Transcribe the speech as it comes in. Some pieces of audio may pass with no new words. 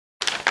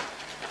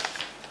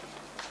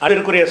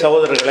அன்பிற்குரிய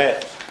சகோதரர்களே,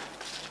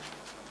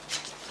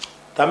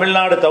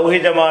 தமிழ்நாடு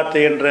தௌஹீத் ஜமாத்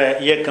என்ற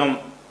இயக்கம்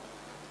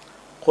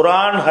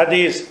குர்ஆன்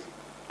ஹதீஸ்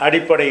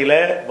அடிப்படையில்,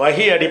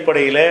 வஹி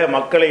அடிப்படையில்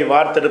மக்களை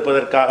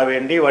வார்த்தெடுப்பதற்காக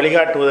வேண்டி,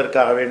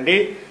 வழிகாட்டுவதற்காக வேண்டி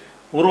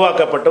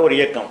உருவாக்கப்பட்ட ஒரு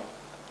இயக்கம்.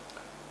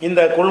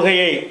 இந்த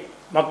கொள்கையை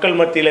மக்கள்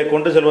மத்தியில்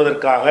கொண்டு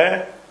செல்வதற்காக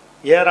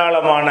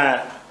ஏராளமான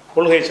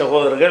கொள்கை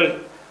சகோதரர்கள்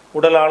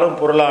உடலாலும்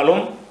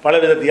பொருளாலும்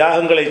பலவித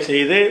தியாகங்களை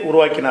செய்து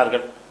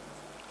உருவாக்கினார்கள்.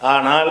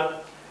 ஆனால்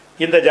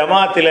இந்த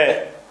ஜமாத்தில்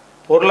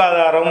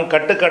பொருளாதாரம்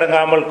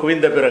கட்டுக்கடங்காமல்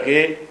குவிந்த பிறகு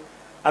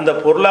அந்த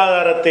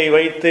பொருளாதாரத்தை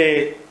வைத்து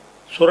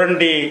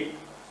சுரண்டி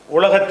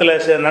உலகத்தில்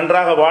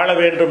நன்றாக வாழ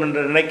வேண்டும்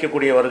என்று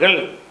நினைக்கக்கூடியவர்கள்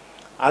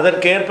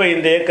அதற்கேற்ப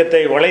இந்த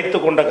இயக்கத்தை வளைத்து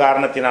கொண்ட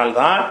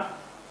காரணத்தினால்தான்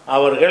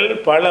அவர்கள்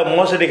பல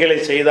மோசடிகளை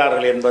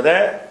செய்தார்கள் என்பதை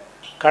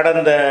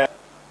கடந்த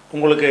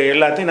உங்களுக்கு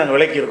எல்லாத்தையும் நாங்கள்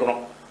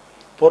விளக்கியிருக்கிறோம்.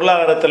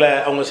 பொருளாதாரத்தில்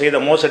அவங்க செய்த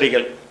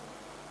மோசடிகள்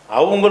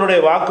அவங்களுடைய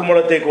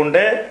வாக்குமூலத்தை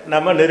கொண்டு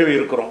நம்ம நிறுவி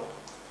இருக்கிறோம்.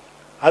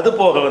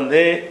 அதுபோக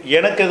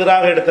எனக்கு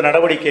எதிராக எடுத்த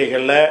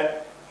நடவடிக்கைகளில்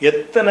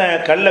எத்தனை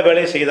கள்ள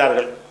வேலை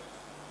செய்தார்கள்.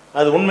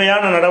 அது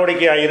உண்மையான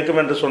நடவடிக்கையாக இருக்கும்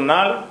என்று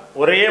சொன்னால்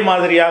ஒரே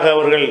மாதிரியாக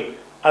அவர்கள்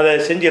அதை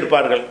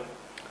செஞ்சிருப்பார்கள்.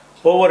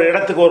 ஒவ்வொரு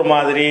இடத்துக்கு ஒரு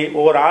மாதிரி,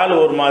 ஒவ்வொரு ஆள்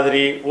ஒரு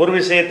மாதிரி, ஒரு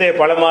விஷயத்தை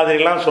பல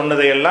மாதிரிலாம்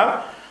சொன்னதையெல்லாம்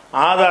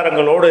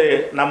ஆதாரங்களோடு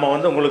நம்ம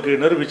உங்களுக்கு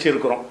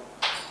நிரூபிச்சிருக்கிறோம்.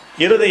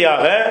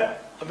 இறுதியாக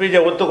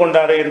P.J.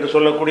 ஒத்துக்கொண்டாரு என்று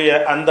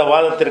சொல்லக்கூடிய அந்த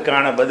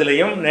வாதத்திற்கான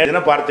பதிலையும்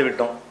நேரடியாக பார்த்து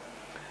விட்டோம்.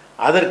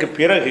 அதற்கு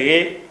பிறகு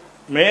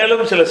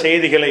மேலும் சில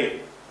செய்திகளை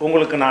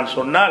உங்களுக்கு நான்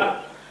சொன்னால்,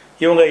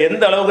 இவங்க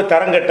எந்த அளவுக்கு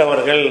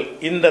தரங்கட்டவர்கள்,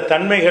 இந்த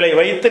தன்மைகளை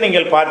வைத்து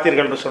நீங்கள்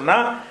பார்த்தீர்கள் என்று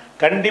சொன்னால்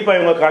கண்டிப்பாக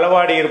இவங்க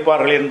களவாடி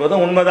இருப்பார்கள்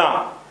என்பதும் உண்மைதான்.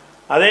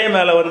 அதே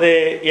மேலே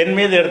என்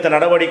மீது எடுத்த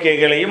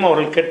நடவடிக்கைகளையும்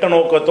அவர்கள் கெட்ட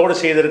நோக்கத்தோடு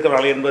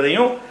செய்திருக்கிறார்கள்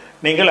என்பதையும்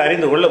நீங்கள்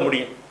அறிந்து கொள்ள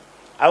முடியும்.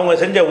 அவங்க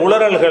செஞ்ச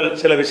உளறல்கள்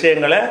சில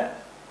விஷயங்களை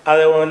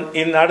அதை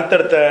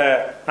அடுத்தடுத்த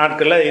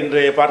நாட்களில்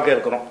இன்று பார்க்க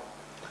இருக்கிறோம்.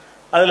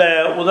 அதில்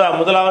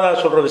முதலாவதாக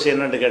சொல்கிற விஷயம்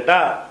என்னென்னு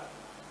கேட்டால்,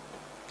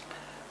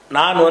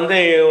 நான்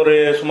ஒரு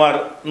சுமார்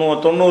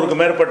 90க்கு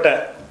மேற்பட்ட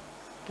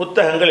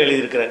புத்தகங்கள்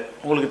எழுதியிருக்கிறேன்.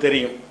 உங்களுக்கு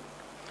தெரியும்.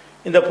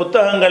 இந்த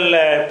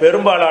புத்தகங்களில்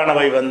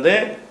பெரும்பாலானவை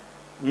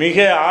மிக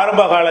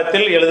ஆரம்ப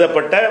காலத்தில்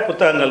எழுதப்பட்ட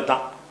புத்தகங்கள்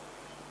தான்.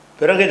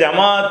 பிறகு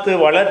ஜமாத்து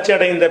வளர்ச்சி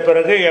அடைந்த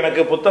பிறகு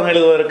எனக்கு புத்தகம்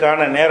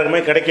எழுதுவதற்கான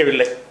நேரமே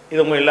கிடைக்கவில்லை. இது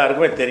உங்கள்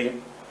எல்லாருக்குமே தெரியும்.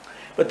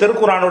 இப்போ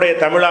திருக்குர்ஆனுடைய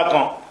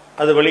தமிழாக்கம்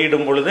அது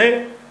வெளியிடும் பொழுது,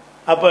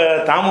 அப்போ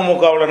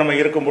தமுமுகவில் நம்ம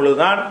இருக்கும் பொழுது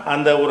தான்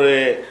அந்த ஒரு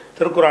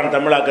திருக்குர்ஆன்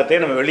தமிழாக்கத்தை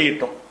நம்ம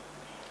வெளியிட்டோம்.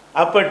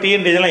 அப்போ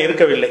டிஎன்டிஜெலாம்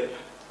இருக்கவில்லை.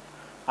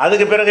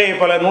 அதுக்கு பிறகு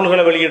பல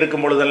நூல்களை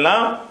வெளியெடுக்கும்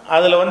பொழுதெல்லாம்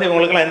அதில்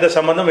இவங்களுக்கெல்லாம் எந்த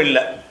சம்மந்தமும்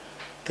இல்லை.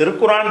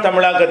 திருக்குர்ஆன்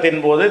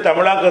தமிழாக்கத்தின் போது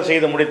தமிழாக்கம்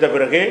செய்து முடித்த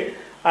பிறகு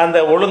அந்த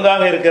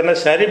ஒழுங்காக இருக்கிற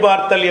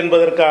சரிபார்த்தல்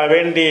என்பதற்காக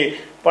வேண்டி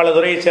பல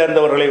துறையை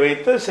சேர்ந்தவர்களை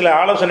வைத்து சில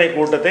ஆலோசனை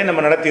கூட்டத்தை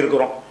நம்ம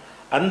நடத்தியிருக்கிறோம்.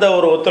 அந்த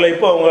ஒரு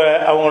ஒத்துழைப்பு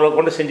அவங்கள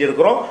கொண்டு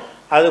செஞ்சுருக்கிறோம்.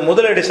 அது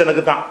முதல்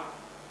எடிஷனுக்கு தான்.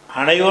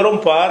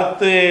 அனைவரும்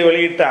பார்த்து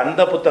வெளியிட்ட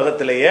அந்த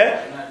புத்தகத்திலேயே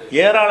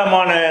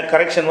ஏராளமான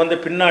கரெக்ஷன்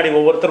பின்னாடி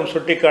ஒவ்வொருத்தரும்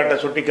சுட்டி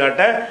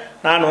காட்ட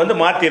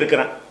நான்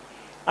மாற்றியிருக்கிறேன்.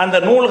 அந்த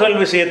நூல்கள்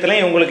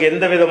விஷயத்துலையும் உங்களுக்கு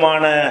எந்த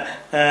விதமான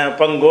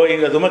பங்கோ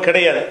எதுவுமே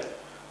கிடையாது.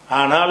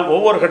 ஆனால்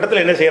ஒவ்வொரு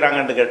கட்டத்தில் என்ன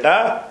செய்கிறாங்கன்னு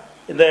கேட்டால்,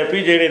 இந்த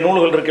P.J.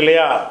 நூல்கள் இருக்கு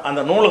இல்லையா,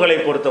 அந்த நூல்களை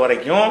பொறுத்த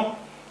வரைக்கும்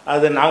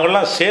அது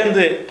நாங்கள்லாம்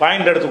சேர்ந்து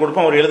பாயிண்ட் எடுத்து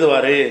கொடுப்போம், அவர்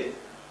எழுதுவார்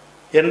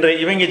என்று.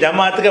 இவங்க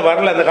ஜமாத்துக்கு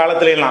வரல அந்த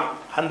காலத்துலலாம்.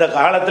 அந்த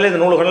காலத்தில்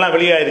இந்த நூல்கள்லாம்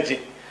வெளியாயிருச்சு.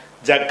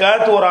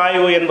 ஜக்காத் ஒரு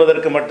ஆய்வு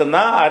என்பதற்கு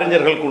மட்டும்தான்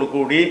அறிஞர்கள் குழு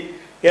கூடி,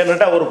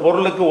 ஏன்னுட்டா ஒரு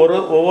பொருளுக்கு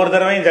ஒவ்வொரு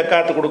தடவையும்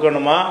ஜக்காத்து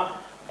கொடுக்கணுமா,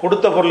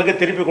 கொடுத்த பொருளுக்கு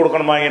திருப்பி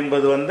கொடுக்கணுமா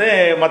என்பது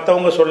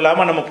மற்றவங்க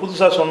சொல்லாமல் நம்ம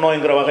புதுசாக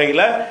சொன்னோங்கிற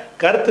வகையில்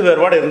கருத்து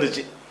வேறுபாடு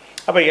இருந்துச்சு.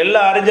 அப்போ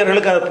எல்லா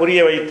அறிஞர்களுக்கும் அதை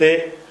புரிய வைத்து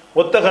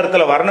ஒத்த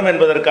கருத்தில் வரணும்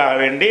என்பதற்காக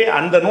வேண்டி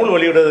அந்த நூல்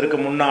வெளியிடுவதற்கு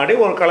முன்னாடி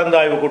ஒரு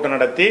கலந்தாய்வு கூட்டம்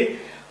நடத்தி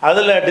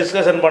அதில்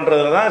டிஸ்கஷன்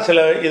பண்ணுறதுல தான்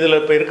சில இதில்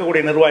இப்போ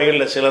இருக்கக்கூடிய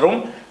நிர்வாகிகளில் சிலரும்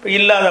இப்போ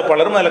இல்லாத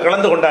பலரும் அதில்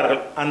கலந்து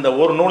கொண்டார்கள். அந்த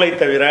ஒரு நூலை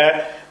தவிர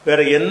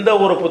வேறு எந்த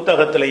ஒரு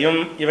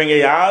புத்தகத்திலையும் இவங்க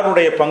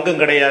யாருடைய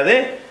பங்கும் கிடையாது.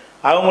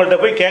 அவங்கள்ட்ட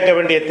போய் கேட்க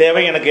வேண்டிய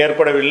தேவை எனக்கு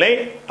ஏற்படவில்லை.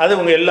 அது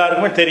உங்கள்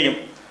எல்லாருக்குமே தெரியும்.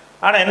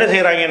 ஆனால் என்ன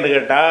செய்கிறாங்கன்னு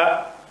கேட்டால்,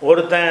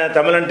 ஒருத்தன்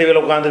தமிழன்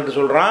டிவியில் உட்காந்துக்கிட்டு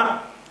சொல்கிறான்,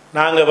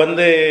 நாங்கள்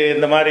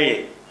இந்த மாதிரி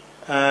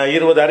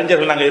 20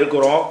 அறிஞர்கள் நாங்கள்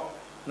இருக்கிறோம்,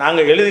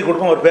 நாங்கள் எழுதி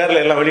கொடுப்போம், ஒரு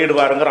பேரில் எல்லாம்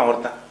வெளியிடுவாருங்கிறான்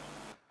ஒருத்தன்.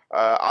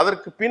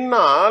 அதற்கு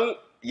பின்னால்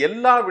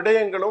எல்லா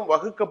விடயங்களும்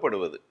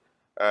வகுக்கப்படுவது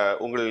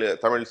உங்கள்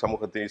தமிழ்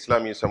சமூகத்தின்,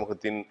 இஸ்லாமிய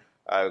சமூகத்தின்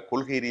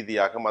கொள்கை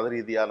ரீதியாக, மத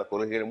ரீதியான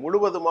கொள்கைகள்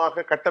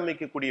முழுவதுமாக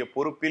கட்டமைக்கக்கூடிய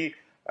பொறுப்பில்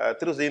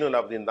திரு ஜெயினுல்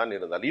ஆபிதீன் தான்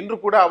இருந்தார். இன்று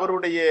கூட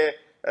அவருடைய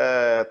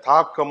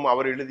தாக்கம்,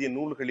 அவர் எழுதிய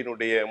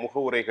நூல்களினுடைய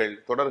முகவுரைகள்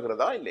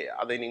தொடர்கிறதா இல்லையா?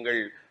 அதை நீங்கள்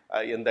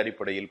எந்த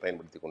அடிப்படையில்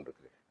பயன்படுத்தி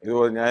கொண்டிருக்கிறீர்கள்? இது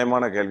ஒரு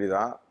நியாயமான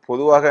கேள்விதான்.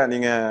 பொதுவாக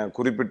நீங்க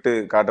குறிப்பிட்டு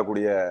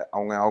காட்டக்கூடிய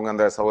அவங்க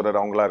அந்த சகோதரர்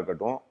அவங்களா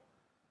இருக்கட்டும்,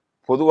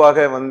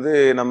 பொதுவாக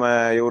நம்ம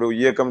ஒரு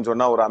இயக்கம்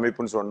சொன்னா, ஒரு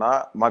அமைப்புன்னு சொன்னா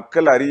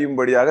மக்கள்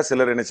அறியும்படியாக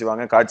சிலர் என்ன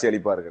செய்வாங்க, காட்சி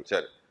அளிப்பார்கள்.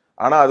 சரி.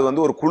 ஆனா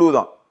அது ஒரு குழு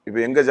தான். இப்ப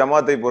எங்க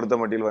ஜமாத்தை பொறுத்த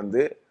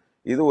மட்டில்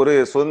இது ஒரு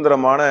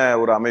சுதந்திரமான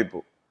ஒரு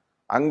அமைப்பு.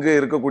 அங்கு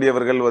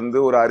இருக்கக்கூடியவர்கள்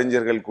ஒரு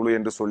அறிஞர்கள் குழு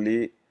என்று சொல்லி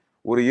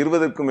ஒரு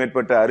 20க்கும்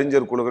மேற்பட்ட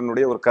அறிஞர்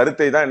குழுவினுடைய ஒரு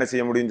கருத்தை தான் என்ன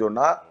செய்ய முடியும்னு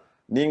சொன்னா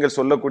நீங்கள்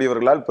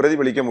சொல்லக்கூடியவர்களால்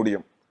பிரதிபலிக்க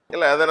முடியும்.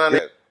 இல்ல அதனால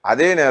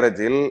அதே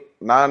நேரத்தில்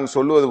நான்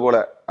சொல்லுவது போல,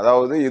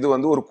 அதாவது இது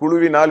வந்து ஒரு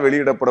குழுவினால்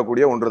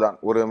வெளியிடப்படக்கூடிய ஒன்றுதான்.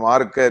 ஒரு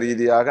மார்க்க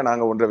ரீதியாக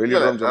நாங்க ஒன்றை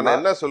வெளியிடுறோம் சொன்னா, நான்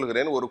என்ன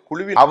சொல்லுகிறேன், ஒரு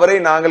குழுவின் அவரை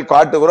நாங்கள்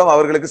காட்டுகிறோம்,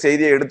 அவர்களுக்கு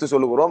செய்தியை எடுத்து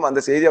சொல்லுகிறோம்,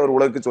 அந்த செய்தி அவர்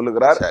உலகுக்கு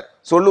சொல்லுகிறார்.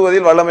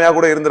 சொல்லுவதில் வல்லமையாக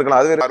கூட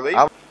இருந்திருக்கலாம். அது பார்வை.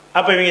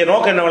 அப்ப இவங்க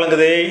நோக்கம் என்ன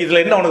வழங்குது?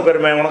 இதுல என்ன உனக்கு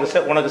பெருமை?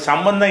 உனக்கு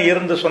சம்பந்தம்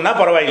இருந்து சொன்னா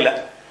பரவாயில்லை.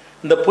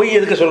 இந்த பொய்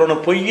எதுக்கு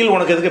சொல்லணும்? பொய்யில்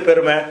உனக்கு எதுக்கு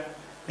பெருமை?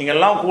 நீங்க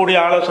எல்லாம் கூடி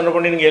ஆலோசனை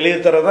பண்ணி நீங்க எழுதி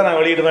தரதான் நான்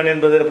வெளியிடுவேன்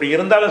என்பது அப்படி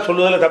இருந்தாலும்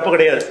சொல்லுவதில் தப்பு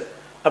கிடையாது.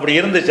 அப்படி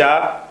இருந்துச்சா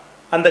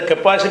அந்த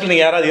கெப்பாசிட்டி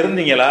நீங்கள் யாராவது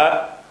இருந்தீங்களா?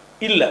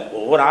 இல்லை.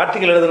 ஒவ்வொரு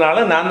ஆர்டிக்கல்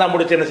எழுதினாலும் நான் தான்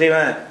முடிச்சு என்ன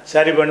செய்வேன்,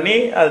 சரி பண்ணி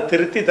அதை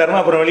திருத்தி தரணும்,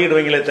 அப்புறம்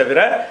வெளியிடுவீங்களே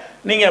தவிர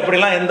நீங்கள்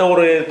அப்படிலாம் எந்த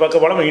ஒரு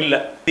பக்கபலமும் இல்லை.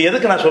 இது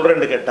எதுக்கு நான்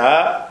சொல்கிறேன்னு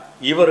கேட்டால்,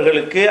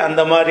 இவர்களுக்கு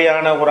அந்த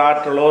மாதிரியான ஒரு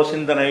ஆற்றலோ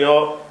சிந்தனையோ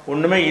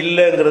ஒன்றுமே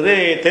இல்லைங்கிறது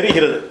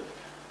தெரிகிறது.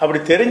 அப்படி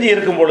தெரிஞ்சு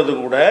இருக்கும் பொழுது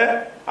கூட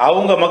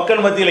அவங்க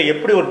மக்கள் மத்தியில்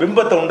எப்படி ஒரு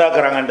பிம்பத்தை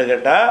உண்டாக்குறாங்கன்னு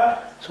கேட்டால்,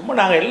 சும்மா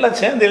நாங்கள் எல்லாம்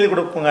சேர்ந்து எழுதி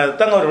கொடுப்போங்க,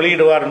 அதுதாங்க அவர்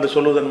வெளியிடுவார் என்று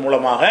சொல்வதன்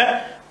மூலமாக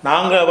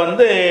நாங்கள்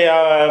வந்து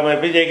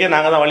பிஜேக்கு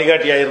நாங்கள் தான்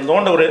வழிகாட்டியாக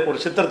இருந்தோன்ற ஒரு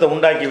சித்திரத்தை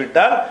உண்டாக்கி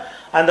விட்டால்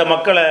அந்த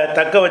மக்களை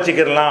தக்க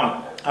வச்சுக்கிடலாம்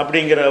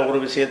அப்படிங்கிற ஒரு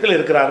விஷயத்தில்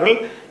இருக்கிறார்கள்.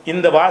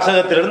 இந்த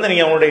வாசகத்திலிருந்து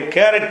நீங்கள் அவங்களுடைய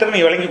கேரக்டர்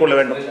நீங்கள் விளங்கி கொள்ள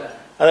வேண்டும்.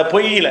 அதை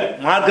பொய்யில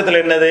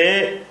மார்க்கத்தில் என்னது,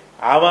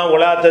 அவன்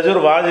உலா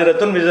தஜூர்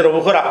வாஜிரத்துன் விஜர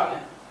உஹ்ரா,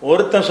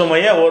 ஒருத்தன்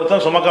சுமையை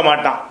ஒருத்தன் சுமக்க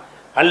மாட்டான்.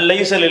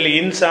 அல்லைசலில்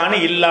இன்சானி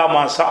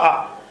இல்லாமா சா,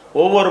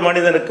 ஒவ்வொரு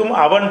மனிதனுக்கும்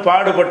அவன்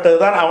பாடுபட்டது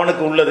தான்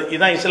அவனுக்கு உள்ளது.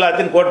 இதுதான்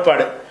இஸ்லாத்தின்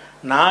கோட்பாடு.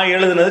 நான்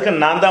எழுதுனதுக்கு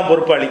நான் தான்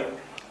பொறுப்பாளி,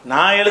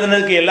 நான்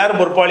எழுதுனதுக்கு எல்லாரும்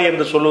பொறுப்பாளி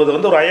என்று சொல்வது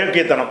வந்து ஒரு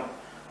அயோக்கியத்தனம்.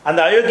 அந்த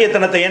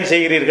அயோக்கியத்தனத்தை ஏன்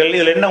செய்கிறீர்கள்?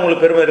 இதில் என்ன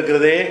உங்களுக்கு பெருமை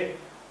இருக்கிறது?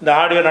 இந்த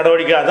ஆடியோ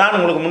நடவடிக்கை அதான்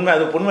உங்களுக்கு முன்மை,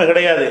 அது உண்மை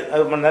கிடையாது.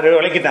 அது நிறைய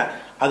விளக்கிட்டேன்.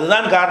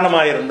 அதுதான்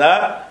காரணமாக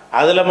இருந்தால்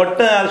அதில்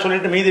மட்டும் அதை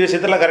சொல்லிட்டு மீதி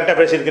விஷயத்தெல்லாம் கரெக்டாக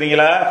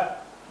பேசியிருக்கிறீங்களா?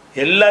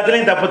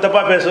 எல்லாத்துலேயும் தப்பு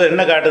தப்பாக பேசுவது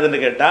என்ன காட்டுதுன்னு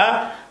கேட்டால்,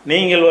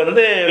 நீங்கள்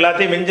வந்து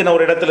எல்லாத்தையும் மிஞ்சின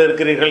ஒரு இடத்துல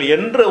இருக்கிறீர்கள்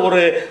என்று ஒரு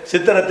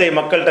சித்திரத்தை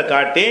மக்கள்கிட்ட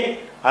காட்டி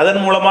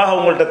அதன் மூலமாக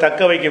உங்கள்கிட்ட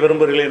தக்க வைக்க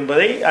விரும்புகிறீர்கள்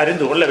என்பதை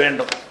அறிந்து கொள்ள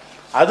வேண்டும்.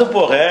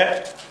 அதுபோக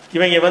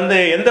இவங்க வந்து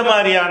எந்த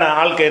மாதிரியான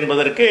ஆட்கள்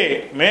என்பதற்கு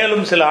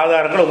மேலும் சில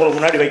ஆதாரங்கள் உங்களுக்கு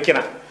முன்னாடி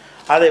வைக்கிறேன்.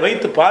 அதை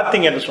வைத்து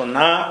பார்த்தீங்கன்னு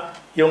சொன்னால்,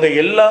 இவங்க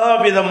எல்லா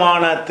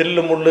விதமான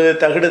தில்லு முள்ளு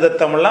தகுடு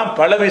தத்தமெல்லாம்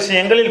பல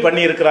விஷயங்களில்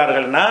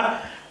பண்ணியிருக்கிறார்கள்னா,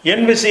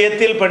 என்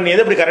விஷயத்தில்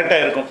பண்ணியது இப்படி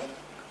கரெக்டாக இருக்கும்.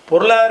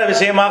 பொருளாதார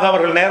விஷயமாக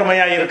அவர்கள்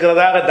நேர்மையாக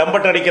இருக்கிறதாக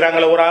தம்பட்டு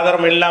அடிக்கிறாங்களே ஒரு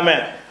ஆதாரம்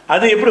இல்லாமல்,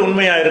 அது எப்படி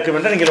உண்மையாக இருக்கும்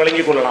என்று நீங்கள்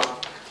விளங்கிக் கொள்ளலாம்.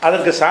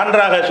 அதற்கு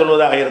சான்றாக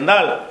சொல்வதாக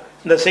இருந்தால்,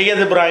 இந்த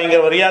சையத்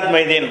இப்ராஹிங்கிற ரியாத்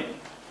மைதீன்,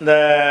 இந்த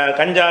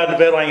கஞ்சான்னு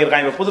பேர்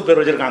வாங்கியிருக்காங்க, இப்போ புது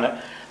பேர் வச்சுருக்காங்க.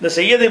 இந்த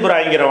சையத்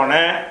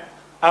இப்ராஹிங்கிறவனை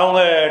அவங்க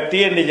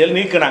டிஎன்டிஜியில்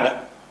நீக்கினாங்க.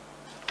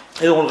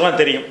 இது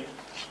உங்களுக்குலாம் தெரியும்.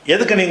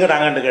 எதுக்கு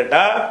நீங்கிறாங்கன்னு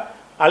கேட்டால்,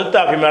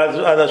 அல்தாஃபி மேலே,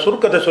 அதை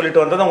சுருக்கத்தை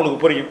சொல்லிட்டு வந்தது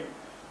உங்களுக்கு புரியும்.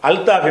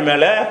 அல்தாஃபி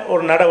மேலே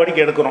ஒரு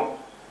நடவடிக்கை எடுக்கிறோம்.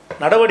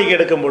 நடவடிக்கை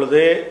எடுக்கும்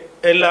பொழுது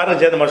எல்லாரும்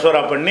சேர்ந்து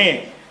மசோரா பண்ணி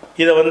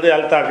இதை வந்து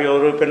அல்தாஃபி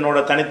ஒரு பெண்ணோட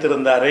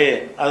தனித்திருந்தார்,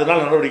 அதனால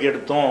நடவடிக்கை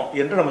எடுத்தோம்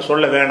என்று நம்ம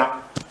சொல்ல வேணாம்.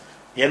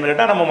 ஏன்னு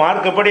கேட்டால், நம்ம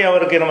மார்க்கப்படி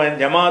அவருக்கு நம்ம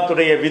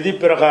ஜமாத்துடைய விதி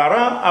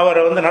பிரகாரம்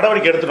அவரை வந்து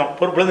நடவடிக்கை எடுத்துட்டோம்,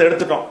 பொறுப்புலேருந்து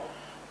எடுத்துட்டோம்.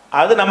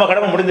 அது நம்ம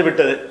கடமை முடிந்து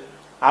விட்டது.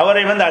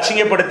 அவரை வந்து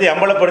அசிங்கப்படுத்தி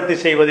அம்பலப்படுத்தி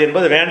செய்வது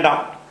என்பது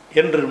வேண்டாம்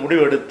என்று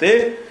முடிவெடுத்து,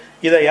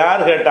 இதை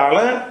யார்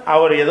கேட்டாலும்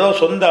அவர் ஏதோ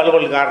சொந்த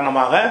அலுவல்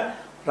காரணமாக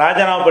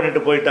ராஜினாமா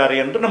பண்ணிட்டு போயிட்டார்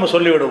என்று நம்ம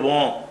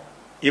சொல்லிவிடுவோம்.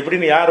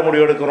 இப்படின்னு யார்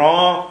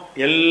முடிவெடுக்கிறோம்?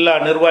 எல்லா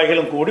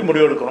நிர்வாகிகளும் கூடி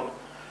முடிவெடுக்கிறோம்.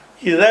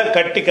 இதை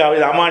கட்டி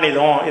இது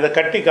அமானிதம், இதை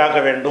கட்டி காக்க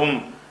வேண்டும்,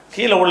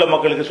 கீழே உள்ள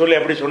மக்களுக்கு சொல்லி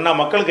அப்படி சொன்னால்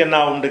மக்களுக்கு என்ன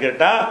ஆகும்னு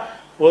கேட்டால்,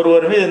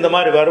 ஒருவர் மீது இந்த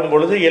மாதிரி வரும்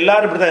பொழுது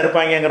எல்லாரும் இப்படி தான்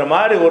இருப்பாங்கிற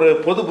மாதிரி ஒரு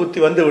பொது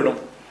புத்தி வந்து விடும்.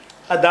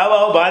 அது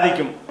தாவாவை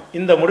பாதிக்கும்.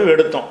 இந்த முடிவு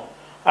எடுத்தோம்.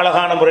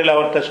 அழகான முறையில்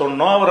அவர்கிட்ட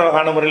சொன்னோம். அவர்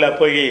அழகான முறையில்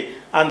போய்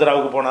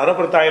ஆந்திராவுக்கு போனார்,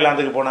 அப்புறம்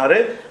தாய்லாந்துக்கு போனார்.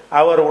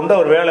 அவர் உண்டு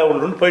அவர் வேலை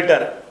உள்ளுன்னு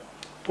போயிட்டார்.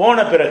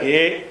 போன பிறகு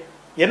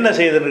என்ன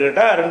செய்யுதுன்னு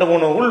கேட்டால்,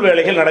 2-3 உள்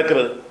வேலைகள்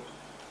நடக்கிறது.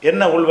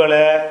 என்ன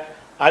உள்வேலை?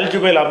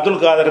 அல்ஜுபைல்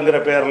அப்துல் காதருங்கிற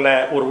பேரில்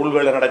ஒரு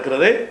உள்வேலை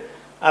நடக்கிறது.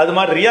 அது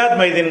மாதிரி ரியாத்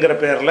மைதீன்கிற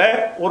பேரில்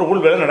ஒரு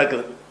உள்வேலை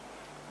நடக்குது.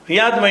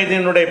 ரியாத்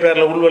மைதீனுடைய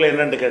பேரில் உள்வேலை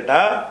என்னன்னு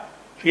கேட்டால்,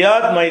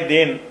 ரியாத்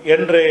மைதீன்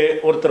என்று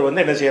ஒருத்தர்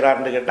வந்து என்ன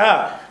செய்கிறாருன்னு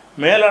கேட்டால்,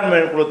 மேலாண்மை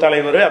குழு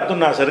தலைவர்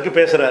அப்துல் நாசருக்கு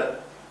பேசுகிறார்.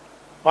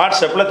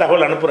 வாட்ஸ்அப்பில்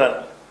தகவல் அனுப்புகிறார்.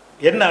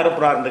 என்ன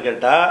அனுப்புகிறாருன்னு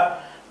கேட்டால்,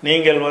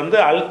 நீங்கள் வந்து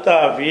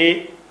அல்தாஃபி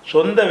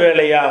சொந்த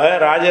வேலையாக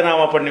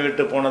ராஜினாமா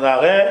பண்ணிவிட்டு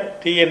போனதாக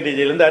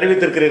டிஎன்டிஜியிலிருந்து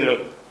அறிவித்திருக்கிறீர்கள்.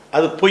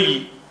 அது பொய்,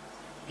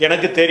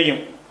 எனக்கு தெரியும்.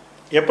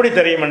 எப்படி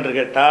தெரியும் என்று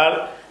கேட்டால்,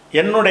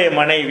 என்னுடைய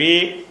மனைவி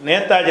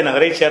நேதாஜி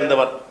நகரை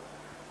சேர்ந்தவர்.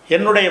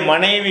 என்னுடைய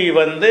மனைவி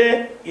வந்து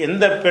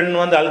எந்த பெண்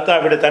வந்து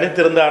அல்தாஃபிட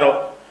தனித்திருந்தாரோ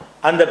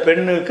அந்த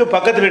பெண்ணுக்கு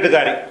பக்கத்து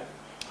வீட்டுக்காரி.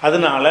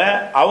 அதனால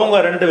அவங்க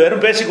 2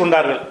 பேரும்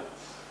பேசிக்கொண்டார்கள்.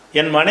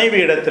 என் மனைவி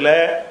இடத்துல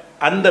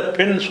அந்த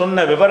பெண்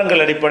சொன்ன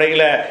விவரங்கள்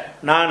அடிப்படையில்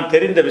நான்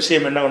தெரிந்த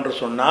விஷயம் என்னவென்று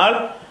சொன்னால்,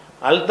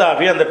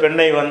 அல்தாஃபி அந்த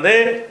பெண்ணை வந்து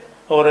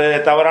ஒரு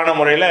தவறான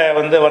முறையில்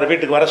வந்து அவர்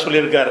வீட்டுக்கு வர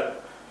சொல்லியிருக்கார்,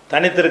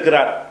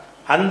 தனித்திருக்கிறார்,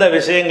 அந்த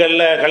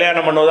விஷயங்களில்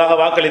கல்யாணம் பண்ணுவதாக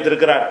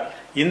வாக்களித்திருக்கிறார்.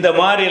 இந்த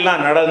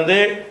மாதிரிலாம் நடந்து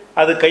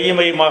அது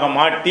கையுமையுமாக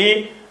மாட்டி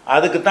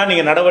அதுக்குத்தான்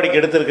நீங்கள் நடவடிக்கை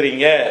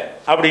எடுத்திருக்கிறீங்க.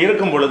 அப்படி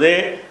இருக்கும் பொழுது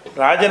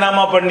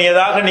ராஜினாமா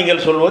பண்ணியதாக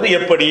நீங்கள் சொல்வது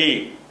எப்படி?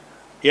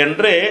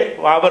 என்று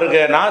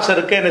அவருக்கு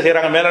நாசருக்கு என்ன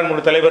செய்கிறாங்க,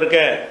 மேலாண்மை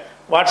தலைவருக்கு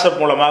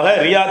வாட்ஸ்அப் மூலமாக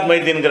ரியாத்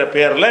மைதீன்கிற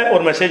பேரில்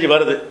ஒரு மெசேஜ்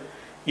வருது.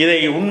 இதை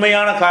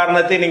உண்மையான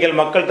காரணத்தை நீங்கள்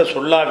மக்கள்கிட்ட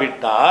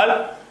சொல்லாவிட்டால்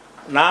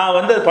நான்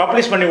வந்து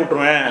பப்ளிஷ் பண்ணி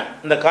விட்டுருவேன்,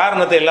 இந்த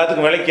காரணத்தை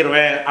எல்லாத்துக்கும்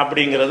விளக்கிடுவேன்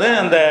அப்படிங்கிறது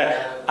அந்த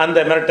அந்த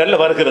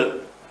மிரட்டலில் வருகிறது.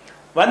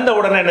 வந்த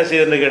உடனே என்ன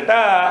செய்யுதுன்னு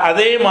கேட்டால்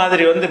அதே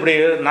மாதிரி வந்து இப்படி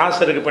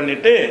நாசருக்கு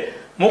பண்ணிவிட்டு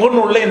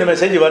முகநூலில் இந்த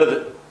மெசேஜ் வருது.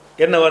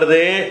 என்ன வருது?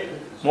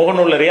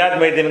 முகநூலில் ரியாத்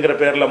மைதீன்கிற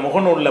பேரில்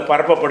முகநூலில்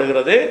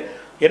பரப்பப்படுகிறது.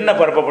 என்ன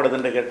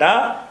பரப்பப்படுதுன்னு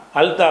கேட்டால்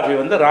அல்தாஃபி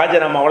வந்து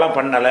ராஜினாமாவெல்லாம்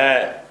பண்ணலை,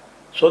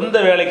 சொந்த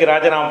வேலைக்கு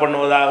ராஜினாமா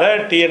பண்ணுவதாக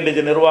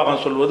டிஎன்டிஜி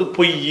நிர்வாகம் சொல்வது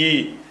பொய்,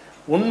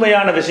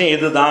 உண்மையான விஷயம்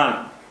இதுதான்,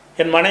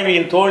 என்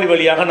மனைவியின் தோழி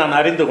வழியாக நான்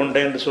அறிந்து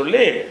கொண்டேன் என்று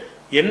சொல்லி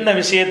என்ன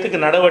விஷயத்துக்கு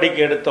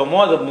நடவடிக்கை எடுத்தோமோ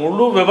அது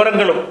முழு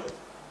விவரங்களும்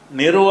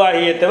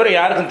நிர்வாகியை தவிர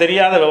யாருக்கும்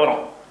தெரியாத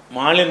விவரம்,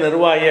 மாநில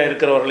நிர்வாகியாக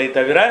இருக்கிறவர்களை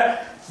தவிர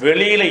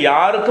வெளியில்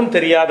யாருக்கும்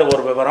தெரியாத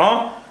ஒரு விவரம்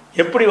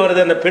எப்படி வருது,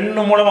 அந்த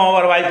பெண்ணு மூலமாக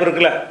வர வாய்ப்பு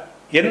இருக்குல்ல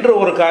என்று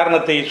ஒரு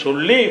காரணத்தை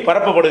சொல்லி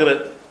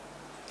பரப்பப்படுகிறது.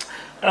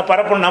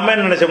 பரப்பு நம்ம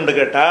என்ன நினைச்சோம்னு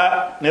கேட்டால்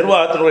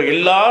நிர்வாகத்தில்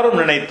எல்லாரும்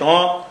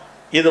நினைத்தோம்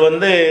இது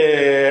வந்து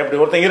அப்படி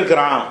ஒருத்தன்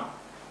இருக்கிறான்,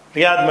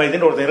 ரியாத்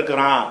மைதீன் ஒருத்தன்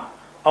இருக்கிறான்,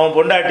 அவன்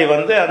பொண்டாட்டி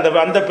வந்து அந்த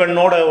அந்த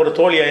பெண்ணோட ஒரு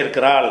தோழியாக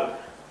இருக்கிறாள்,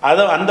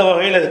 அதை அந்த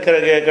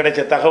வகையில்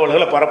கிடைச்ச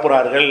தகவல்களை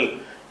பரப்புகிறார்கள்.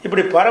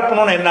 இப்படி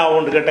பரப்பணும்னு என்ன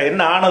ஆகும்னு கேட்டால்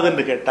என்ன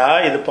ஆனதுன்னு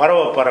கேட்டால் இது பரவ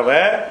பரவ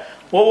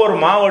ஒவ்வொரு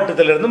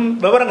மாவட்டத்திலிருந்தும்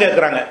விவரம்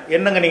கேட்குறாங்க.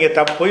 என்னங்க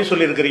நீங்கள் பொய்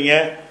சொல்லியிருக்கிறீங்க,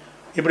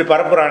 இப்படி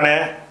பரப்புறானே,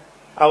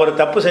 அவர்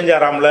தப்பு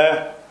செஞ்சாராம்ல,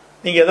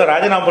 நீங்கள் ஏதோ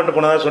ராஜினாமா பண்ணிட்டு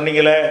போனதாக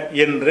சொன்னீங்களே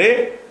என்று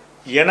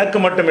எனக்கு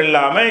மட்டும்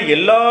இல்லாமல்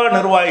எல்லா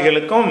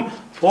நிர்வாகிகளுக்கும்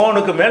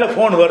ஃபோனுக்கு மேலே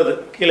ஃபோன் வருது.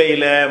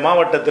 கிளையில்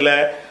மாவட்டத்தில்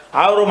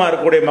ஆர்வமாக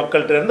இருக்கக்கூடிய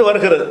மக்கள்கிட்ட இருந்து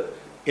வருகிறது.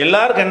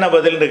 எல்லாருக்கும் என்ன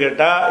பதில்னு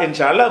கேட்டால்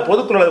இன்ஷா அல்லாஹ்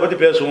பொதுக்குழு அதை பற்றி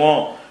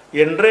பேசுவோம்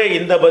என்று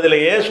இந்த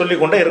பதிலையே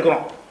சொல்லிக்கொண்டே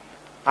இருக்கிறோம்.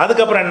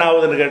 அதுக்கப்புறம் என்ன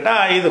ஆகுதுன்னு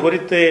கேட்டால் இது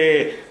குறித்து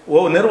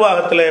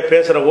நிர்வாகத்தில்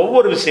பேசுகிற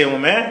ஒவ்வொரு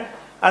விஷயமுமே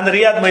அந்த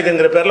ரியாத்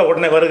மைதீன்கிற பேரில்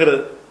உடனே வருகிறது.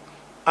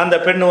 அந்த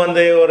பெண்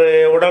வந்து ஒரு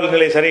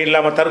உடல்நிலை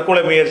சரியில்லாமல்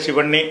தற்கொலை முயற்சி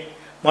பண்ணி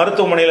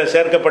மருத்துவமனையில்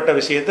சேர்க்கப்பட்ட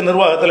விஷயத்தை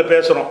நிர்வாகத்தில்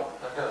பேசுகிறோம்.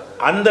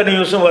 அந்த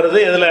நியூஸும் வருது,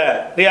 இதில்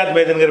ரியாத்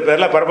மைதீன்கிற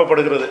பேரில்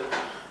பரப்பப்படுகிறது.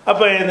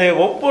 அப்போ இந்த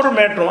ஒவ்வொரு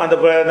மேட்டரும் அந்த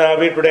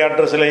வீட்டுடைய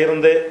அட்ரஸில்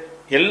இருந்து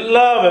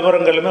எல்லா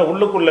விவரங்களுமே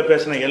உள்ளுக்குள்ளே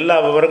பேசின எல்லா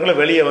விவரங்களும்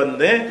வெளியே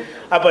வந்து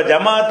அப்போ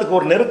ஜமாத்துக்கு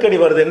ஒரு நெருக்கடி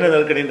வருது. என்ன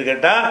நெருக்கடின்னு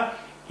கேட்டால்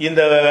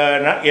இந்த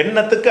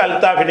எண்ணத்துக்கு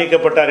அல்தாஃபி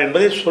நீக்கப்பட்டார்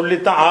என்பதை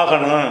சொல்லித்தான்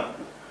ஆகணும்,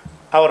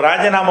 அவர்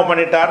ராஜினாமா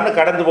பண்ணிட்டார்னு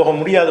கடந்து போக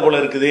முடியாது போல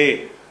இருக்குது,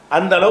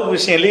 அந்த அளவுக்கு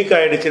விஷயம் லீக்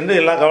ஆகிடுச்சுன்னு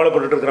எல்லாம்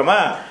கவலைப்பட்டு இருக்கிறோமா.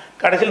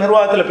 கடைசியில்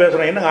நிர்வாகத்தில்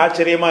பேசுகிறோம். என்ன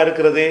ஆச்சரியமாக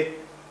இருக்கிறது,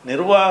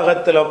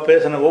 நிர்வாகத்தில்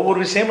பேசின ஒவ்வொரு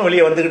விஷயமும்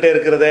வெளியே வந்துக்கிட்டே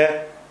இருக்கிறது.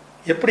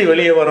 எப்படி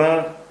வெளியே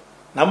வரும்?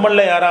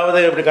 நம்மளில்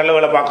யாராவது இப்படி கள்ள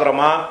வேலை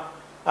பார்க்குறோமா,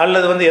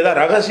 அல்லது வந்து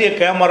ஏதாவது ரகசிய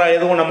கேமரா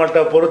எதுவும்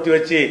நம்மள்கிட்ட பொருத்தி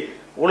வச்சு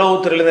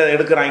உளவுத்துறையிலேருந்து அதை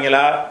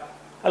எடுக்கிறாங்களா,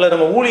 அல்லது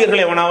நம்ம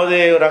ஊழியர்களை எவனாவது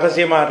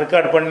ரகசியமாக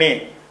ரெக்கார்ட் பண்ணி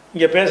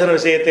இங்கே பேசுகிற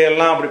விஷயத்தை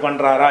எல்லாம் அப்படி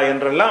பண்ணுறாரா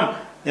என்றெல்லாம்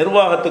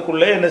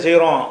நிர்வாகத்துக்குள்ளே என்ன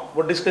செய்கிறோம்,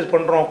 டிஸ்கஸ்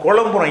பண்ணுறோம்,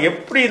 குழம்புறோம்.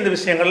 எப்படி இந்த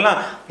விஷயங்கள்லாம்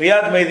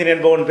ரியாத் மைதீன்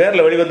என்பவன்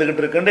பேரில்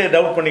வெளிவந்துக்கிட்டு இருக்குன்னு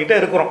டவுட் பண்ணிக்கிட்டே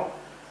இருக்கிறோம்.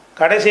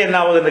 கடைசி என்ன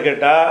ஆகுதுன்னு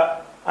கேட்டால்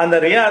அந்த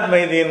ரியாத்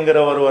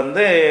மைதீன்கிறவர்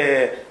வந்து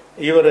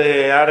இவர்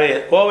யார்,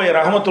 கோவை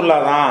ரஹமத்துல்லா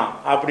தான்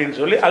அப்படின்னு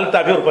சொல்லி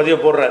அல்தாஃபி ஒரு பதிவை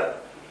போடுறார்.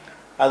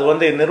 அது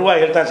வந்து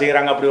நிர்வாகிகள் தான்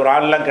செய்கிறாங்க, அப்படி ஒரு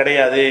ஆள்லாம்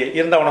கிடையாது,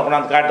 இருந்தால் உனக்கு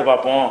கொண்டாந்து காட்டு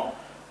பார்ப்போம்,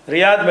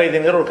 ரியாத்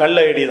மைதீன்கிற ஒரு கல்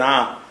ஐடி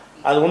தான்,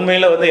 அது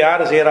உண்மையில் வந்து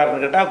யார்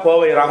செய்கிறாருன்னு கேட்டால்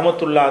கோவை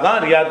ரஹமத்துல்லா தான்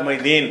ரியாத்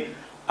மைதீன்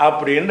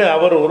அப்படின்னு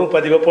அவர் ஒரு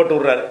பதிவை போட்டு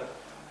விட்றாரு.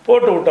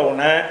 போட்டு விட்ட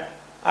உடனே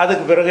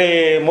அதுக்கு பிறகு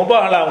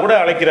முபாகலா கூட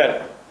அழைக்கிறார்,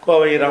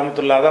 கோவை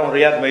ரஹமத்துல்லா தான்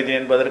ரியாத்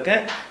மைதீன் என்பதற்கு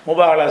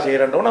முபாகலா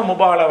செய்கிறன்றவுடனே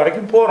முபாகலா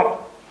வரைக்கும் போகிறோம்.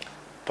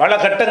 பல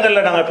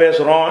கட்டங்களில் நாங்கள்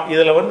பேசுகிறோம்.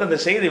 இதில் வந்து இந்த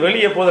செய்தி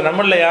வெளியே போது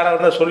நம்மளில் யாராக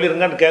இருந்தால்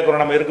சொல்லிருங்கன்னு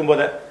கேட்குறோம். நம்ம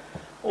இருக்கும்போதே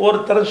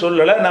ஒருத்தரும்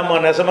சொல்லலை, நம்ம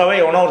நெசமாகவே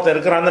எவனோ ஒருத்தர்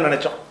இருக்கிறான்னு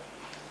நினச்சோம்.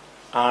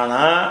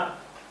 ஆனால்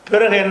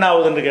பிறகு என்ன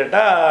ஆகுதுன்னு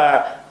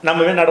கேட்டால்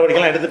நம்ம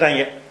நடவடிக்கைலாம்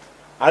எடுத்துட்டாங்க.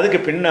 அதுக்கு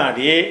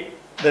பின்னாடி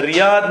இந்த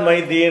ரியாத்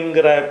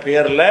மைதீன்கிற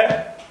பேரில்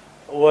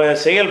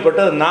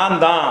செயல்பட்டது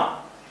நான் தான்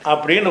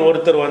அப்படின்னு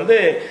ஒருத்தர் வந்து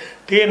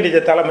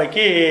டிஎன்டிஜே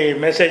தலைமைக்கு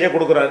மெசேஜை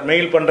கொடுக்குறார்,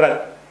 மெயில் பண்ணுறார்.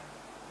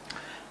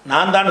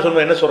 நான் தான்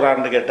சொல்லுவேன். என்ன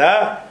சொல்கிறாருன்னு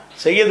கேட்டால்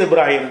சையத்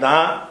இப்ராஹிம்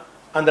தான்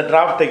அந்த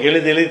டிராஃப்டை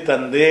எழுதி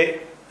தந்து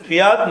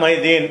ரியாத்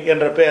மைதீன்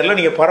என்ற பெயரில்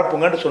நீங்கள்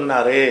பரப்புங்கன்னு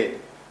சொன்னார்.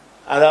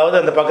 அதாவது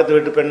அந்த பக்கத்து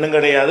வீட்டு பெண்ணும்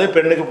கிடையாது,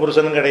 பெண்ணுக்கு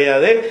புருஷனும்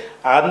கிடையாது,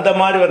 அந்த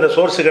மாதிரி வந்த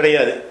சோர்ஸு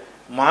கிடையாது.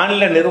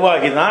 மாநில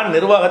நிர்வாகி தான்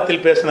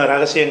நிர்வாகத்தில் பேசின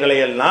ரகசியங்களை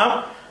எல்லாம்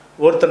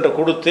ஒருத்தன்ட்ட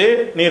கொடுத்து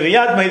நீ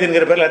ரியாத்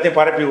மைதீன்கிற பேரில் எல்லாத்தையும்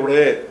பரப்பி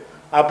விடு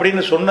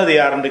அப்படின்னு சொன்னது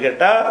யாருன்னு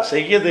கேட்டால்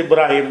சையத்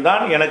இப்ராஹிம்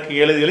தான் எனக்கு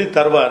எழுதி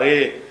தருவார்.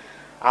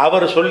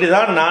 அவர் சொல்லி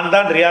தான் நான்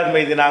தான் ரியாத்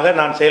மைதீனாக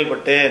நான்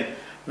செயல்பட்டேன்.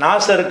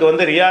 நாசருக்கு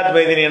வந்து ரியாத்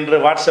மைதீன் என்று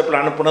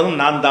வாட்ஸ்அப்பில் அனுப்புனதும்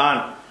நான் தான்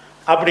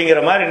அப்படிங்கிற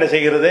மாதிரி என்ன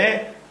செய்கிறது,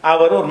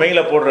 அவர் ஒரு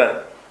மெயிலை போடுறார்.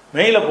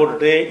 மெயிலை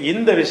போட்டுட்டு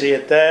இந்த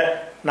விஷயத்தை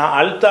நான்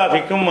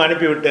அல்தாஃபிக்கும்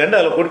அனுப்பிவிட்டேன்னு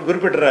அதில்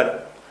குறிப்பிட்டுறாரு.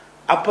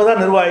 அப்போ தான்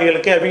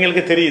நிர்வாகிகளுக்கு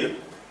அவங்களுக்கு தெரியுது.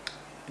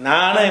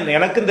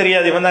 எனக்கும்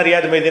தெரியாது இவன் தான்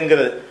ரியாத்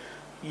மைதீன்கிறது,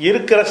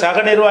 இருக்கிற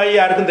சக நிர்வாகி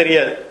யாருக்கும்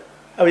தெரியாது.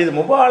 அப்போ இது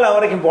முபாலா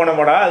வரைக்கும்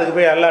போனோமோடா, அதுக்கு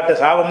போய் அல்லாட்ட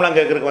சாபம்லாம்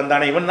கேட்கறதுக்கு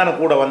வந்தானே, இவன் தானே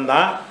கூட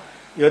வந்தான்,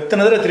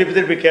 எத்தனை தடவை திருப்பி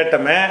திருப்பி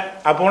கேட்டோமே,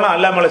 அப்போலாம்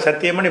அல்லா மேலே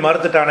சத்தியம் பண்ணி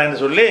மறுத்துட்டானேன்னு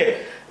சொல்லி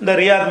இந்த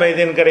ரியாத்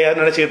மைதீன்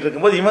கிடையாது நினச்சிக்கிட்டு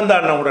இருக்கும்போது இவன்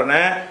தான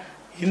உடனே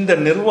இந்த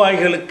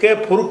நிர்வாகிகளுக்கே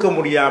பொறுக்க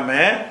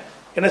முடியாமல்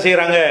என்ன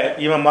செய்கிறாங்க,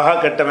 இவன் மகா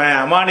கெட்டவன்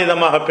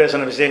அமானிதமாக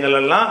பேசின விஷயங்கள்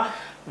எல்லாம்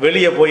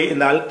வெளியே போய்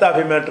இந்த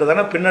அல்தாஃபி மேட்ரு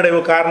தானே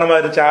பின்னடைவு காரணமாக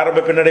இருந்துச்சு,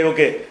 ஆரம்ப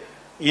பின்னடைவுக்கு.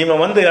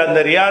 இவன் வந்து அந்த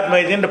ரியாத்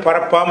மைதீன்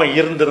பரப்பாமல்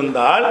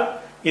இருந்திருந்தால்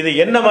இது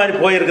என்ன மாதிரி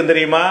போயிருக்கு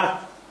தெரியுமா?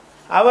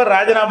 அவர்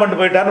ராஜினாமா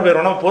பண்ணிட்டு போயிட்டாருன்னு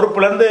போயிடணும்,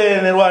 பொறுப்புலேருந்து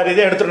நிர்வாக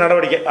ரீதியாக எடுத்துகிட்டு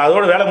நடவடிக்கை,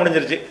 அதோட வேலை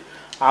முடிஞ்சிருச்சு.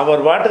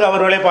 அவர் பாட்டுக்கு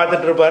அவர் வேலையை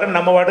பார்த்துட்டு இருப்பாரு,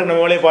 நம்ம பாட்டுக்கு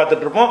நம்ம வேலையை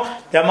பார்த்துட்டு இருப்போம்.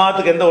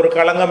 ஜமாத்துக்கு எந்த ஒரு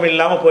களங்கம்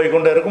இல்லாமல்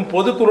போய்கொண்டு இருக்கும்.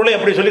 பொதுக்குழுவில்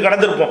எப்படி சொல்லி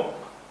கடந்திருப்போம்,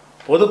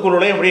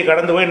 பொதுக்குழுலையும் இப்படி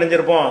கடந்து போய்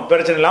நினைஞ்சிருப்போம்,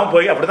 பிரச்சனை இல்லாமல்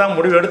போய் அப்படி தான்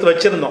முடிவு எடுத்து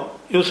வச்சுருந்தோம்.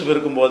 யூசுப்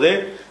இருக்கும்போது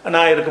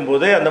நான்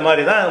இருக்கும்போது அந்த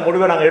மாதிரி தான்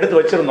முடிவை நாங்கள் எடுத்து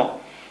வச்சுருந்தோம்.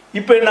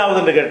 இப்போ என்ன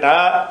ஆகுதுன்னு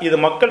கேட்டால், இது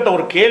மக்கள்கிட்ட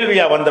ஒரு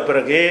கேள்வியாக வந்த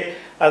பிறகு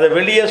அதை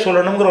வெளியே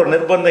சொல்லணுங்கிற ஒரு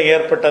நிர்பந்தம்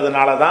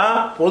ஏற்பட்டதுனால தான்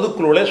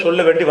பொதுக்குழுவில்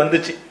சொல்ல வேண்டி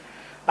வந்துச்சு.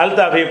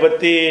 அல்தாஃபியை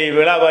பற்றி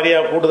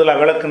விழாவாரியாக கூடுதலாக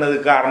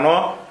விளக்குனதுக்கு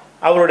காரணம்,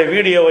 அவருடைய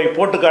வீடியோவை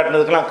போட்டு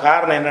காட்டினதுக்கெல்லாம்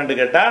காரணம் என்னன்னு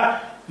கேட்டால்,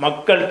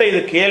 மக்கள்கிட்ட இது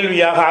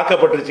கேள்வியாக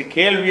ஆக்கப்பட்டுருச்சு.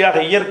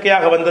 கேள்வியாக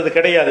இயற்கையாக வந்தது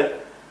கிடையாது,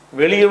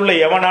 வெளியுள்ள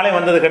எவனாலே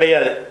வந்தது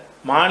கிடையாது.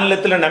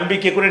 மாநிலத்தில்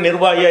நம்பிக்கைக்குரிய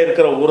நிர்வாகியாக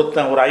இருக்கிற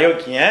ஒருத்தன், ஒரு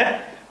அயோக்கியன்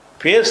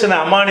பேசின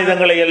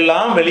அமானிதங்களை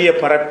எல்லாம் வெளியே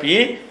பரப்பி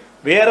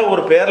வேற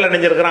ஒரு பேரில்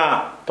நினைஞ்சிருக்கிறான்,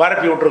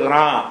 பரப்பி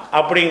விட்டுருக்கிறான்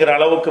அப்படிங்கிற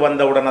அளவுக்கு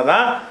வந்த உடனே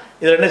தான்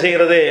இதில் என்ன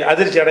செய்கிறது,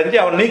 அதிர்ச்சி அடைஞ்சு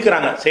அவன்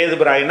நீக்கிறாங்க. செய்து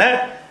பிராயினை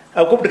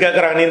கூப்பிட்டு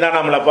கேட்குறாங்க, நீ தான்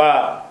நம்மளப்பா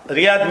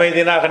ரியாத்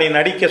மைதீனாக நீ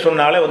நடிக்க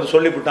சொன்னாலே வந்து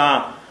சொல்லிவிட்டான்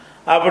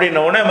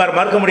அப்படின்ன உடனே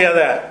மறுக்க முடியாத,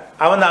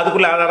 அவன் தான்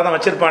அதுக்குள்ளே ஆதாரம் தான்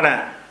வச்சிருப்பானே,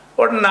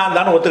 உடனே நான்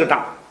தானே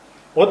ஒத்துக்கிட்டான்.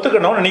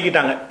 ஒத்துக்கணும்னு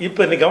நீக்கிட்டாங்க.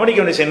 இப்போ நீ கவனிக்க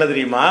வேண்டிய விஷயம் என்ன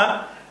தெரியுமா,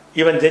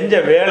 இவன்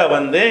செஞ்ச வேலை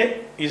வந்து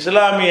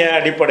இஸ்லாமிய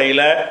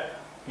அடிப்படையில்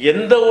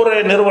எந்த ஒரு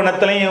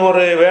நிறுவனத்திலையும்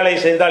ஒரு வேலை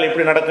செய்தால்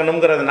இப்படி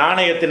நடக்கணுங்கிற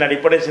நாணயத்தின்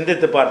அடிப்படை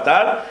சிந்தித்து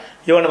பார்த்தால்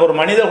இவனுக்கு ஒரு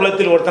மனித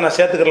குலத்தில் ஒருத்தனை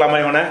சேர்த்துக்கலாமா?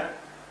 இவனை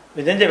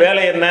செஞ்ச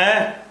வேலை என்ன,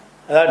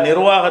 அதாவது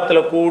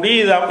நிர்வாகத்தில் கூடி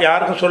இதை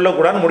யாருக்கும்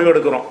சொல்லக்கூடாதுன்னு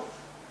முடிவெடுக்கிறோம்.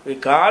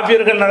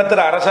 காபியர்கள்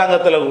நடத்துகிற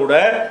அரசாங்கத்தில் கூட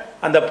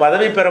அந்த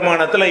பதவி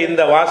பிரமாணத்தில்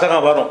இந்த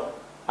வாசகம் வரும்,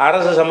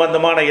 அரசு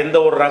சம்பந்தமான எந்த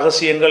ஒரு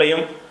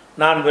ரகசியங்களையும்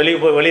நான்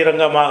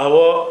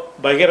வெளிரங்கமாகவோ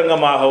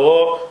பகிரங்கமாகவோ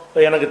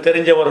எனக்கு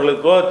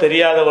தெரிஞ்சவர்களுக்கோ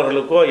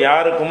தெரியாதவர்களுக்கோ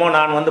யாருக்குமோ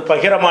நான் வந்து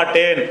பகிர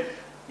மாட்டேன்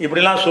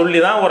இப்படிலாம் சொல்லி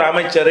தான் ஒரு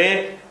அமைச்சர்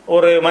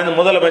ஒரு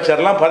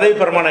முதலமைச்சர்லாம் பதவி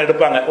பிரமாணம்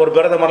எடுப்பாங்க. ஒரு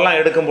பிரதமர்லாம்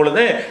எடுக்கும்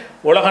பொழுது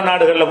உலக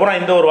நாடுகளில் பூரா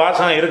இந்த ஒரு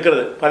வாசகம்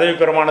இருக்கிறது. பதவி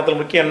பிரமாணத்தில்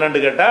முக்கியம்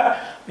என்னன்னு கேட்டால்,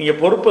 நீங்கள்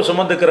பொறுப்பு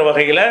சுமந்துக்கிற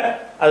வகையில்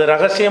அது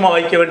ரகசியமாக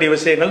வைக்க வேண்டிய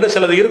விஷயங்கள்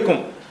சிலது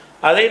இருக்கும்,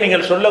 அதை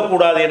நீங்கள்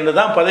சொல்லக்கூடாது என்று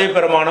தான் பதவி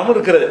பிரமாணமும்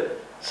இருக்கிறது.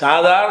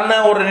 சாதாரண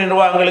ஒரு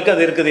நிர்வாகங்களுக்கு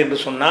அது இருக்குது என்று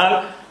சொன்னால்,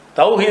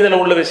 தௌஹீதில்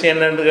உள்ள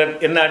விஷயம்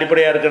என்ன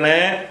அடிப்படையாக இருக்குன்னு,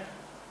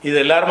 இது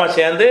எல்லாருமா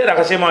சேர்ந்து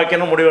ரகசியமாக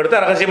வைக்கணும்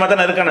முடிவெடுத்து ரகசியமாக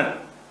தானே இருக்கணும்.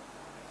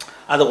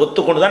 அதை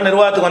ஒத்துக்கொண்டு தான்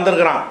நிர்வாகத்துக்கு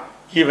வந்திருக்கிறான்.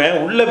 இவன்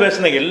உள்ளே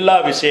பேசின எல்லா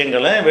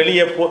விஷயங்களும்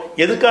வெளியே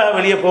எதுக்காக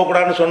வெளியே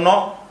போகக்கூடாதுன்னு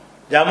சொன்னோம்,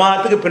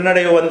 ஜமாத்துக்கு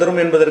பின்னடைவு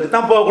வந்துடும் என்பதற்கு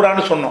தான்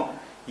போகக்கூடாதுன்னு சொன்னோம்.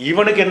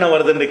 இவனுக்கு என்ன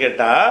வருதுன்னு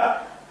கேட்டால்,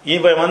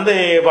 இவன் வந்து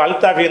இப்போ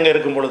அல்தாஃபி அங்கே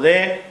இருக்கும் பொழுது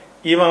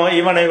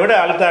இவனை விட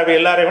அல்தாஃபி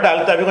எல்லாரையும் விட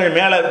அல்தாஃபி கொஞ்சம்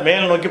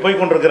மேல் நோக்கி போய்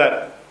கொண்டிருக்கிறார்.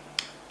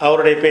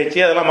 அவருடைய பேச்சு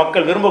அதெல்லாம்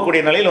மக்கள்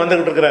விரும்பக்கூடிய நிலையில்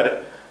வந்துகிட்டு இருக்கிறாரு.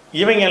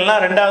 இவங்க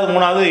எல்லாம் ரெண்டாவது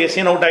மூணாவது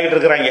சீன் அவுட் ஆகிட்டு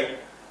இருக்கிறாங்க.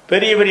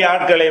 பெரிய பெரிய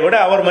ஆட்களை விட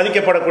அவர்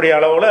மதிக்கப்படக்கூடிய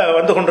அளவில்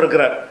வந்து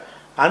கொண்டிருக்கிறார்.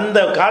 அந்த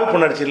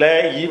காழ்ப்புணர்ச்சியில்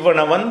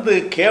இவனை வந்து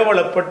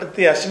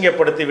கேவலப்படுத்தி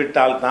அசிங்கப்படுத்தி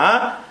விட்டால்தான்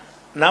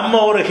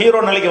நம்ம ஒரு ஹீரோ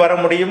நிலைக்கு வர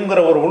முடியுங்கிற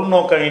ஒரு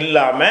உள்நோக்கம்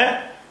இல்லாமல்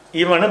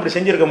இவன் இப்படி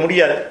செஞ்சிருக்க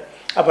முடியாது.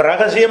 அப்போ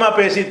ரகசியமாக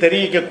பேசி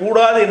தெரிவிக்க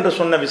கூடாது என்று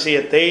சொன்ன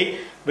விஷயத்தை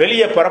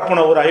வெளியே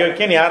பரப்புன ஒரு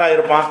அயோக்கியன் யாராக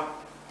இருப்பான்,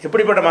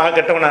 எப்படிப்பட்ட மகா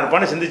கெட்டவனாக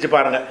இருப்பான்னு சிந்திச்சு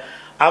பாருங்க.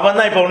 அவன்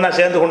தான் இப்போ ஒன்றா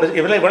சேர்ந்து கொண்டு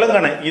இவளை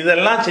விளங்கணும்.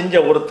 இதெல்லாம் செஞ்ச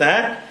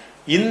ஒருத்தன்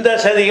இந்த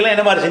சதிகளை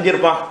என்ன மாதிரி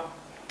செஞ்சிருப்பான்.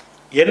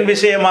 என்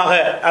விஷயமாக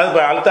அது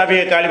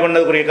அல்தாஃபியை காலி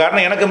பண்ணதுக்குரிய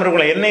காரணம் எனக்கும்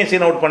இருக்குல்ல, என்னையும்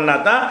சீன் அவுட் பண்ணா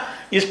தான்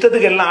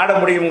இஷ்டத்துக்கு எல்லாம் ஆட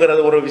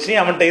முடியுங்கிறது ஒரு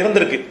விஷயம் அவன்கிட்ட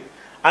இருந்திருக்கு.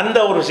 அந்த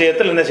ஒரு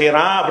விஷயத்தில் என்ன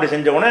செய்யறான், அப்படி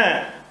செஞ்சவொன்னே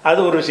அது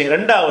ஒரு விஷயம்.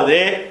 ரெண்டாவது,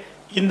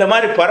 இந்த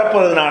மாதிரி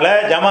பரப்புறதுனால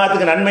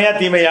ஜமாத்துக்கு நன்மையா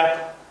தீமையா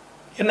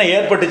என்ன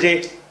ஏற்பட்டுச்சு?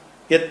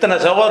 எத்தனை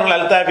சகோதரர்கள்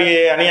அல்தாஃபியை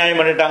அநியாயம்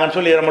பண்ணிட்டாங்கன்னு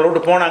சொல்லி நம்மளை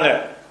விட்டு போனாங்க.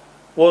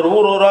 ஒரு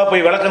ஊராக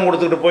போய் விளக்கம்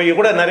கொடுத்துக்கிட்டு போய்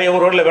கூட நிறைய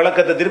ஊர்களில்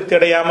விளக்கத்தை திருப்தி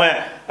அடையாமல்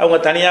அவங்க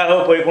தனியாக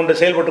போய் கொண்டு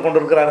செயல்பட்டு கொண்டு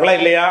இருக்கிறார்களா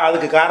இல்லையா?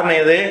 அதுக்கு காரணம்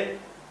எது?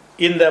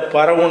 இந்த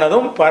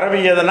பரவுனதும்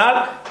பரவியதனால்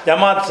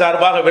ஜமாத்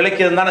சார்பாக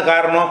விளக்கியது தானே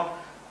காரணம்.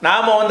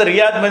 நாம் வந்து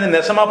ரியாத் மீது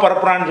நெசமாக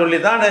பரப்புறான்னு சொல்லி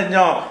தான்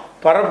நெஞ்சம்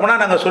பரப்புனா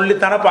நாங்கள்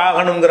சொல்லித்தானே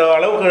பார்க்கணுங்கிற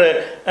அளவுக்கு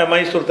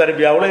மைசூர்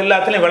தர்பியாவில்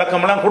எல்லாத்துலேயும்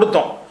விளக்கமெல்லாம்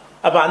கொடுத்தோம்.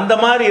 அப்போ அந்த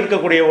மாதிரி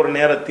இருக்கக்கூடிய ஒரு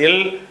நேரத்தில்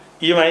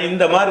இவன்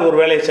இந்த மாதிரி ஒரு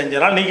வேலையை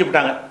செஞ்சனால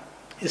நீக்கிவிட்டாங்க.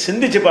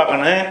 சிந்திச்சு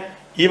பார்க்கணும்,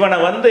 இவனை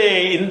வந்து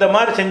இந்த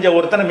மாதிரி செஞ்ச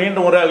ஒருத்தனை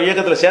மீண்டும் ஒரு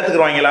இயக்கத்தில்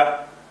சேர்த்துக்குருவாங்களா?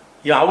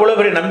 இவன் அவ்வளோ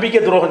பெரிய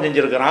நம்பிக்கை துரோகம்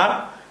செஞ்சுருக்கிறான்.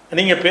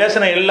 நீங்கள்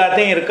பேசின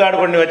எல்லாத்தையும் ரெக்கார்டு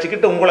பண்ணி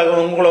வச்சுக்கிட்டு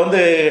உங்களை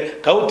வந்து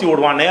கவுத்தி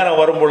விடுவான். நேரம்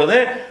வரும் பொழுது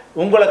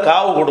உங்களை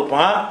காவு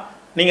கொடுப்பான்.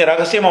 நீங்கள்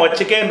ரகசியமாக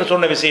வச்சுக்க என்று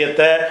சொன்ன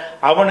விஷயத்தை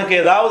அவனுக்கு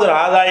ஏதாவது ஒரு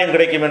ஆதாயம்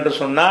கிடைக்கும் என்று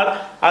சொன்னால்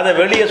அதை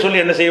வெளியே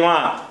சொல்லி என்ன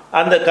செய்வான்,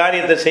 அந்த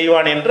காரியத்தை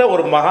செய்வான் என்ற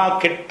ஒரு மகா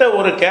கெட்ட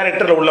ஒரு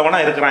கேரக்டரில்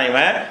உள்ளவனாக இருக்கிறான்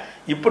இவன்.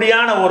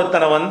 இப்படியான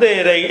ஒருத்தனை வந்து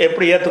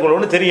எப்படி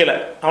ஏற்றுக்கொள்ளணும்னு தெரியலை,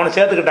 அவனை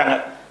சேர்த்துக்கிட்டாங்க.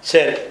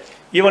 சரி,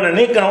 இவனை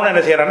நீக்கணும்னு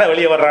என்ன செய்கிறான்னா,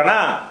 வெளியே வர்றானா,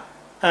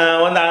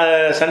 வந்து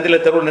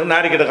சந்தியில் தெருவில்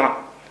நாரி கிடக்கிறான்.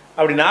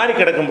 அப்படி நாரி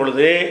கிடக்கும்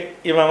பொழுது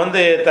இவன்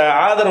வந்து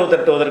ஆதரவு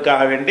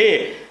தட்டுவதற்காக வேண்டி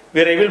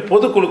விரைவில்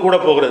பொதுக்குழு கூட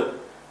போகிறது.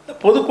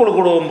 பொதுக்குழு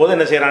கூடும் போது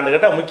என்ன செய்கிறான்னு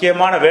கேட்டால்,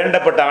 முக்கியமான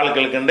வேண்டப்பட்ட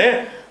ஆட்களுக்குண்டு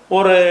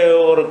ஒரு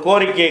ஒரு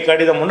கோரிக்கை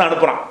கடிதம் ஒன்று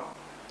அனுப்புகிறான்.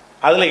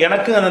 அதில்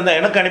எனக்கு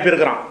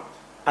அனுப்பியிருக்கிறான்.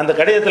 அந்த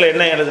கடிதத்தில்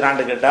என்ன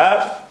எழுதுறான்னு கேட்டால்,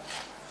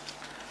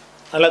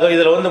 அதில்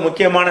இதில் வந்து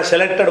முக்கியமான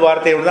செலக்டட்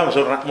வார்த்தையை தான் அவன்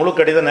சொல்கிறான். முழு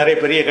கடிதம் நிறைய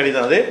பெரிய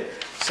கடிதம். அது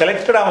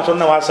செலக்டட் அவன்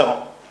சொன்ன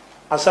வாசகம்,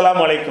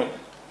 அஸ்ஸலாமு அலைக்கும்.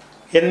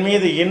 என்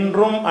மீது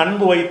இன்றும்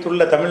அன்பு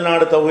வைத்துள்ள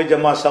தமிழ்நாடு தௌஹீத்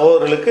ஜமாத்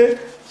சகோதரர்களுக்கு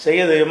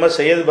சையது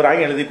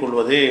இப்ராஹிம் எழுதி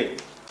கொள்வது.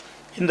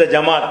 இந்த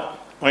ஜமாத்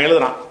அவன்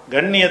எழுதுறான்,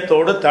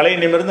 கண்ணியத்தோடு தலை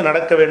நிமிர்ந்து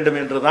நடக்க வேண்டும்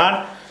என்று தான்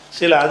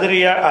சில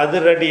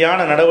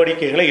அதிரடியான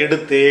நடவடிக்கைகளை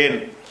எடுத்தேன்.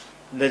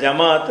 இந்த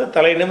ஜமாத்து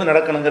தலை நிமிர்ந்து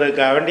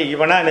நடக்கணுங்கிறதுக்காக வேண்டி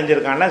இவனா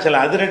நினைஞ்சிருக்கான்னா சில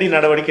அதிரடி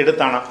நடவடிக்கை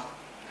எடுத்தானா.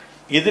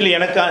 இதில்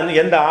எனக்கு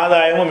எந்த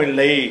ஆதாயமும்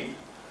இல்லை.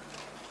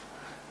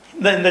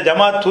 இந்த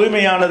ஜமாத்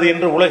தூய்மையானது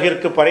என்று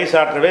உலகிற்கு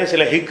பறைசாற்றவே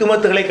சில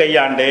ஹிக்குமத்துகளை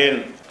கையாண்டேன்.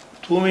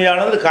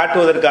 தூய்மையானது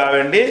காட்டுவதற்காக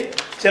வேண்டி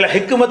சில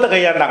ஹிக்குமத்தை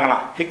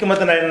கையாண்டாங்களாம்.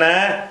 ஹிக்குமத்துனா என்ன?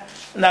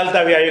 இந்த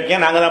அல்தாவி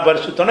ஆயோக்கியம் நாங்கள் தான்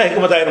பரிசுத்தோன்னா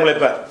ஹிக்குமத் ஆயிருங்களே.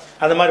 இப்போ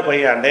அது மாதிரி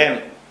கையாண்டேன்.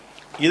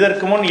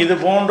 இதற்கு முன் இது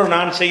போன்று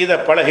நான் செய்த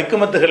பல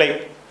ஹிக்குமத்துகளை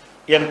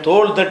என்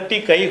தோள் தட்டி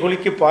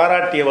கைகுலுக்கி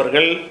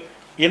பாராட்டியவர்கள்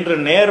இன்று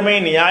நேர்மை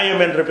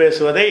நியாயம் என்று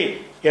பேசுவதை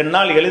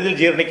என்னால் எளிதில்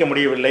ஜீரணிக்க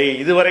முடியவில்லை.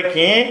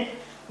 இதுவரைக்கும்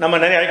நம்ம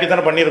நிறைய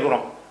ஐக்கியத்தானே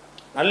பண்ணியிருக்கிறோம்.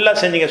 நல்லா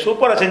செஞ்சீங்க,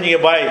 சூப்பராக செஞ்சீங்க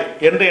பாய்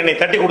என்று என்னை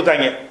தட்டி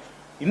கொடுத்தாங்க.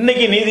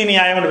 இன்னைக்கு நீதி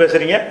நியாயம்னு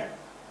பேசுகிறீங்க.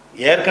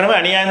 ஏற்கனவே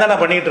அநியாயம் தான்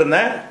நான் பண்ணிக்கிட்டு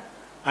இருந்தேன்.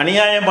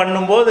 அநியாயம்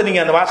பண்ணும்போது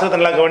நீங்கள் அந்த வாசகத்தை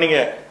நல்லா கவனிங்க.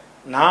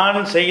 நான்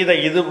செய்த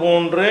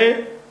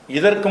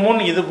இதற்கு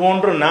முன் இது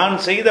போன்று நான்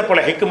செய்த பல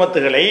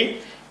ஹிக்குமத்துகளை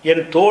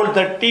என் தோள்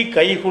தட்டி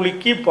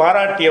கைகுலுக்கி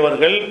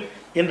பாராட்டியவர்கள்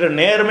இன்று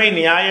நேர்மை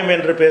நியாயம்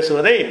என்று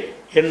பேசுவதை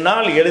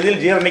என்னால்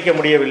எளிதில் ஜீரணிக்க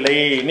முடியவில்லை.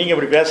 நீங்கள்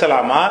இப்படி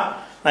பேசலாமா?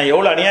 நான்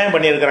எவ்வளோ அநியாயம்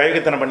பண்ணியிருக்கிறேன்,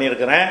 அயோக்கியத்தனம்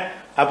பண்ணியிருக்கிறேன்,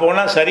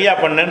 அப்போலாம் சரியாக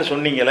பண்ணேன்னு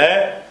சொன்னீங்களே.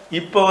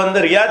 இப்போ வந்து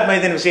ரியாத்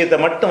மைதீன் விஷயத்தை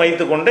மட்டும்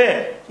வைத்துக்கொண்டு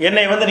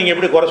என்னை வந்து நீங்கள்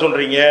எப்படி குறை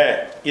சொல்கிறீங்க?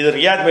 இது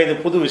ரியாத்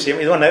மைதீன் புது விஷயம்,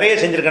 இதுவும் நிறைய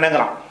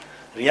செஞ்சுருக்கேனேங்கிறான்.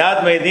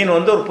 ரியாத் மைதீன்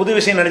வந்து ஒரு புது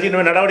விஷயம் நினச்சி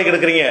நீங்கள் நடவடிக்கை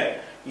எடுக்கிறீங்க.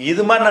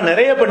 இது மாதிரி நான்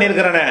நிறைய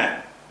பண்ணியிருக்கிறேனே,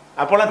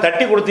 அப்போலாம்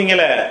தட்டி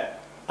கொடுத்தீங்களே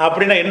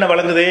அப்படின்னா என்ன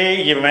வழங்குது?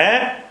 இவன்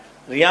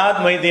ரியாத்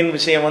மைதீன்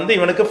விஷயம் வந்து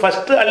இவனுக்கு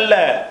ஃபஸ்ட்டு அல்ல.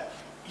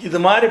 இது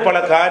மாதிரி பல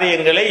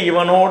காரியங்களை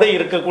இவனோடு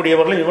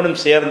இருக்கக்கூடியவர்கள் இவனும்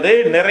சேர்ந்து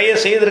நிறைய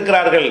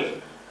செய்திருக்கிறார்கள்.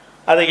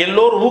 அதை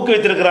எல்லோரும்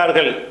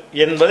ஊக்குவித்திருக்கிறார்கள்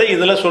என்பதை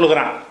இதில்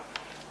சொல்கிறான்.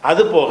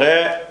 அதுபோக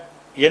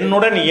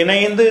என்னுடன்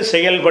இணைந்து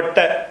செயல்பட்ட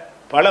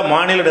பல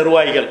மாநில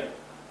நிர்வாகிகள்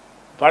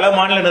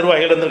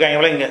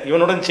இருந்திருக்காங்க. இங்கே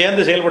இவனுடன்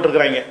சேர்ந்து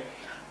செயல்பட்டிருக்கிறாங்க.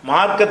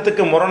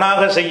 மார்க்கத்துக்கு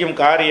முரணாக செய்யும்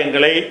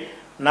காரியங்களை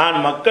நான்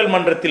மக்கள்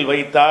மன்றத்தில்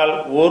வைத்தால்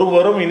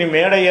ஒருவரும் இனி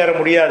மேடை ஏற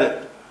முடியாது.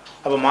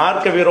 அப்போ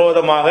மார்க்க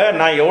விரோதமாக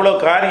நான் எவ்வளோ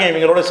காரியம்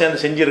இவங்களோட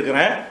சேர்ந்து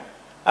செஞ்சுருக்கிறேன்.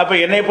 அப்போ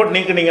என்னை போட்டு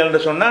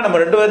நீக்கினீங்கன்னு சொன்னால் நம்ம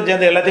 2 பேரும்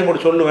சேர்ந்து எல்லாத்தையும்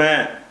போட்டு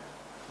சொல்லுவேன்.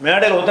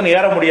 மேடையில் ஒருத்தன்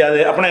ஏற முடியாது.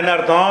 அப்படின்னா என்ன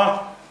அர்த்தம்?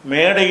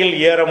 மேடையில்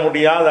ஏற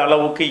முடியாத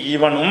அளவுக்கு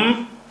இவனும்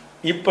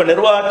இப்போ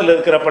நிர்வாகத்தில்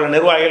இருக்கிற பல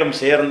நிர்வாகிகளும்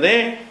சேர்ந்து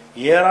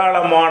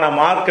ஏராளமான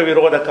மார்க்க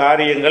விரோத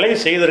காரியங்களை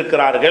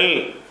செய்திருக்கிறார்கள்.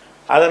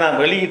 அதை நான்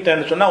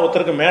வெளியிட்டேன்னு சொன்னால்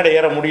ஒருத்தருக்கு மேடை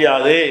ஏற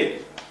முடியாது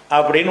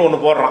அப்படின்னு ஒன்று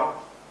போடுறான்.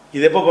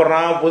 இது எப்போ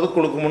போடுறான்?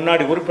 பொதுக்குழுக்கு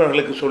முன்னாடி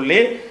உறுப்பினர்களுக்கு சொல்லி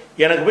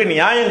எனக்கு போய்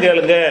நியாயம்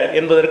கேளுங்க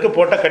என்பதற்கு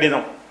போட்ட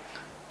கடிதம்.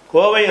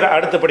 கோவை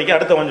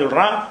அடுத்தவன்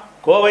சொல்கிறான்,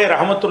 கோவை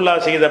ரஹமத்துல்லா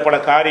செய்த பல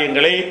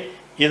காரியங்களை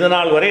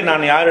இதுநாள் வரை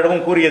நான்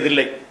யாரிடமும்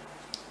கூறியதில்லை.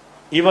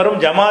 இவரும்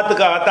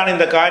ஜமாத்துக்காகத்தான்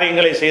இந்த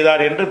காரியங்களை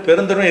செய்தார் என்று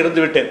பெருந்தரும்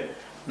இருந்துவிட்டேன்.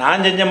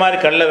 நான் செஞ்ச மாதிரி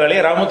கள்ள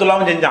வேலையை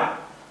ரஹமத்துல்லாவும் செஞ்சான்.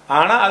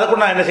 ஆனால் அதை கூட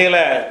நான் என்ன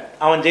செய்யலை.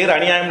 அவன் செய்கிற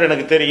அநியாயம்னு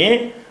எனக்கு தெரியும்.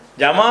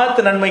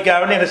 ஜமாத்து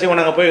நன்மைக்காக என்ன செய்வோம்,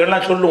 நாங்கள் போய்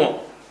எல்லாம் சொல்லுவோம்.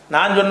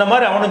 நான் சொன்ன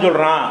மாதிரி அவனும்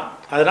சொல்கிறான்.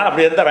 அதனால்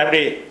அப்படி இருந்தால்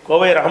எப்படி?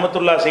 கோவை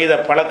ரஹமத்துல்லா செய்த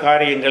பல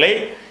காரியங்களை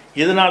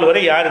இது நாள்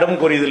வரை யாரிடமும்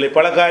கூறியதில்லை.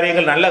 பல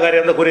காரியங்கள் நல்ல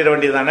காரியம் தான் கூறிட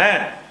வேண்டியதானே,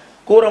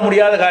 கூற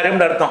முடியாத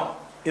காரியம்னு அர்த்தம்.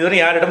 இதுவரை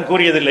யாரிடம்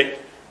கூறியதில்லை.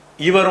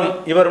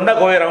 இவரும்னா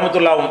கோவை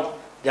ரஹமத்துல்லாவும்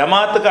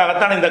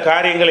ஜமாத்துக்காகத்தான் இந்த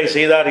காரியங்களை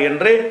செய்தார்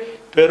என்று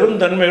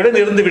பெருந்தன்மையுடன்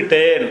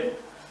இருந்துவிட்டேன்.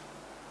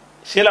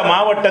 சில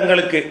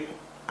மாவட்டங்களுக்கு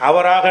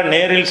அவராக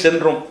நேரில்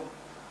சென்றும்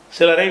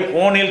சிலரை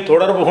போனில்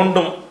தொடர்பு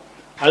கொண்டும்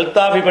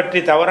அல்தாஃபி பற்றி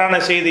தவறான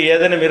செய்தி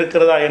ஏதேனும்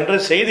இருக்கிறதா என்று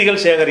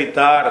செய்திகள்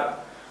சேகரித்தார்.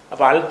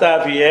 அப்போ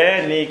அல்தாஃபியை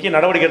நீக்கி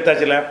நடவடிக்கை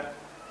எடுத்தாச்சுல,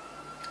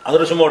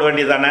 அது சும்மா விட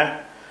வேண்டியதானே.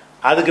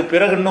 அதுக்கு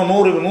பிறகு இன்னும்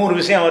 100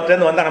 விஷயம்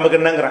அவர்கிட்ட வந்தால் நமக்கு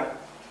என்னங்கிறான்.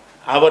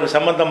 அவர்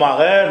சம்பந்தமாக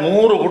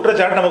 100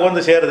 குற்றச்சாட்டு நமக்கு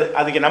வந்து சேருது.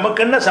 அதுக்கு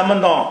நமக்கு என்ன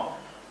சம்பந்தம்?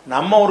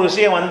 நம்ம ஒரு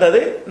விஷயம் வந்தது,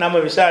 நம்ம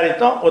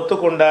விசாரித்தோம்,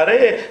 ஒத்துக்கொண்டாரு,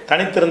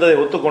 தனித்திருந்ததை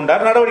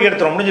ஒத்துக்கொண்டார், நடவடிக்கை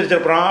எடுத்துறோம்,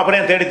 முடிஞ்சிருச்சிருப்போம்.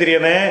 அப்புறம் தேடி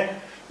தெரியனே.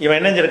 இவன்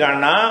என்ன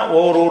செஞ்சிருக்கான்னா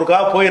ஒவ்வொரு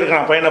ஊருக்காக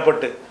போயிருக்கான்,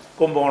 பயணப்பட்டு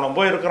கும்பகோணம்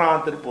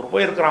போயிருக்கிறான், திருப்பூர்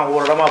போயிருக்கிறான்.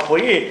 ஒவ்வொரு இடமா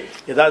போய்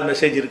ஏதாவது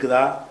மெசேஜ்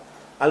இருக்குதா,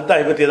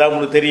 அல்தாஃபி பற்றி ஏதாவது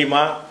உங்களுக்கு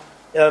தெரியுமா,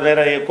 ஏதாவது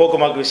வேறு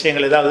கோக்கமாக்கு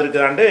விஷயங்கள் ஏதாவது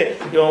இருக்குதான்ட்டு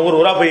இவன்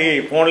ஊராக போய்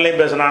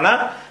ஃபோன்லேயும் பேசினானா,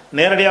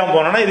 நேரடியாக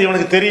போனானா இது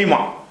இவனுக்கு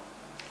தெரியுமா.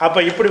 அப்போ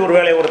இப்படி ஒரு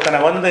வேலை ஒருத்தனை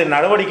வந்து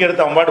நடவடிக்கை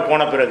எடுத்து அவன் பாட்டு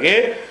போன பிறகு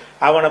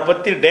அவனை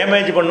பற்றி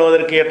டேமேஜ்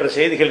பண்ணுவதற்கு ஏற்ற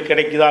செய்திகள்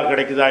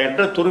கிடைக்குதா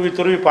என்று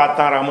துருவி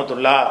பார்த்தான்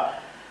ரஹமத்துல்லா.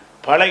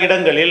 பல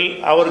இடங்களில்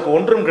அவருக்கு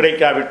ஒன்றும்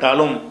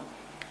கிடைக்காவிட்டாலும்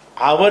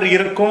அவர்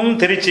இருக்கும்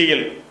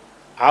திருச்சியில்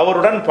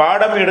அவருடன்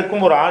பாடம்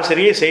எடுக்கும் ஒரு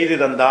ஆசிரியை செய்தி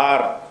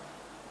தந்தார்.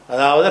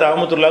 அதாவது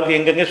ரஹமத்துல்லாவுக்கு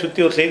எங்கெங்கே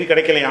சுற்றி ஒரு செய்தி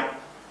கிடைக்கலையாம்.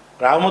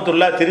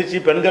 ரஹமத்துல்லா திருச்சி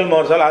பெண்கள்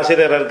மதரசால்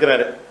ஆசிரியர்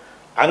இருக்கிறாரு.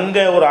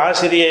 அங்கே ஒரு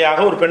ஆசிரியையாக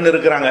ஒரு பெண்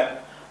இருக்கிறாங்க.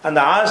 அந்த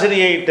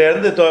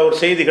ஆசிரியைகிட்டேருந்து ஒரு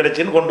செய்தி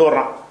கிடைச்சின்னு கொண்டு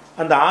வர்றான்.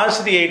 அந்த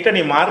ஆசிரியைகிட்ட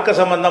நீ மார்க்க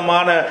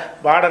சம்பந்தமான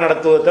பாடம்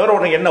நடத்துவதை தவிர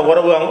உனக்கு என்ன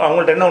உறவு,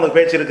 அவங்கள்ட்ட என்ன உனக்கு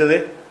பேச்சு இருக்குது?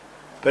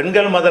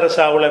 பெண்கள்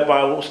மதரசாவில்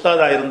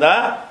உஸ்தாதாக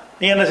இருந்தால்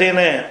நீ என்ன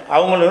செய்யணும்?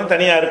 அவங்களும்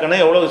தனியாக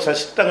இருக்கணும். எவ்வளோ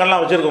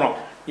சஷ்டங்கள்லாம் வச்சுருக்குறோம்.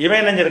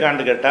 இவன்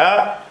நினைஞ்சிருக்கான்னு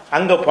கேட்டால்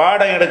அங்கே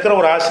பாடம் எடுக்கிற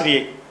ஒரு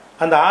ஆசிரியை,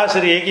 அந்த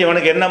ஆசிரியைக்கு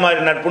இவனுக்கு என்ன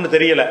மாதிரி நட்புன்னு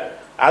தெரியல.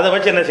 அதை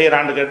வச்சு என்ன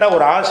செய்கிறான்னு கேட்டால்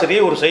ஒரு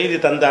ஆசிரியை ஒரு செய்தி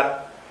தந்தார்.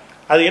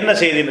 அது என்ன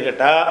செய்தின்னு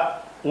கேட்டால்,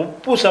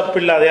 உப்பு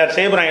சப்பில்லாத, யார்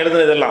செய்கிறான்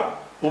எழுதுனதெல்லாம்,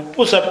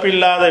 உப்பு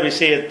சப்பில்லாத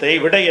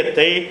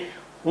விடயத்தை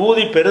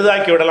ஊதி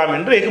பெரிதாக்கி விடலாம்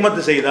என்று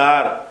ஹிக்மத்து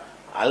செய்தார்.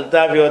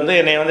 அல்தாஃபி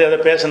என்னை எதை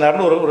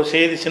பேசினார்னு ஒரு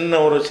செய்தி,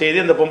 சின்ன ஒரு செய்தி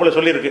அந்த பொம்பளை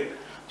சொல்லியிருக்கு.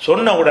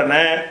 சொன்ன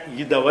உடனே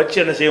இதை வச்சு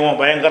என்ன செய்வோம்,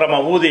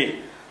 பயங்கரமாக ஊதி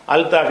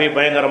அல்தாஃபி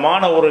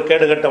பயங்கரமான ஒரு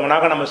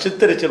கேடுகட்டவனாக நம்ம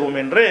சித்தரிச்சிருவோம்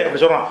என்று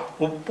அப்படி சொல்கிறான்.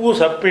 உப்பு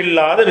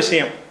சப்பில்லாத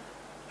விஷயம்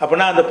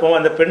அப்படின்னா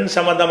அந்த பெண்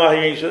சம்பந்தமாக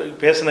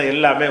பேசின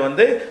எல்லாமே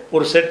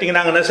ஒரு செட்டிங்.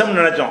 நாங்கள் நெசம்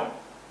நினைச்சோம்,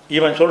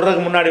 இவன்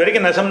சொல்றதுக்கு முன்னாடி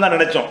வரைக்கும் நெசம் தான்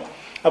நினைச்சோம்.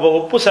 அப்போ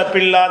உப்பு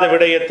சப்பில்லாத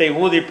விடயத்தை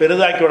ஊதி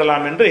பெரிதாக்கி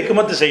விடலாம் என்று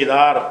ஹிக்மத்து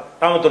செய்தார்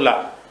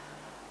ரஹ்மத்துல்லாஹ்.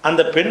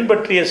 அந்த பெண்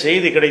பற்றிய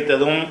செய்தி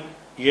கிடைத்ததும்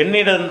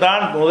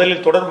என்னிடம்தான்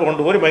முதலில் தொடர்பு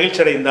கொண்டு போய்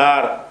மகிழ்ச்சி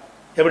அடைந்தார்.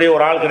 எப்படி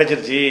ஒரு ஆள்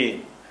கிடைச்சிருச்சு.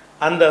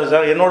 அந்த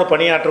என்னோட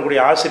பணியாற்றக்கூடிய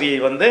ஆசிரியை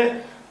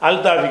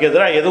அல்தாஃபிக்கு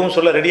எதிராக எதுவும்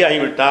சொல்ல ரெடி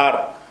ஆகிவிட்டார்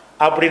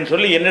அப்படின்னு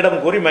சொல்லி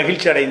என்னிடம் கூறி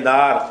மகிழ்ச்சி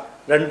அடைந்தார்.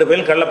 2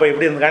 பேரும் கள்ளப்பை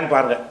எப்படி இருந்தான்னு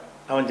பாருங்க.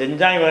 அவன்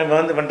செஞ்சான்,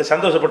 இவன்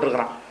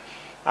சந்தோஷப்பட்டிருக்கிறான்.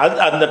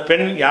 அந்த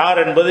பெண் யார்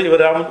என்பது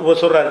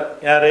இவர் சொல்றார்.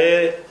 யாரு?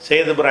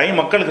 சையத் இப்ராஹிம்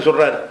மக்களுக்கு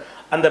சொல்றாரு.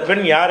 அந்த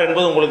பெண் யார்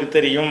என்பது உங்களுக்கு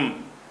தெரியும்.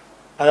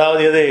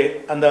 அதாவது எது,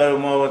 அந்த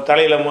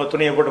தலையில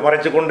துணியை போட்டு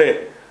மறைச்சு கொண்டு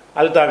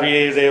அல்தாஃபி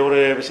ஒரு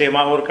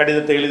விஷயமாக ஒரு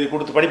கடிதத்தை எழுதி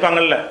கொடுத்து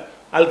படிப்பாங்கல்ல,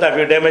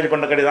 அல்தாஃபி டேமேஜ்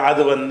பண்ண கடிதம்,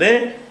 அது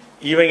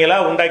இவங்களா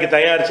உண்டாக்கி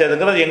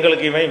தயாரிச்சதுங்கிறது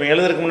எங்களுக்கு இவன்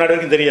எழுதுறதுக்கு முன்னாடி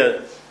வரைக்கும் தெரியாது.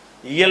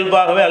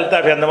 இயல்பாகவே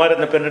அல்தாஃபி அந்த மாதிரி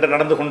அந்த பெண்ணிட்ட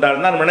நடந்து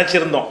கொண்டாருன்னு தான்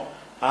நினைச்சிருந்தோம்.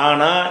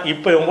 ஆனால்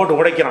இப்போ இவன் போட்டு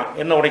உடைக்கிறான்.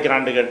 என்ன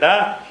உடைக்கிறான்னு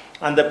கேட்டால்,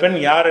 அந்த பெண்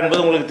யார்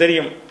என்பது உங்களுக்கு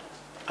தெரியும்.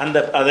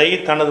 அதை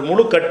தனது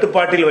முழு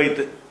கட்டுப்பாட்டில்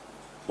வைத்து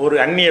ஒரு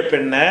அந்நிய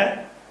பெண்ணை,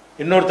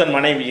 இன்னொருத்தன்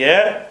மனைவியை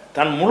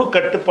தன் முழு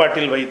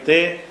கட்டுப்பாட்டில் வைத்து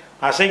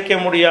அசைக்க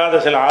முடியாத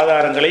சில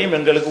ஆதாரங்களையும்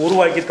எங்களுக்கு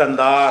உருவாக்கி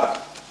தந்தார்.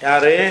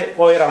 யாரு?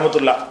 கோவை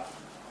ரஹமத்துல்லாஹ்.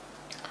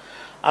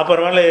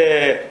 அப்புறமேல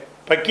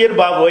பக்கீர்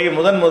பாபுவை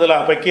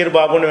முதலாக பக்கீர்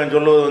பாபுன்னு இவன்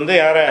சொல்லுவது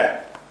யாரை?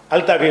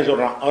 அல்தாஃபியை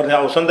சொல்கிறான்.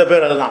 அவர் சொந்த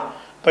பேர் அதுதான்.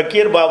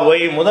 பக்கீர் பாபுவை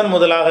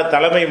முதலாக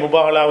தலைமை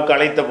முபாகலாவுக்கு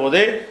அழைத்த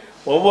போது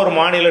ஒவ்வொரு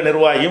மாநில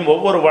நிர்வாகியும்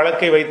ஒவ்வொரு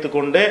வழக்கை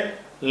வைத்துக்கொண்டு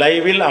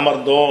லைவில்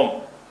அமர்ந்தோம்.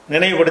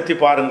 நினைவுபடுத்தி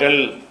பாருங்கள்.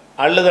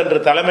 அல்லது அன்று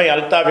தலைமை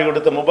அல்தாஃபி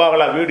கொடுத்த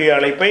முபாகலா வீடியோ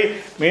அழைப்பை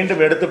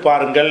மீண்டும் எடுத்து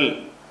பாருங்கள்.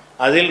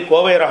 அதில்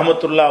கோவை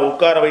ரஹமத்துல்லாஹ்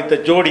உட்கார வைத்த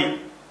ஜோடி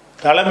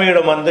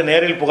தலைமையிடம்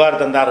நேரில்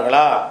புகார்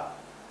தந்தார்களா?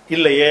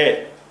 இல்லையே.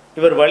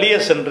 இவர் வலிய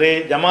சென்று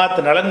ஜமாத்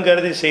நலன்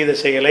கருதி செய்த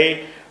செயலை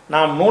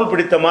நாம் நூல்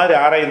பிடித்த மாதிரி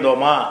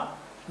ஆராய்ந்தோமா?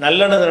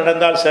 நல்லது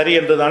நடந்தால் சரி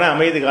என்று தானே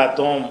அமைதி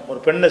காத்தோம். ஒரு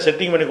பெண்ணை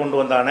செட்டிங் பண்ணி கொண்டு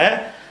வந்தானே,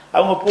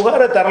 அவங்க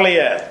புகாரை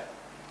தரலையே.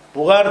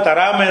 புகார்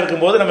தராமல்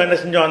இருக்கும்போது நம்ம என்ன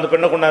செஞ்சோம்? அந்த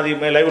பெண்ணை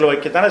கொண்டாந்து லைவில்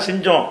வைக்கத்தானே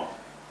செஞ்சோம்.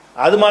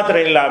 அது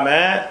மாத்திரம்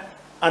இல்லாமல்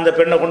அந்த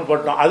பெண்ணை கொண்டு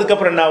போட்டோம்.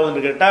 அதுக்கப்புறம் என்ன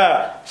ஆகுதுன்னு கேட்டால்,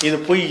 இது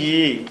பொய்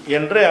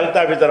என்று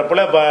அல்தாஃபி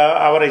தரப்பில்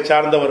அவரை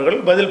சார்ந்தவர்கள்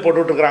பதில்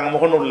போட்டுட்ருக்குறாங்க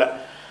முகநூலில்.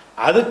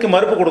 அதுக்கு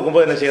மறுப்பு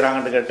கொடுக்கும்போது என்ன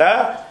செய்கிறாங்கன்னு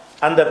கேட்டால்,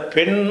 அந்த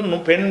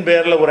பெண்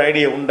பேரில் ஒரு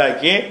ஐடியை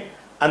உண்டாக்கி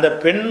அந்த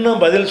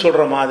பெண்ணும் பதில்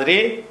சொல்கிற மாதிரி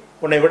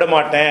உன்னை விட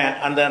மாட்டேன்.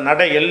 அந்த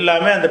நடை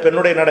எல்லாமே அந்த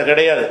பெண்ணுடைய நடை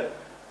கிடையாது.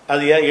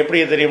 அது எப்படி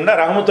தெரியும்னா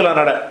ரஹமத்துல்லா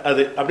நடை.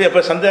 அது அப்படியே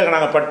அப்போ சந்தேகம்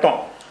நாங்கள் பட்டோம்.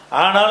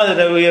 ஆனாலும்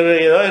அது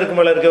ஏதோ இருக்கும்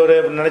மேலே இருக்க ஒரு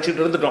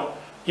நினச்சிட்டு இருந்துட்டோம்.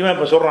 இவன்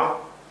இப்போ சொல்கிறான்,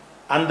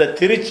 அந்த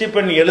திருச்சி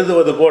பெண்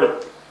எழுதுவது போல்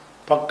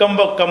பக்கம்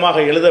பக்கமாக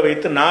எழுத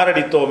வைத்து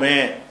நாரடித்தோமே.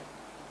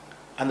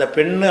 அந்த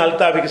பெண்ணு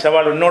அல்தாஃபிக்கு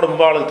சவால், என்னோட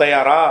முபாலுக்கு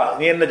தயாரா?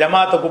 நீ என்ன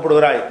ஜமாத்தை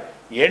கூப்பிடுகிறாய்?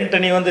 என்கிட்ட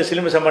நீ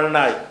சிலிமிசம்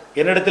பண்ணினாய்,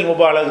 என்னிடத்தில்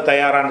முபாலுக்கு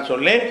தயாரான்னு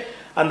சொல்லி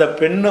அந்த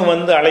பெண்ணு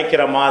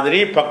அழைக்கிற மாதிரி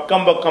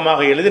பக்கம்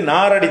பக்கமாக எழுதி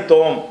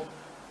நாரடித்தோம்.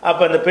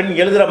 அப்போ அந்த பெண்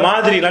எழுதுகிற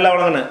மாதிரி நல்லா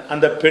வழங்கணும்.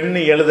 அந்த பெண்ணு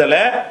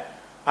எழுதலை.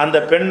 அந்த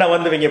பெண்ணை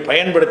இவங்க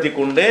பயன்படுத்தி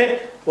கொண்டு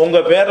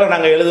உங்கள் பேரில்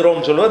நாங்கள்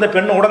எழுதுகிறோம்னு சொல்லுவோம். அந்த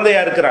பெண்ணு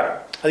உடந்தையாக இருக்கிறார்.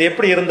 அது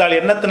எப்படி இருந்தால்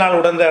என்னத்தினால்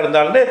உடந்தையாக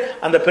இருந்தால்னு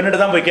அந்த பெண்ணிட்ட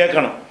தான் போய்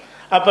கேட்கணும்.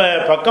 அப்போ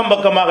பக்கம்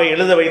பக்கமாக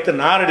எழுத வைத்து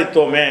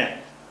நாரடித்தோமே.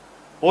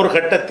 ஒரு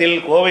கட்டத்தில்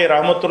கோவை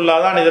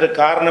ரஹமத்துல்லாஹ் தான் இதற்கு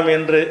காரணம்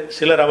என்று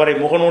சிலர் அவரை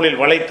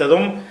முகநூலில்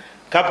வளைத்ததும்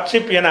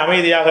கப்சிப் என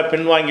அமைதியாக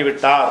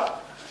பின்வாங்கிவிட்டார்.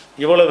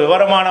 இவ்வளவு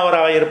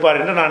விவரமானவராக இருப்பார்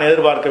என்று நான்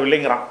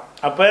எதிர்பார்க்கவில்லைங்கிறான்.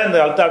 அப்போ இந்த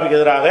அல்தாஃபிக்கு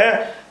எதிராக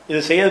இது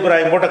சையத்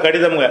இப்ராஹிம் போட்ட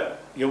கடிதம்ங்க.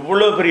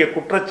 எவ்வளோ பெரிய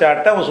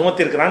குற்றச்சாட்டை அவன்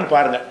சுமத்திருக்கிறான்னு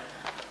பாருங்க.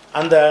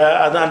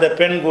 அந்த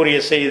பெண் கூறிய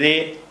செய்தி,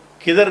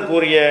 கிதர்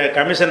கூறிய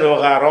கமிஷன்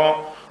விவகாரம்,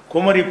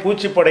 குமரி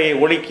பூச்சிப்படையை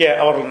ஒழிக்க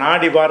அவர்கள்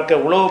நாடி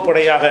பார்க்க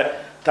உளவுப்படையாக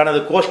தனது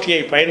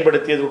கோஷ்டியை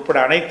பயன்படுத்தியது உட்பட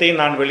அனைத்தையும்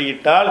நான்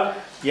வெளியிட்டால்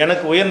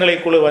எனக்கு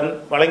உயர்நிலைக்குழு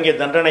வழங்கிய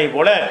தண்டனை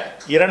போல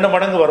 2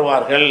 மடங்கு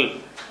வருவார்கள்.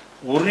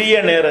 உரிய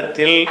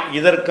நேரத்தில்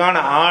இதற்கான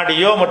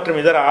ஆடியோ மற்றும்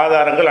இதர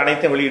ஆதாரங்கள்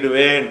அனைத்தும்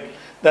வெளியிடுவேன்.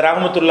 இந்த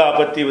ரஹமத்துல்லா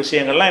பற்றி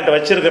விஷயங்கள்லாம் என்கிட்ட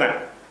வச்சுருக்கிறேன்.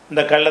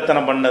 இந்த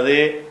கள்ளத்தனம் பண்ணது,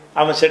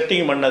 அவன்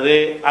செட்டிங் பண்ணது,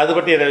 அது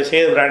பற்றி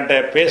செய்தி பிராண்ட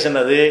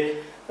பேசுனது,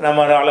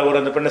 நம்ம ஒரு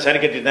அந்த பெண்ணை சரி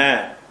கட்டிட்டேன்,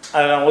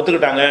 அதை நம்ம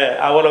ஒத்துக்கிட்டாங்க,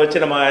 அவளை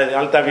வச்சு நம்ம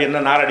அல்தாஃபி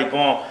என்ன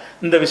நாரடிப்போம்,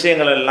 இந்த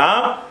விஷயங்கள்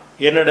எல்லாம்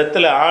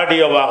என்னிடத்தில்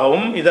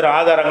ஆடியோவாகவும் இதர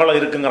ஆதாரங்களும்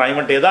இருக்குங்கிறான்.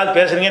 இவன்ட்டு ஏதாவது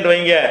பேசுறீங்கன்னு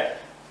வைங்க,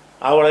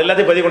 அவளை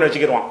எல்லாத்தையும் பதிவு பண்ணி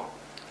வச்சுக்கிடுவான்.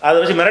 அதை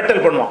வச்சு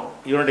மிரட்டல் பண்ணுவான்.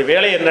 இவனுடைய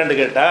வேலை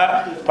என்னன்னு கேட்டால்,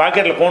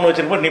 பாக்கெட்டில் ஃபோன்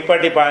வச்சுருப்போம்,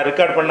 நிப்பாட்டி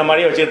ரெக்கார்ட் பண்ண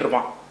மாதிரியே வச்சுக்கிட்டு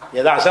இருப்பான்.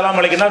 ஏதோ அஸ்ஸலாமு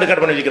அலைக்கும்னா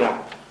ரெக்கார்ட் பண்ணி வச்சுக்கிறான்.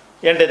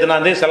 என்கிட்ட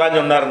எத்தனாந்தே சலாம்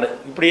சொன்னார்னு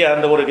இப்படி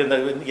அந்த ஒரு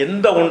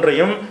எந்த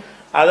ஒன்றையும்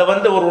அதை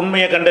ஒரு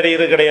உண்மையை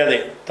கண்டறியது கிடையாது.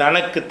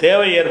 தனக்கு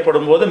தேவை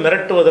ஏற்படும் போது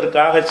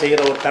மிரட்டுவதற்காக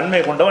செய்கிற ஒரு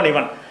தன்மை கொண்டவன்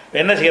இவன்.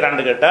 என்ன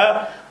செய்கிறான்னு கேட்டால்,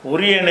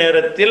 உரிய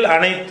நேரத்தில்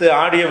அனைத்து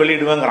ஆடியோ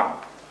வெளியிடுவேங்கிறான்.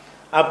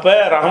 அப்போ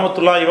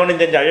ரஹமத்துல்லா இவனு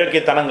செஞ்ச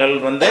அயோக்கியத்தனங்கள்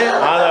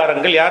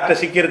ஆதாரங்கள் யார்கிட்ட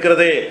சிக்கி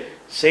இருக்கிறது?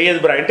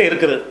 சையத் பிராய்கிட்ட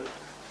இருக்குது.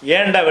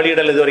 ஏன்டா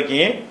வெளியிடல்? இது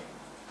வரைக்கும்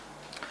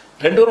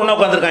 2 பேரும் ஒன்றா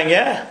உட்காந்துருக்காங்க.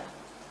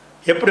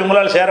 எப்படி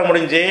உங்களால் சேர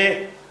முடிஞ்சு?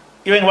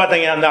 இவங்க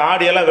பார்த்தாங்க அந்த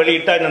ஆடியெல்லாம்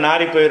வெளியிட்டா இன்னும்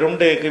நாரி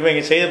போயிடும்ட்டு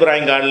இவங்க சையத்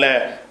பிராயின் காலில்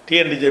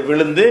டிஎன்டிஜே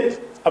விழுந்து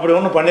அப்படி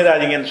ஒன்றும்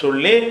பண்ணிடாதீங்கன்னு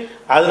சொல்லி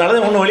அதனால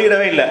தான் ஒன்றும்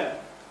வெளியிடவே இல்லை.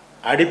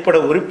 அடிப்படை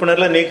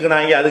உறுப்பினரில்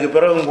நீக்குனாங்க. அதுக்கு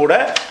பிறகும் கூட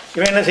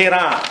இவன் என்ன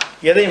செய்கிறான்?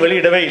 எதையும்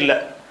வெளியிடவே இல்லை.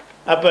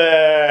 அப்போ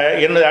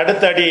என்ன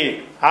அடுத்த அடி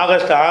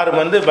ஆகஸ்ட்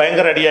 6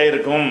 பயங்கர அடியாக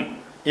இருக்கும்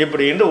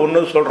இப்படின்னு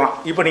ஒன்று சொல்கிறான்.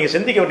 இப்போ நீங்கள்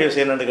சிந்திக்க வேண்டிய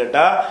விஷயம் என்னென்னு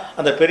கேட்டால்,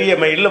 அந்த பெரிய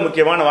மெயிலில்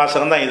முக்கியமான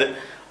வாசகம் தான் இது.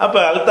 அப்போ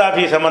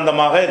அல்தாஃபி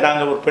சம்பந்தமாக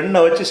நாங்கள் ஒரு பெண்ணை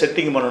வச்சு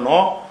செட்டிங்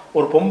பண்ணணும்,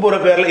 ஒரு பொம்புரை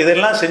பேரில்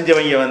இதெல்லாம்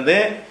செஞ்சவங்க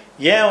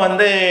ஏன்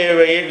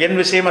என்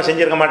விஷயமா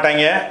செஞ்சிருக்க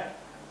மாட்டாங்க?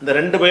 இந்த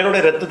 2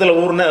 பேருடைய ரத்தத்தில்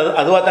ஊர்னு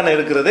அதுவாக தானே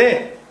இருக்கிறது.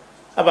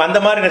 அப்போ அந்த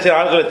மாதிரி என்ன செய்ய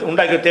ஆட்களை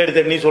உண்டாக்கி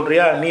தேடி நீ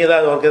சொல்கிறியா, நீ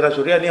ஏதாவது அவருக்கு எதாவது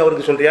சொல்றியா, நீ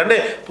அவருக்கு சொல்கிறியான்னு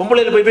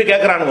பொம்பளையில் போய்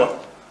கேட்குறானுங்க.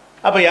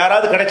 அப்போ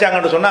யாராவது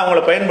கிடைச்சாங்கன்னு சொன்னால்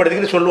அவங்கள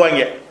பயன்படுத்திக்கிட்டு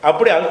சொல்லுவாங்க.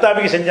 அப்படி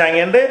அல்தாஃபிக்கு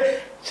செஞ்சாங்கன்ட்டு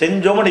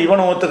செஞ்சவங்கன்னு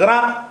இவனும்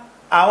ஒத்துக்கிறான்,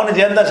 அவனு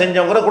சேர்ந்தா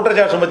செஞ்சவங்க கூட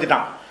குற்றச்சாட்டு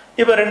சுமத்திட்டான்.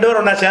 இப்போ 2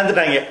 பேரும் ஒன்றா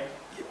சேர்ந்துட்டாங்க.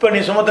 இப்போ நீ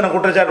சுமத்தின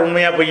குற்றச்சாட்டு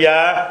உண்மையா பொய்யா?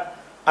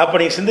 அப்போ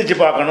நீங்கள் சிந்திச்சு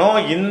பார்க்கணும்.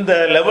 இந்த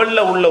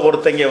லெவலில் உள்ள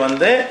ஒருத்தங்க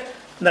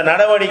இந்த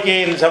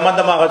நடவடிக்கையின்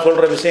சம்பந்தமாக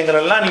சொல்கிற விஷயங்கள்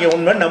எல்லாம் நீங்கள்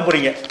உண்மைன்னு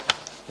நம்புறீங்க.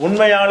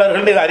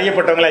 உண்மையாளர்கள் இது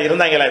அறியப்பட்டவங்களா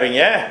இருந்தாங்களா?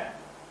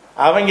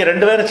 அவங்க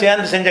 2 பேரும்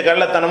சேர்ந்து செஞ்ச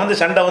கள்ளத்தனம்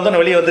சண்டை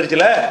வெளியே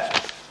வந்துருச்சுல.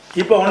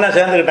 இப்போ ஒன்றா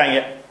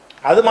சேர்ந்துக்கிட்டாங்க.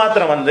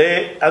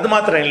 அது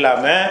மாத்திரம்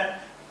இல்லாமல்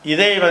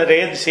இதே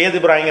சேது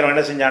பிராய்ங்கிறவன்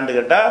என்ன செஞ்சான்னு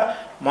கேட்டால்,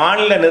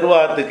 மாநில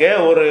நிர்வாகத்துக்கு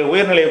ஒரு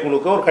உயர்நிலை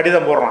குழுக்கு ஒரு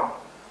கடிதம் போடுறான்.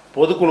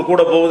 பொதுக்குழு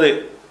கூட போகுது.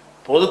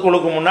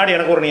 பொதுக்குழுக்கு முன்னாடி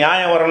எனக்கு ஒரு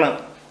நியாயம் வரணும்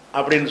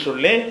அப்படின்னு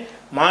சொல்லி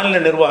மாநில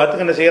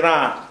நிர்வாகத்துக்கு என்ன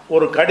செய்கிறான்?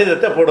 ஒரு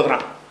கடிதத்தை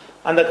போடுகிறான்.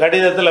 அந்த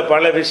கடிதத்தில்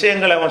பல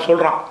விஷயங்களை அவன்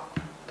சொல்கிறான்.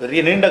 பெரிய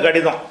நீண்ட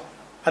கடிதம்.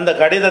 அந்த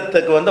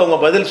கடிதத்துக்கு அவங்க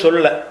பதில்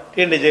சொல்லலை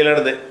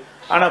டிஎன்டிஜேலேருந்து.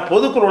 ஆனால்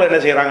பொதுக்குழுவில் என்ன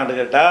செய்கிறாங்கன்னு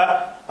கேட்டால்,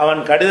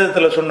 அவன்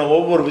கடிதத்தில் சொன்ன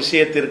ஒவ்வொரு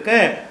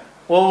விஷயத்திற்கும்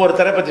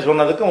ஒவ்வொருத்தரை பற்றி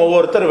சொன்னதுக்கும்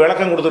ஒவ்வொருத்தர்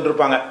விளக்கம் கொடுத்துட்டு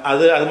இருப்பாங்க.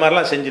 அது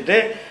மாதிரிலாம் செஞ்சுட்டு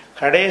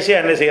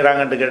கடைசியாக என்ன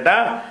செய்கிறாங்கன்னு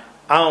கேட்டால்,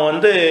 அவன்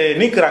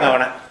நீக்குறாங்க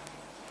அவனை.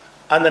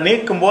 அந்த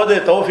நீக்கும் போது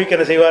தௌஃபீக்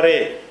என்ன செய்வார்?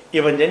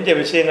 இவன் செஞ்ச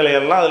விஷயங்களை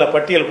எல்லாம் அதில்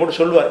பட்டியல் போட்டு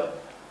சொல்வார்.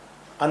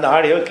 அந்த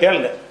ஆடியோவை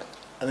கேளுங்க.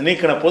 அது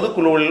நீக்கின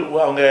பொதுக்குழுவில்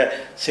அவங்க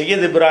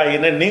சையத்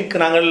இப்ராஹிமை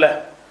நீக்குனாங்கல்ல,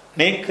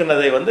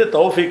 நீக்குனதை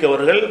தௌஃபீக்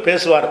அவர்கள்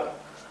பேசுவார்.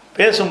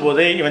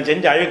 பேசும்போது இவன்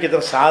செஞ்ச அயோக்கியத்தை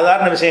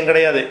சாதாரண விஷயம்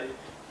கிடையாது.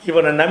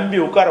 இவனை நம்பி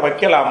உட்கார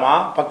வைக்கலாமா?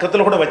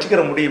 பக்கத்தில் கூட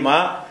வச்சுக்கிற முடியுமா?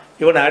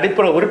 இவனை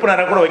அடிப்படை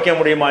உறுப்பினராக கூட வைக்க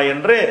முடியுமா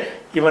என்று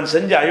இவன்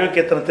செஞ்ச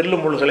அயோக்கியத்தன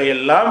தில்லுமுள்களை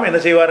எல்லாம் என்ன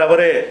செய்வார்?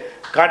 அவர்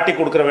காட்டி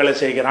கொடுக்குற வேலை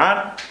செய்கிறான்.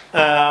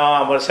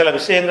 சில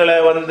விஷயங்களை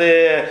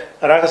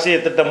ரகசிய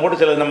திட்டம்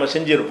போட்டு சில நம்ம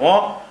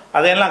செஞ்சுருப்போம்,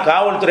 அதையெல்லாம்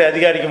காவல்துறை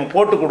அதிகாரிக்கு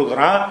போட்டு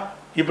கொடுக்குறான்.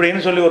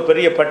 இப்படின்னு சொல்லி ஒரு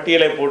பெரிய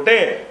பட்டியலை போட்டு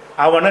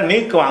அவனை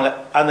நீக்குவாங்க.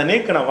 அந்த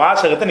நீக்கின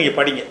வாசகத்தை நீங்கள்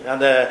படிங்க.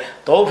 அந்த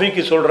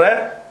தௌஃபீக்கு சொல்கிற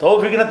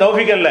தௌஃபீக்குன்னா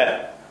தௌஃபீக் அல்ல,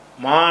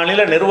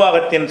 மாநில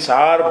நிர்வாகத்தின்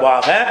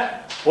சார்பாக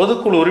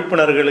பொதுக்குழு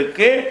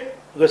உறுப்பினர்களுக்கு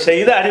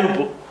செய்த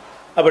அறிவிப்பு.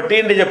 அப்போ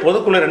டிஎன்டிஜே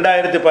பொதுக்குழு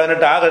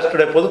 2018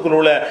 ஆகஸ்டுடைய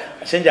பொதுக்குழுவில்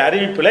செஞ்ச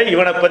அறிவிப்பில்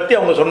இவனை பற்றி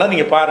அவங்க சொன்னது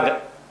நீங்கள் பாருங்கள்.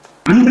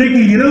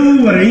 அன்றைக்கு இரவு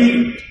வரை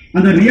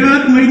அந்த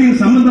ரியாத்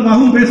மைதீன்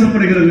சம்பந்தமாகவும்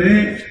பேசப்படுகிறது.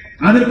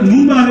 அதற்கு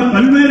முன்பாக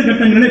பல்வேறு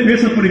கட்டங்களிலே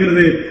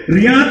பேசப்படுகிறது.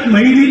 ரியாத்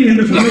மைதீன்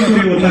என்று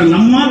சொல்லக்கூடிய ஒருத்தர்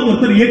நம்மால்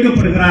ஒருத்தர்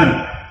இயக்கப்படுகிறார்,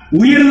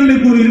 உயர்நிலை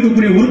குழு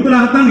இருக்கக்கூடிய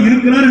ஒருத்தராகத்தான்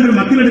இருக்கிறார் என்று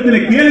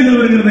மக்களிடத்தில் கேள்விகள்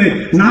வருகிறது.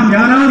 நாம்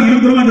யாராவது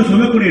இருக்கிறோம் என்று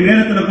சொல்லக்கூடிய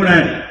நேரத்தில் கூட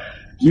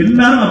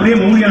எல்லாரும் அப்படியே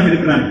மௌனியாக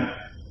இருக்கிறார்கள்.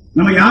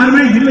 நம்ம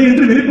யாருமே இல்லை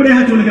என்று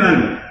வெளிப்படையாக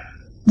சொல்கிறார்கள்.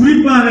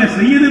 குறிப்பாக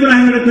சையத்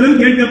இப்ராஹிமிடத்திலும்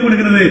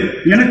கேட்கப்படுகிறது,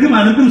 எனக்கும்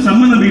அதுக்கும்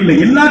சம்பந்தம் இல்லை.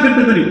 எல்லா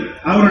கட்டத்திலும்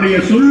அவருடைய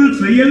சொல்,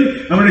 செயல்,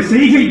 அவருடைய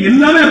செய்கை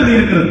எல்லாமே அப்படி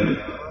இருக்கிறது.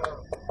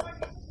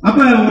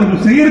 அப்ப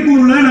ஒரு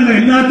செயற்குழுல நாங்கள்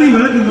எல்லாத்தையும்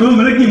விளக்குகிறோம்.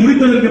 விளக்கி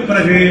முடித்ததற்கு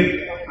பிறகு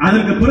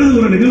அதற்கு பிறகு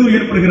ஒரு நிகழ்வு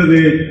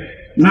ஏற்படுகிறது.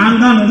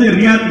 நான் தான்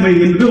ரியாத்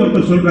மைதீன் என்று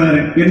ஒருத்தர் சொல்றாரு.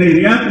 என்னை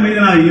ரியாத்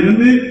மைதீனாக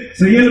இருந்து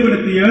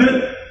செயல்படுத்திய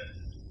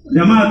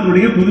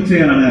ஜமாஅத்துடைய பொதுச்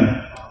செயலாளர்,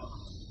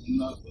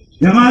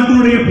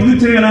 ஜமாஅத்துடைய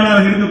பொதுச்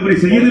செயலாளராக இருக்கக்கூடிய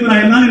சையத்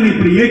இப்ராஹிம் தான் என்னை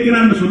இப்படி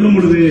இயக்கிறார் சொல்லும்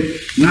பொழுது,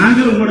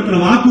 நாங்கள்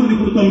உங்களிடத்தில் வாக்குறுதி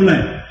கொடுத்தோம்ல,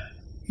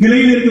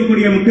 கிளையில்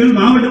இருக்கக்கூடிய மக்கள்,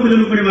 மாவட்டத்தில்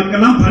இருக்கக்கூடிய மக்கள்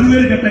எல்லாம்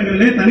பல்வேறு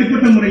கட்டங்களிலே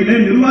தனிப்பட்ட முறையில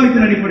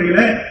நிர்வாகத்தின் அடிப்படையில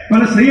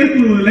பல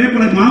செயற்குழுவிலே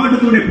பல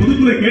மாவட்டத்துடைய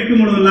பொதுக்குழு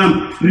கேட்கும் பொழுதெல்லாம்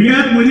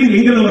ரியாத் மொய்தீன்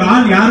எங்கள் ஒரு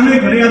ஆள் யாருமே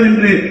கிடையாது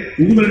என்று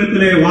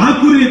உங்களிடத்திலே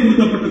வாக்குறுதியை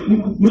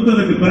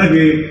கொடுத்ததற்கு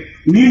பிறகு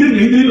மீண்டும்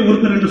எங்களில்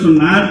ஒருத்தர் என்று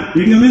சொன்னார்,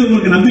 எங்க மீது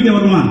உங்களுக்கு நம்பிக்கை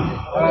வருமா?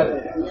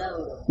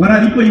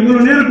 வராது. இப்ப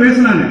இவ்வளவு நேரம்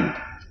பேசினாங்க,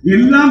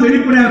 எல்லாம்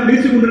வெளிப்படையாக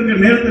பேசிக் கொண்டிருக்கிற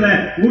நேரத்தில்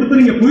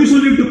ஒருத்தர் நீங்க பொய்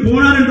சொல்லிவிட்டு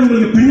போனார் என்று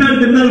உங்களுக்கு பின்னாடி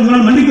தெரிந்தால்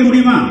உங்களால் மன்னிக்க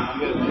முடியுமா?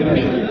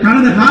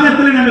 கடந்த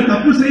காலத்தில் நாங்கள்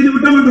தப்பு செய்து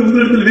விட்டோம் என்று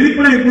உங்களிடத்தில்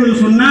வெளிப்படை எப்பொழுது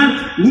சொன்னால்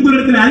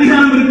உங்களிடத்தில்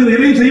அதிகாரம் இருக்குது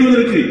எதையும்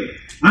செய்வதற்கு.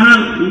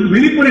 ஆனால்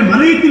வெளிப்படை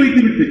மறைத்து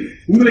வைத்துவிட்டு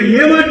உங்களை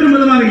ஏமாற்றும்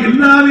விதமாக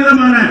எல்லா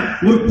விதமான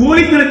ஒரு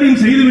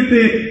போலித்தனத்தையும் செய்துவிட்டு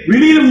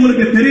வெளியில்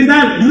உங்களுக்கு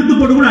தெரிந்தால் இழுத்து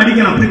போட்டு கூட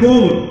அடிக்கலாம். அப்படி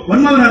கோவம்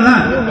வன்மவராதா?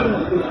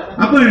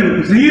 அப்ப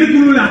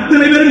செயற்குழுவில்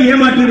அத்தனை பேரும்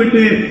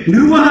ஏமாற்றிவிட்டு,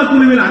 நிர்வாக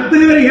குழுவில்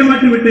அத்தனை பேரை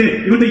ஏமாற்றிவிட்டு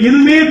இவன்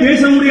எதுவுமே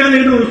பேச முடியாது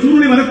என்ற ஒரு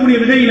சூழ்நிலை வரக்கூடிய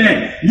வகையில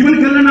இவன்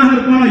கல்லனாக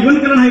இருப்பான்,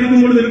 இவன் கல்லனாக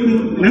இருக்கும் பொழுது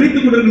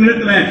நினைத்துக் கொண்டிருக்கும்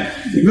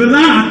நேரத்தில்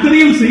இவர்தான்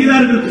அத்தனையும்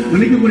செய்தார் என்று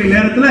நினைக்கக்கூடிய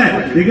நேரத்தில்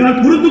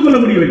எங்களால் பொறுத்துக் கொள்ள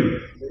முடியவில்லை.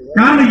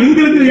 காரணம்,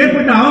 எங்களுக்கு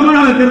ஏற்பட்ட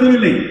அவமானம்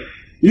கருதவில்லை.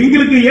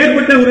 எங்களுக்கு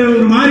ஏற்பட்ட ஒரு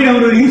மாதிரி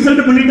அவர்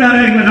இன்சல்ட் பண்ணிட்டாரு,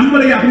 எங்களை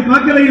நம்பலை அப்படி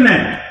பார்க்கவே இல்லை.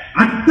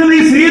 அத்தனை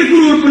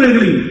செயற்குழு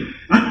உறுப்பினர்களையும்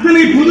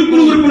அத்தனை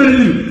பொதுக்குழு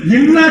உறுப்பினர்களையும்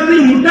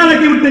எல்லாத்தையும்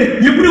முட்டாளாக்கி விட்டு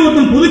எப்படி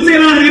ஒருத்தன் பொதுச்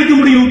செயலாளர் இருக்க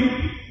முடியும்?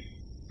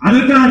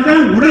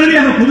 அதற்காகத்தான்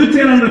உடனடியாக பொதுச்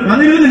செயலாளர்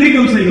பதவியிலிருந்து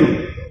நீக்கம் செய்கிறோம்.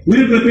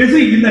 உயிர்கள் பேசி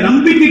இந்த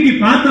நம்பிக்கைக்கு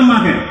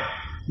பாத்தமாக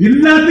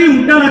எல்லாத்தையும்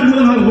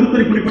முட்டாளாக்குவதாக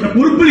ஒருத்தர் இப்படிப்பட்ட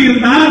பொறுப்பில்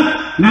இருந்தால்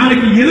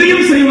நாளைக்கு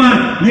எதையும் செய்வார்,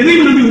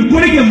 எதையும் நம்பி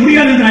ஒப்படைக்க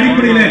முடியாது என்ற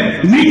அடிப்படையில்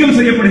நீக்கம்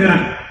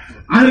செய்யப்படுகிறார்.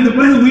 அதற்கு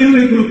பிறகு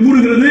உயர்நிலை குழு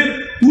கூடுகிறது.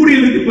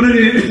 கூடியதற்கு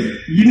பிறகு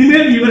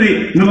இனிமேல் இவரை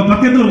நம்ம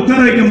பக்கத்தில் உட்கார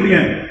வைக்க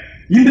முடியாது.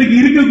 இன்றைக்கு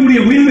இருக்கக்கூடிய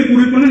உயர்நிலை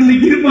குழு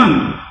இன்னைக்கு இருப்பாங்க,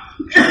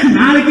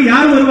 நாளைக்கு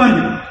யாரும் வருவாங்க.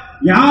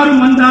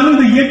 யாரும் வந்தாலும்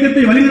இந்த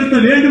இயக்கத்தை வழிநடத்த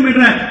வேண்டும்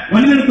என்ற,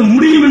 வழிநடத்த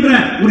முடியும் என்ற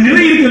ஒரு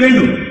நிலை இருக்க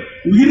வேண்டும்.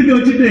 இருக்க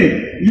வச்சுட்டு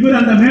இவர்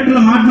அந்த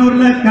மேட்டில்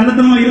மாட்டினவர்ல,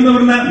 கள்ளத்தனமா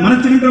இருந்தவர்ல,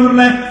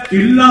 மறைச்சிருந்தவர்ல,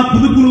 எல்லா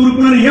பொதுக்குழு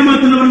உறுப்பினர்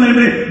ஏமாத்தினவர்ல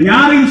என்று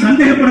யாரையும்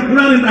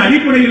சந்தேகப்படக்கூடாது என்ற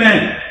அடிப்படையில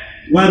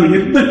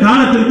எந்த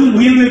காலத்திற்கும்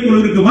உயர்நிலை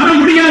குழுவிற்கு வர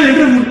முடியாது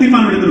என்று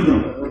தீர்மானம்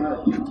எடுத்திருக்கிறோம்.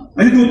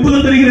 அதுக்கு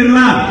ஒப்புதல்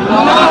தருகிறீர்களா?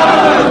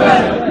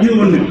 இது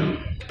ஒண்ணு.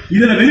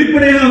 இதுல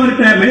வெளிப்படையாக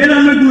அவர்கிட்ட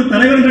மேலாண்மை குழு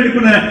தலைவர் என்ற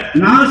அடிப்படையில்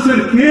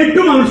நாசர்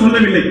கேட்டும் அவர்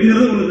சொல்லவில்லை. இது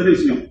ஒரு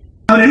விஷயம்.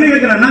 அவர் என்ன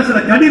கேட்கிறார்,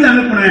 நாசர் கடிதம்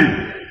அனுப்புனேன்,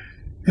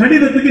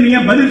 கடிதத்துக்கு நீங்க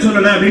பதில்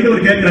சொல்லல அப்படின்னு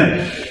ஒரு கேட்கிறார்.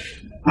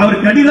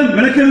 அவர் கடிதம்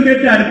விளக்கம்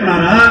கேட்டு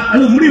அனுப்பினாரா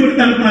அது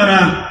முடிவெடுத்து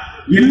அனுப்பினாரா?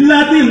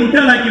 எல்லாத்தையும்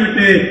முட்டாளாக்கி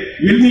விட்டு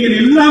நீங்கள்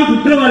எல்லாம்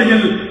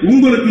குற்றவாளிகள்,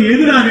 உங்களுக்கு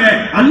எதிராக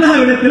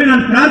அல்லாஹ்விடத்தில்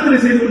நான் பிரார்த்தனை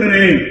செய்து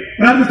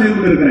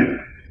கொண்டிருக்கிறேன்.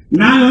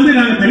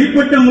 நாங்க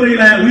தனிப்பட்ட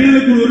முறையில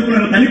உயர்நிலை குழு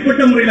உறுப்பினர்கள்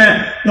தனிப்பட்ட முறையில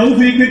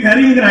தௌஃபீக்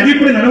கரீம்ங்கிற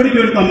அடிப்படை நடவடிக்கை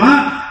எடுத்தோமா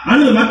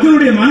அல்லது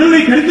மக்களுடைய மனதை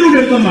கருத்தில்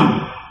எடுத்தோமா?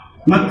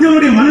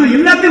 மக்களுடைய மனதை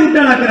எல்லாத்தையும்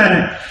முட்டாளாக்குறாரு.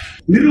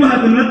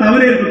 நிர்வாகத்தில்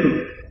தவறே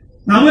இருக்கட்டும்,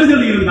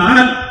 தவறுகள்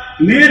இருந்தால்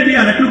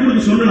நேரடியாக லெட்டர்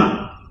கொடுத்து சொல்லலாம்.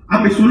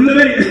 அப்படி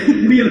சொல்லவே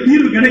முடியல,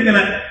 தீர்வு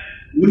கிடைக்கல.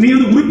 நீ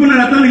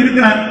உறுப்பினராக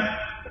இருக்கிறார்,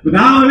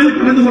 தாவலில்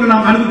கலந்து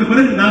கொள்ளலாம். அதுக்கு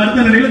பிறகு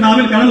அடுத்த நிலையில்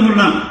தாவலில் கலந்து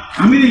கொள்ளலாம்,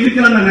 அமைதி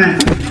இருக்கிறாங்க.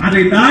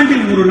 அதை தாண்டி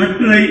ஒரு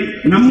லெட்டரை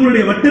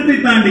நம்மளுடைய வட்டத்தை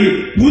தாண்டி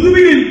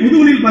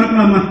புதுவெளியில்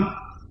பரப்பலாமா?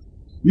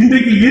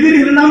 இன்றைக்கு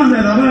எதிரிகள் எல்லாம் அந்த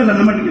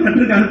நம்ம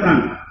லெட்டருக்கு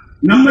அனுப்புறாங்க.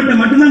 நம்மகிட்ட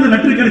மட்டும்தான் அந்த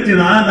லெட்டர்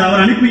கிடைச்சதா,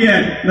 அவர் அனுப்பிய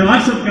இந்த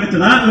வாட்ஸ்அப்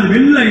கிடைச்சதா,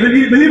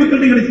 வெளி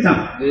மக்கள்கிட்ட கிடைச்சா?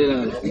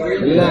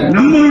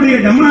 நம்மளுடைய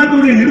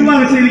ஜமாத்துடைய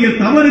நிர்வாக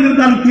செய்திகள் தவறு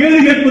இருந்தாலும்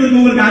கேள்வி கேட்பதற்கு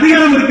உங்களுக்கு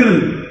அதிகாரம்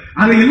இருக்கிறது.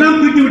 அதை எல்லாம்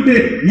தூக்கி விட்டு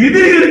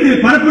எதிரிகளுக்கு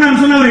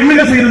பரப்பினான்னு சொன்ன அவர்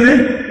என்னங்க செய்யறது?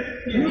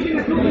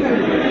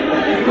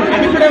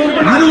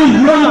 அதுவும்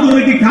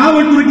உளவுத்துறைக்கு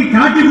காவல்துறைக்கு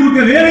காட்டி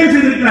கொடுக்க வேலையை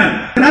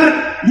செய்திருக்கிறார்.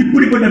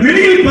 இப்படிப்பட்ட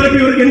வெளியில்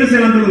பரப்பியவருக்கு என்ன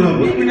செய்யலாம் சொல்லுங்க?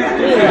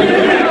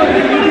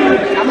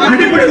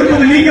 அடிப்படை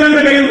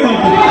நீங்க கையில்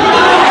பார்ப்போம்.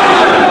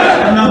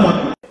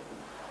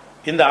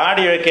 இந்த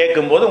ஆடியோவை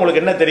கேட்கும் போது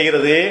உங்களுக்கு என்ன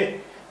தெரிகிறது?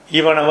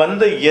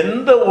 இவனை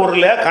எந்த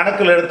ஊர்ல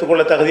கணக்கில்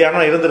எடுத்துக்கொள்ள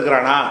தகுதியான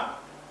இருந்திருக்கிறானா?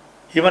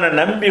 இவனை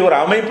நம்பி ஒரு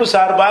அமைப்பு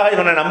சார்பாக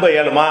இவனை நம்ப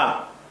இயலுமா?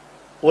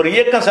 ஒரு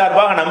இயக்கம்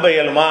சார்பாக நம்ப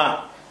இயலுமா?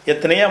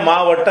 எத்தனையோ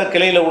மாவட்ட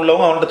கிளையில்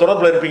உள்ளவங்க அவன்கிட்ட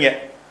தொடர்பில் இருப்பீங்க,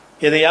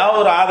 எதையாவது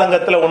ஒரு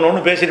ஆதங்கத்தில்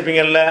ஒன்று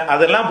பேசியிருப்பீங்கல்ல,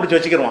 அதெல்லாம் பிடிச்சி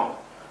வச்சுக்கிடுவான்.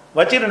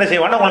 வச்சுட்டு என்ன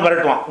செய்வான்னா உங்களை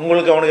மிரட்டுவான்.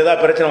 உங்களுக்கு அவனுக்கு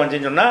ஏதாவது பிரச்சனை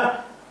வந்துச்சுன்னு சொன்னால்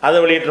அதை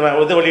வெளியிட்டுருவேன்,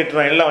 இதை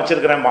வெளியிட்டுருவேன், எல்லாம்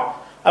வச்சிருக்கிறேன்பா.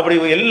 அப்படி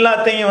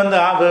எல்லாத்தையும்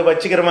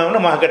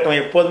வச்சுக்கிறவன் மக கெட்டவன்.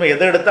 எப்போதுமே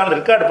எதை எடுத்தாலும்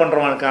ரெக்கார்டு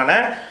பண்ணுறவனுக்கான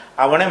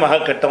அவனே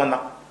மக கெட்டவன்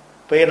தான்.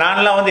 இப்போ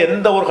நான்லாம்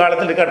எந்த ஒரு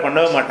காலத்தில் ரெக்கார்டு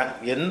பண்ணவே மாட்டேன்.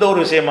 எந்த ஒரு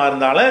விஷயமா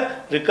இருந்தாலும்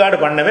ரெக்கார்டு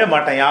பண்ணவே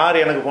மாட்டேன்.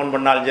 யார் எனக்கு ஃபோன்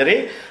பண்ணாலும் சரி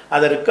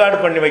அதை ரெக்கார்டு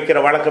பண்ணி வைக்கிற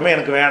வழக்கமே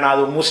எனக்கு வேணாம்.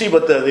 அது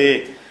முசீபத்து. அது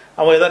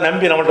அவன் ஏதோ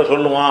நம்பி நம்மள்கிட்ட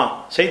சொல்லுவான்,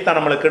 சைத்தான்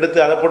நம்மளை கெடுத்து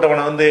அதை போட்டு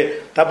அவனை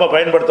தப்பாக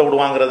பயன்படுத்த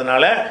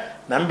விடுவாங்கிறதுனால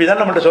நம்பி தான்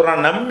நம்மள்கிட்ட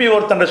சொல்கிறான். நம்பி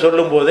ஒருத்தன்ட்ட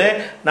சொல்லும் போது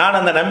நான்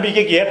அந்த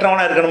நம்பிக்கைக்கு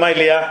ஏற்றவனாக இருக்கணுமா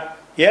இல்லையா?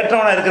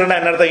 ஏற்றவனாக இருக்கிறேன்னா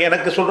என்ன அர்த்தம்?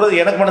 எனக்கு சொல்கிறது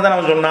எனக்கு மட்டும் தான்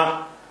அவன் சொன்னான்,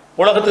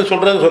 உலகத்துக்கு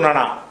சொல்கிறது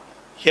சொன்னானா?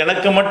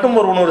 எனக்கு மட்டும்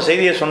ஒரு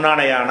செய்தியை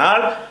சொன்னானே,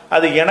 ஆனால்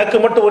அது எனக்கு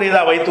மட்டும் ஒரு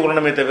இதாக வைத்துக்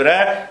கொள்ளணுமே தவிர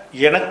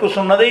எனக்கு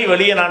சொன்னதை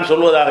வெளியே நான்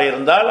சொல்வதாக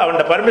இருந்தால்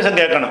அவன்கிட்ட பர்மிஷன்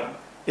கேட்கணும்.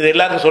 இதை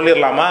எல்லாருக்கும்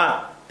சொல்லிடலாமா,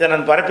 இதை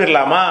நான்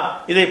பரப்பிடலாமா,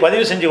 இதை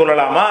பதிவு செஞ்சு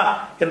கொள்ளலாமா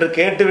என்று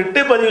கேட்டுவிட்டு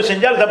பதிவு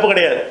செஞ்சால் தப்பு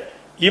கிடையாது.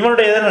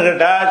 இவனுடைய எதுன்னு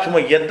கேட்டால் சும்மா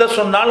எதை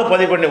சொன்னாலும்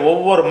பதிவு பண்ணி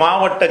ஒவ்வொரு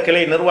மாவட்ட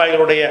கிளை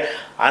நிர்வாகிகளுடைய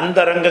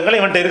அந்த ரங்கங்களும்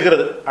இவன்கிட்ட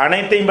இருக்கிறது.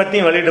 அனைத்தையும்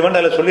பற்றியும் வெளியிடுவேன்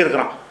அதில்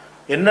சொல்லியிருக்கிறான்.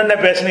 என்னென்ன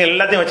பேசணும்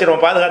எல்லாத்தையும்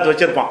வச்சிருப்பான், பாதுகாத்து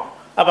வச்சிருப்பான்.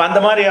 அப்போ அந்த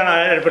மாதிரியான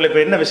அடிப்படையில்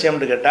இப்போ என்ன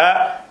விஷயம்னு கேட்டால்,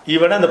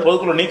 இவனை அந்த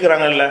பொதுக்குழு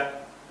நீக்குறாங்கல்ல,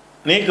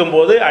 நீக்கும்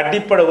போது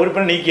அடிப்படை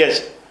உறுப்பினர்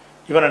நீக்கியாச்சு.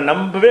 இவனை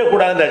நம்பவே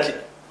கூடாதுந்தாச்சு.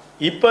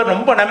 இப்போ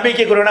ரொம்ப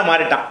நம்பிக்கைக்குரியவனா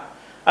மாறிட்டான்.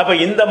 அப்போ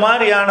இந்த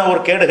மாதிரியான ஒரு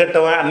கேடு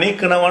கட்டவன்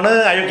நீக்கினவனு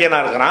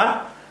அயோக்கியனாக இருக்கிறான்,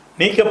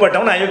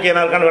 நீக்கப்பட்டவனு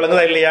அயோக்கியனாக இருக்கான்னு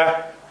விளங்குதா இல்லையா?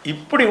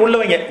 இப்படி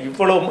உள்ளவங்க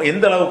இவ்வளவு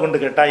எந்த அளவுக்கு கொண்டு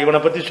கேட்டா இவனை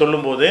பற்றி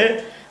சொல்லும்போது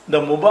இந்த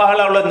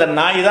முபாகலாவில் இந்த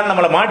நாய் தான்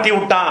நம்மளை மாட்டி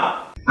விட்டான்.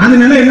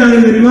 அதனால என்ன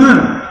தெரியுமா,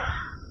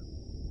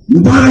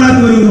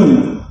 முபாகலாத்து வருகிறோம்,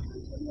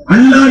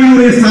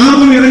 அல்லாஹ்வினுடைய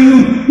சாபம்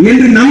இறங்கும்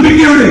என்று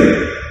நம்பிக்கையோடு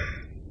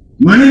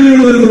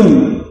மனைவியோடு வருகிறோம்,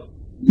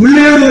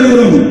 பிள்ளையோடு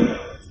வருகிறோம்.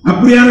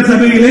 அப்படியான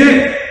சபையிலே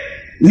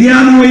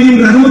ரியாத்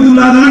மொய்தீன்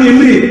ரஹ்மத்துல்லாஹ் தான்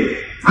என்று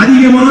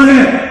அதிகமாக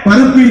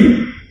பரப்பி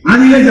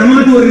அதிலே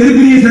ஜமாத் ஒரு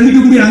நெருக்கடியை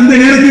சந்திக்கக்கூடிய அந்த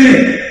நேரத்திலே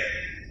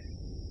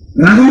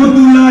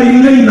ரஹ்மத்துல்லாஹ்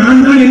இல்லை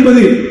நான் தான்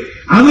என்பது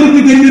அவருக்கு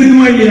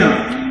தெரிந்திருக்குமா இல்லையா?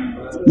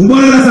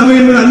 முபாகலா சபை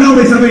என்பது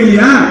அல்லாஹ்வுடைய சபை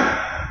இல்லையா?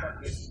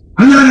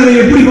 அல்லாஹ் அதை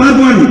எப்படி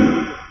பார்ப்பான்?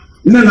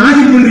 என்ன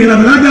லாஜிக் பண்றீங்களா,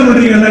 விளாட்டா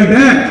பண்றீங்க அல்லாஹ் கிட்ட?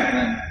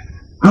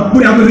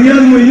 அப்படி அப்ப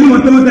ரியாத் மொய்தீன்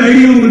மொத்த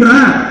ஐடியாவும் பண்றா.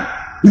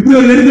 இப்படி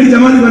ஒரு நெருக்கடி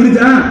ஜமாத்துக்கு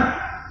வந்துச்சா?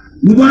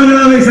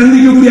 முபாகலாவை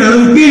சந்திக்கக்கூடிய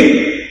அளவுக்கு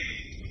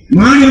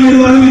மாநில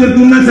நிர்வாகம் இதற்கு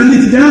முன்னால்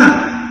சந்திச்சுட்டா?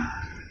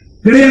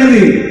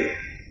 கிடையாது.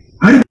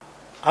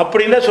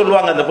 அப்படின்னு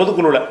சொல்லுவாங்க அந்த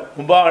பொதுக்குழுல.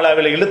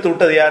 முபாகலாவில் இழுத்து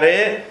விட்டது யாரு?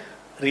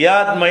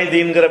 ரியாத்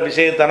மைதீன்கிற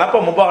விஷயத்தான.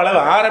 அப்ப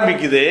முபாகலாவை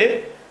ஆரம்பிக்குது.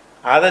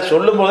 அதை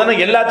சொல்லும் போது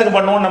எல்லாத்துக்கும்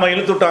பண்ணுவோம், நம்ம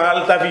இழுத்து விட்டோம்.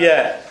 அல்தாஃபிய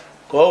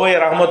கோவை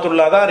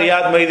ரஹ்மத்துல்லா தான்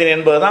ரியாத் மைதீன்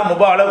என்பதுதான்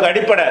முபாகலாவுக்கு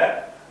அடிப்படை.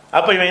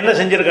 அப்ப இவன் என்ன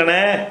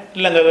செஞ்சிருக்கானே,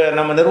 இல்லைங்க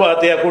நம்ம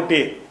நிர்வாகத்தையா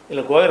கூட்டி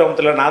இல்லை கோவை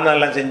ரஹ்மத்துல்லா நான் தான்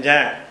எல்லாம்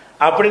செஞ்சேன்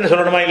அப்படின்னு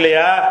சொல்லணுமா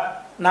இல்லையா?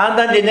 நான்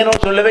தான்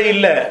செஞ்சேன்னு சொல்லவே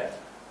இல்லை.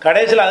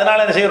 கடைசியில்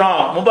அதனால என்ன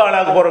செய்யறோம்,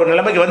 முபாகலாவுக்கு போற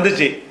நிலைமைக்கு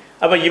வந்துச்சு.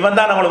 அப்ப இவன்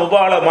தான் நம்மளை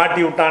முபாகலா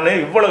மாட்டி விட்டான்னு.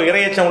 இவ்வளவு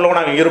இரையச்சம் உள்ளவன்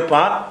அவன்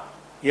இருப்பான்.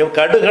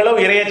 கடுகளவு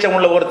இரையச்சம்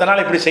உள்ள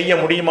ஒருத்தனால் இப்படி செய்ய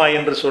முடியுமா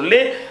என்று சொல்லி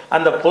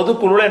அந்த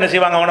பொதுக்குழுல என்ன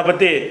செய்வாங்க, அவனை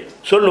பத்தி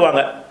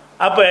சொல்லுவாங்க.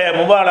 அப்ப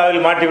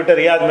முபாகலாவில் மாட்டி விட்ட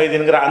ரியாத்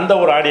மைதீன்கிற அந்த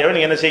ஒரு ஆடியோவை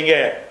நீங்க என்ன செய்யுங்க,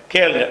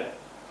 கேளுங்க.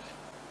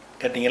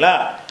 கேட்டீங்களா?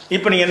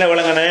 இப்ப நீங்க என்ன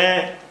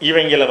விளங்கணும்,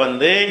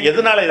 இவங்களை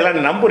எதனால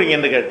இதெல்லாம்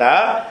நம்புறீங்கன்னு கேட்டா,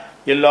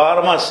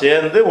 எல்லாருமா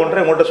சேர்ந்து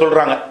ஒன்றை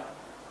சொல்றாங்க.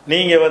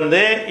 நீங்க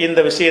இந்த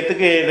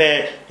விஷயத்துக்கு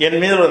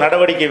என் மீது ஒரு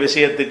நடவடிக்கை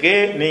விஷயத்துக்கு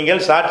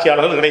நீங்கள்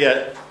சாட்சியாளர்கள்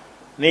கிடையாது,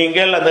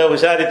 நீங்கள் அந்த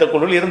விசாரித்த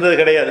குழுவில் இருந்தது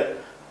கிடையாது.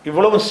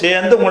 இவ்வளவு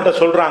சேர்ந்து உங்கள்கிட்ட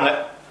சொல்றாங்க.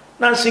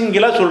 நான்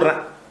சிங்கிளா சொல்றேன்.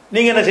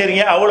 நீங்க என்ன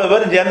செய்றீங்க, அவ்வளவு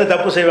பேரும் சேர்ந்து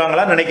தப்பு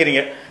செய்வாங்களான்னு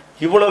நினைக்கிறீங்க.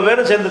 இவ்வளவு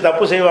பேரும் சேர்ந்து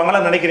தப்பு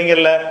செய்வாங்களான்னு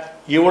நினைக்கிறீங்கல்ல.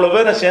 இவ்வளவு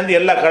பேரும் சேர்ந்து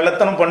எல்லா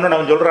கள்ளத்தனம் பண்ணணும்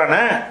அவன்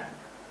சொல்றானே,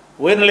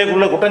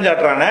 உயர்நிலைக்குள்ள குற்றம்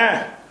சாட்டுறானே,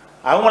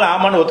 அவங்கள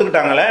ஆமான்னு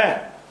ஒத்துக்கிட்டாங்களே,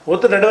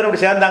 ஒத்து 2 பேரும்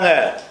இப்படி சேர்ந்தாங்க.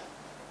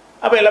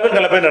 அப்ப எல்லா பேரும்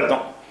கள்ள பேர்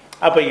அர்த்தம்.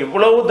 அப்ப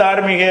இவ்வளவு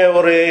தார்மீக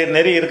ஒரு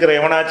நெறி இருக்கிற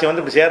எவனாச்சும்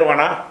இப்படி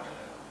சேருவானா?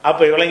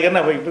 அப்ப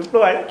இவளைங்கன்னா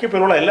இவ்வளவு ஐக்கிய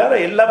பெருவா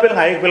எல்லா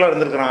பேரும் ஐக்கிய பெருவா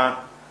இருந்திருக்கிறான்.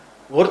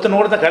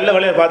 ஒருத்தன் கள்ள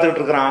வேலையை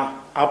பார்த்துக்கிட்டு இருக்கிறான்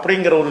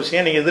அப்படிங்கிற ஒரு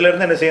விஷயம் நீங்க இதுல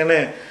இருந்து என்ன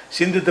செய்யணும்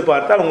சிந்தித்து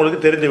பார்த்தால் உங்களுக்கு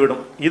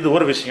தெரிந்துவிடும். இது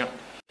ஒரு விஷயம்.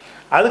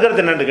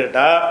 அதுக்கடுத்து என்னன்னு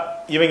கேட்டா,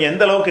 இவங்க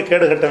எந்த அளவுக்கு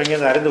கேடு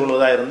கட்டவங்க அறிந்து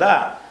கொள்வதா இருந்தா,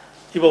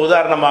 இப்ப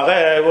உதாரணமாக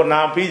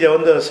நான் P.J.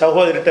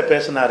 சகோதரிட்ட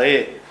பேசினாரு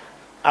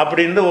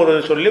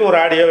அப்படின்னு சொல்லி ஒரு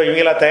ஆடியோ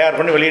இவங்களா தயார்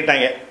பண்ணி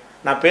வெளியிட்டாங்க.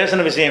 நான்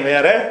பேசின விஷயம்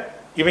வேற,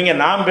 இவங்க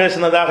நான்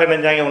பேசினதாக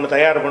நினைஞ்சாங்க ஒன்று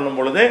தயார் பண்ணும்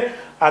பொழுது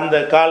அந்த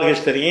கால்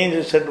ஹிஸ்டரியும்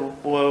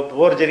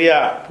போர்ஜரியா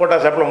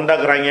போட்டோஷாப்பில்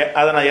உண்டாக்குறாங்க.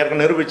 அதை நான்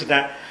ஏற்கனவே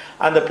நிரூபிச்சிட்டேன்.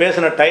 அந்த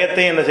பேசின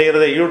டயத்தையும் என்ன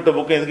செய்கிறது,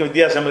 யூடியூபுக்கும் இதுக்கு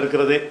வித்தியாசம்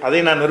இருக்கிறது,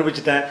 அதையும் நான்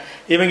நிரூபிச்சிட்டேன்.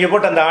 இவங்க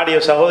போட்டு அந்த ஆடியோ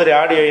சகோதரி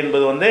ஆடியோ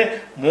என்பது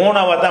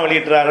 3ஆவா தான்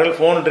வெளியிட்டுறார்கள்.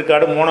 ஃபோன்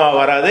ரெக்கார்டு 3ஆவா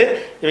வராது.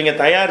 இவங்க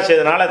தயார்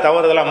செய்தனால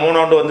தவறுதெல்லாம்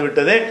 3ஆண்டு வந்து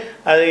விட்டது.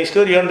 அது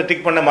ஸ்டோரியோன்னு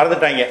டிக் பண்ண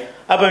மறந்துட்டாங்க.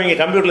 அப்போ இவங்க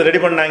கம்ப்யூட்டரில்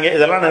ரெடி பண்ணாங்க.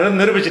 இதெல்லாம் நான்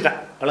நிரூபிச்சிட்டேன்.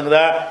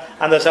 வழங்குதா?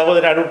 அந்த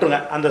சகோதரி ஆடி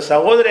விட்டுருங்க. அந்த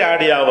சகோதரி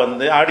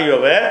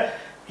ஆடியோவை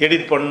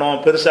எடிட் பண்ணோம்,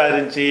 பெருசாக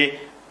இருந்துச்சு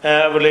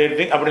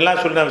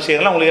அப்படிலாம் சொன்ன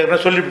விஷயங்கள்லாம் உங்களுக்கு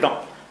ஏற்கனவே சொல்லிவிட்டோம்.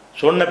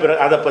 சொன்ன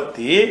பிறகு அதை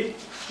பற்றி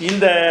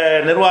இந்த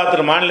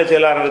நிர்வாகத்தில் மாநில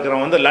செயலாளர்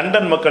இருக்கிறவங்க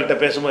லண்டன் மக்கள்கிட்ட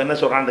பேசும்போது என்ன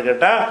சொல்கிறான்னு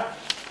கேட்டால்,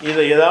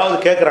 இதை ஏதாவது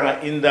கேட்குறாங்க,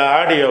 இந்த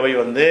ஆடியோவை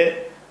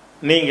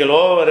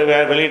நீங்களோ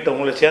வெளியிட்ட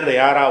உங்களை சேர்ந்த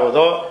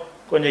யாராவதோ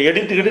கொஞ்சம்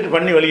எடிட்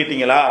பண்ணி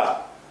வெளியிட்டீங்களா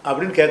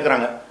அப்படின்னு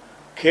கேட்குறாங்க.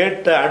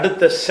 கேட்ட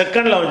அடுத்த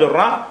செகண்ட்ல அவன்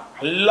சொல்றான்,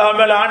 எல்லா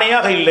மேல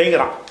ஆணையாக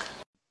இல்லைங்கிறான்.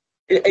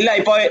 இல்ல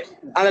இப்போ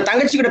அந்த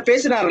தங்கச்சி கிட்ட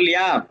பேசுறாரு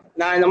இல்லையா,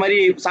 நான் இந்த மாதிரி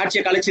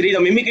சாட்சியை கலைச்சிரு இதை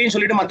மிமிக்ரின்னு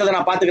சொல்லிட்டு மத்ததை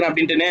நான் பாத்துக்கிறேன்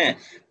அப்படின்ட்டுன்னு.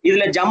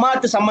 இதுல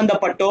ஜமாத்து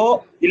சம்பந்தப்பட்டோ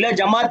இல்ல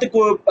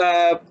ஜமாத்துக்கு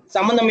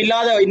சம்பந்தம்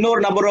இல்லாத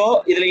இன்னொரு நபரோ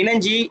இதுல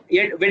இணைஞ்சி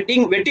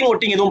வெட்டிங்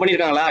ஒட்டிங் எதுவும்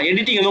பண்ணிருக்காங்களா,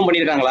 எடிட்டிங் எதுவும்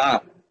பண்ணிருக்காங்களா?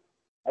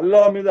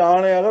 அல்லாஹ் மீது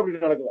ஆணையாக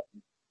அப்படி நடக்கல.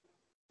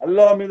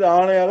 அல்லாஹ் மீது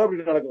ஆணையாக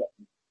அப்படி நடக்கல.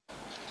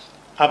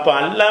 அப்ப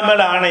அல்லாஹ்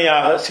மேல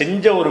ஆணையாக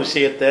செஞ்ச ஒரு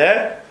விஷயத்த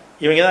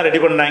இவங்க தான் ரெடி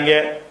பண்ணாங்க.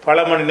 பல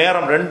மணி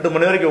நேரம் 2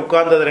 மணி வரைக்கும்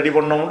உட்கார்ந்து ரெடி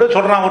பண்ணோம்னு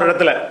சொல்றான். ஒரு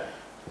இடத்துல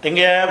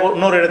எங்க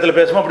இன்னொரு இடத்துல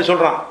பேசுவோம் அப்படி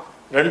சொல்றான்.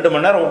 2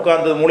 மணி நேரம்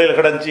உட்கார்ந்து மூலையில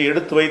கிடந்துச்சு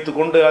எடுத்து வைத்து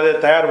கொண்டு அதை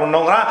தயார்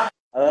பண்ணோங்கிறான்.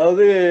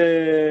 அதாவது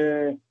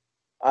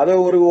அதை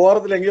ஒரு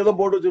ஓரத்துல எங்கேயோ தான்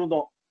போட்டு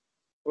வச்சிருந்தோம்.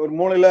 ஒரு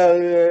மூலையில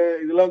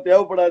இதெல்லாம்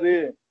தேவைப்படாது,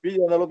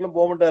 பிஜே அந்த அளவுக்குலாம்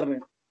போக மாட்டாருன்னு.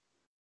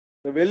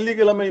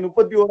 வெள்ளிக்கிழமை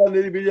 31ஆம்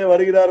தேதி பிஜே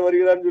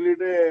வருகிறார்னு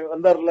சொல்லிட்டு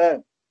வந்தார்ல,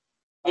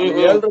 அந்த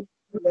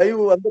 7:30 லைவ்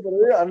வந்த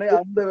பிறகு அந்த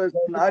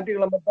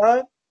ஞாயிற்றுக்கிழமை தான்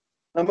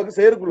நமக்கு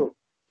செயற்குழு.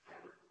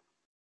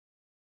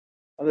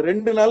 அந்த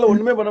 2 நாள்ல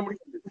ஒண்ணுமே பண்ண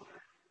முடியாது.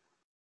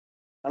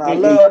 ஆனா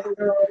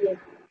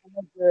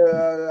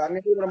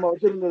அன்னைக்கு நம்ம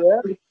வச்சிருந்தத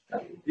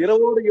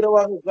இரவோடு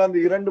இரவாக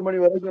உட்கார்ந்து 2 மணி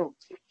வரைக்கும்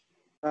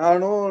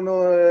நானும்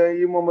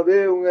முகமது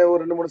இவங்க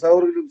ஒரு 2-3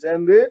 சகோதரர்களும்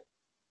சேர்ந்து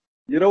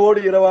இரவோடு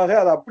இரவாக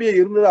அது அப்படியே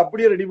இருந்தது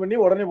அப்படியே ரெடி பண்ணி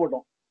உடனே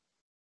போட்டோம்.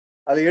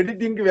 அது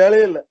எடிட்டிங்க்கு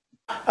வேலையே இல்லை.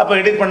 அப்ப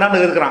எடிட்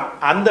பண்ணான்னு இருக்கிறான்.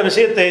 அந்த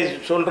விஷயத்தை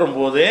சொல்ற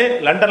போது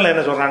லண்டன்ல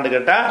என்ன சொல்றான்னு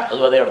கேட்டா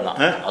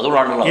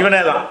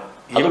இவனே தான்,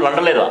 அதுவும்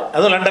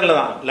லண்டன்ல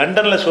தான்.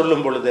 லண்டன்ல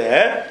சொல்லும் பொழுது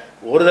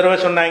ஒரு தடவை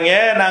சொன்னாங்க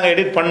நாங்க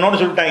எடிட்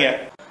பண்ணோம்னு சொல்லிட்டாங்க.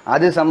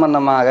 அது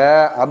சம்பந்தமாக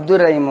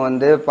அப்துல் ரஹீம்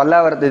வந்து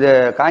பல்லாவரத்து இது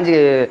காஞ்சி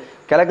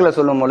கிழக்குல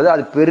சொல்லும் பொழுது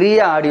அது பெரிய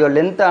ஆடியோ,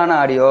 லென்த்தான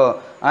ஆடியோ,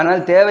 அதனால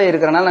தேவை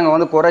இருக்கிறனால நாங்கள்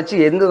வந்து குறைச்சி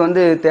எந்த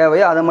வந்து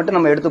தேவையோ அதை மட்டும்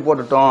நம்ம எடுத்து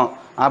போட்டுட்டோம்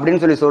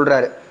அப்படின்னு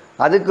சொல்றாரு.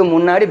 அதுக்கு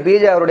முன்னாடி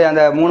பிஜே அவருடைய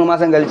அந்த 3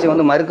 மாதம் கழிச்சு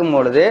வந்து மறுக்கும்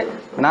பொழுது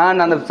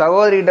நான் அந்த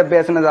சகோதரிகிட்ட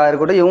பேசுனதா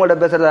இருக்கட்டும், இவங்கள்ட்ட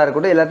பேசுறதா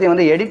இருக்கட்டும், எல்லாத்தையும்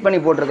வந்து எடிட் பண்ணி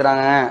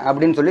போட்டிருக்கிறாங்க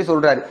அப்படின்னு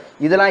சொல்றாரு.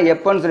 இதெல்லாம்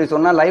எப்பன்னு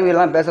சொன்னா லைவ்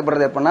எல்லாம்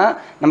பேசப்படுறது எப்பன்னா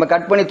நம்ம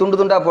கட் பண்ணி துண்டு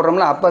துண்டா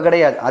போடுறோம்ல, அப்ப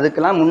கிடையாது,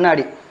 அதுக்கெல்லாம்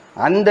முன்னாடி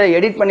அந்த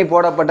எடிட் பண்ணி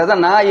போடப்பட்டதை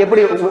நான்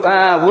எப்படி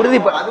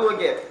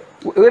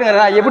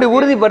நான் எப்படி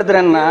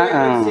உறுதிப்படுத்துறேன்னா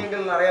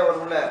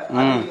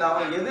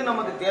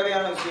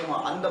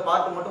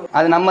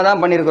அது நம்ம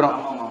தான் பண்ணிருக்கிறோம்.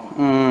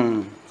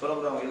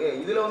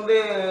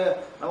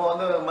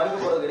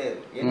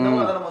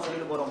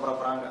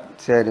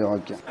 சரி,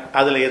 ஓகே.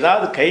 அதுல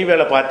ஏதாவது கை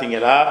வேலை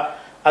பாத்தீங்களா,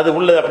 அது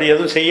உள்ளது அப்படி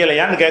எதுவும்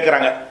செய்யலையான்னு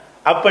கேக்குறாங்க.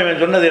 அப்ப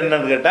இவன் சொன்னது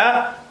என்னன்னு கேட்டா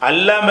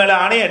அல்லா மேல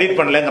ஆணையை எடிட்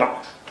பண்ணலங்கிறான்.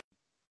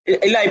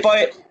 இல்ல இப்போ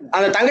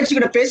அந்த தங்கச்சி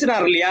கிட்ட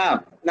பேசுறாரு இல்லையா,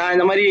 நான்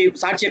இந்த மாதிரி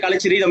சாட்சியை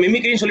கலைச்சிரு இதை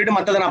மிமிக்ரின்னு சொல்லிட்டு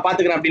மத்ததை நான்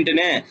பாத்துக்கிறேன்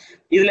அப்படின்ட்டுன்னு.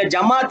 இதுல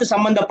ஜமாத்து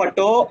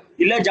சம்பந்தப்பட்டோ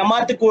இல்ல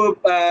ஜமாத்துக்கு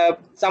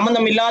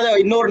சம்பந்தம் இல்லாத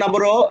இன்னொரு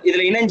நபரோ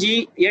இதுல இணைஞ்சி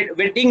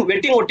வெட்டிங்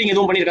ஒட்டிங்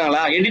எதுவும்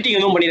பண்ணிருக்காங்களா, எடிட்டிங்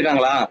எதுவும்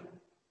பண்ணிருக்காங்களா?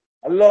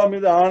 அல்லாஹ்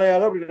மீது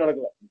ஆணையாக அப்படி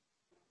நடக்கல.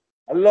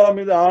 அல்லாஹ்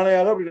மீது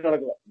ஆணையாக அப்படி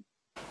நடக்கல.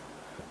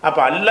 அப்ப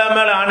அல்லா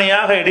மேல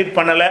ஆணையாக எடிட்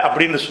பண்ணல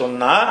அப்படின்னு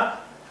சொன்னா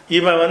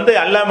இவன் வந்து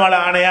அல்லா மேல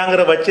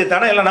ஆணையாங்கிற வச்சு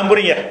தானே எல்லாம்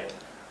நம்புறீங்க.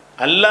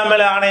 அல்லா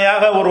மேல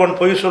ஆணையாக ஒருவன்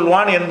பொய்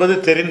சொல்வான் என்பது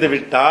தெரிந்து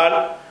விட்டால்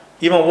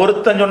இவன்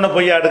ஒருத்தன் சொன்ன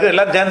பொய்யாடுக்கு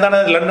எல்லாம் சேர்ந்தானே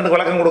லண்டனுக்கு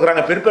வழக்கம்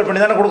கொடுக்குறாங்க, ப்ரிப்பேர்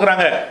பண்ணி தானே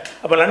கொடுக்குறாங்க.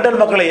 அப்ப லண்டன்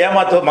மக்களை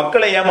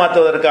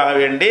ஏமாற்றுவதற்காக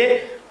வேண்டி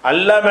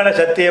அல்லா மேல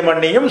சத்தியம்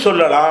பண்ணியும்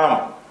சொல்லலாம்.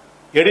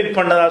 எடிட்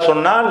பண்ணதா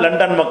சொன்னால்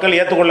லண்டன் மக்கள்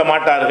ஏற்றுக்கொள்ள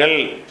மாட்டார்கள்,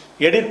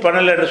 எடிட்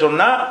பண்ணல என்று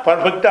சொன்னா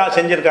பர்ஃபெக்டா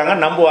செஞ்சிருக்காங்க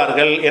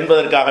நம்புவார்கள்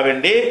என்பதற்காக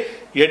வேண்டி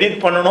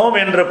எடிட் பண்ணணும்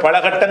என்று பல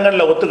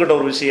கட்டங்கள்ல ஒத்துக்கிட்ட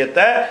ஒரு விஷயத்த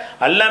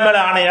அல்லா மேல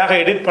ஆணையாக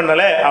எடிட்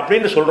பண்ணல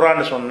அப்படின்னு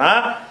சொல்றான்னு சொன்னா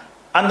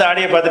அந்த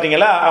ஆடியை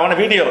பார்த்துட்டீங்களா, அவனை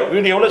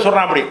வீடியோவில்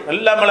சொல்றான் அப்படி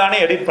அல்லா மேல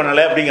ஆணையை எடிட்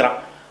பண்ணல அப்படிங்கிறான்.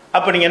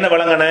 அப்ப நீங்க என்ன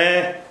வழங்கணும்,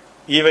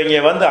 இவங்க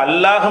வந்து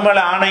அல்லாஹ்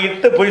மேல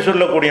ஆணையிட்டு பொய்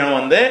சொல்லக்கூடியவன்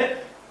வந்து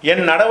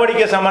என்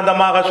நடவடிக்கை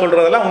சம்பந்தமாக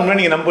சொல்றதெல்லாம் உண்மை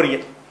நீங்க நம்புறீங்க.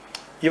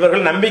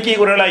 இவர்கள் நம்பிக்கை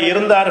குரலாக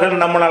இருந்தார்கள்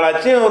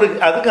நம்மளாச்சு, ஒரு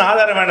அதுக்கு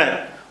ஆதாரம் வேணும்,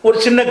 ஒரு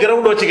சின்ன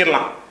கிரவுண்ட்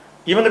வச்சுக்கலாம்.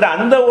 இவங்கிட்ட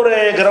அந்த ஒரு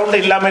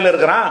கிரவுண்ட் இல்லாமல்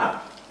இருக்கிறான்,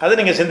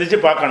 அதை நீங்க சிந்திச்சு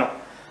பார்க்கணும்.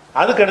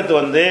 அதுக்கடுத்து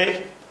வந்து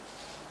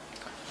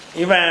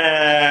இவன்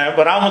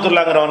இப்போ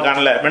ராமத்துல்லாங்கிறவன்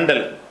காணல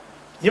மெண்டல்,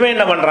 இவன்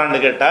என்ன பண்றான்னு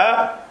கேட்டா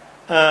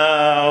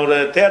ஒரு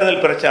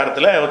தேர்தல்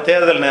பிரச்சாரத்தில் ஒரு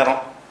தேர்தல் நேரம்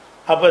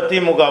அப்போ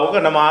திமுகவுக்கு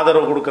நம்ம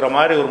ஆதரவு கொடுக்குற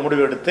மாதிரி ஒரு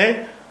முடிவு எடுத்து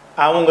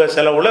அவங்க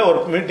செலவில் ஒரு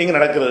மீட்டிங்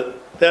நடக்குது,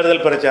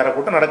 தேர்தல் பிரச்சார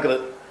கூட்டம் நடக்குது,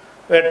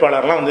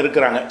 வேட்பாளர்லாம் வந்து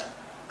இருக்கிறாங்க.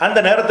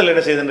 அந்த நேரத்தில்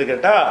என்ன செய்யுதுன்னு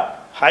கேட்டால்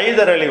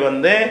ஹைதர் அலி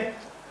வந்து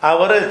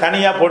அவர்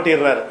தனியாக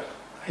போட்டிடுறாரு.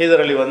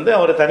 ஹைதர் அலி வந்து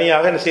அவர்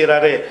தனியாக என்ன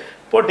செய்கிறாரு,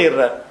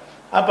 போட்டிடுறார்.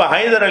 அப்போ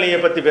ஹைதர் அலியை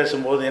பற்றி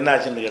பேசும்போது என்ன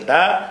ஆச்சுன்னு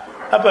கேட்டால்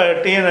அப்போ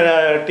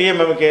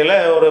டிஎம்எம்கேல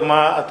ஒரு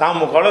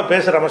தாமுகவில்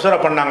பேசுகிற மசோரா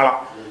பண்ணாங்களாம்.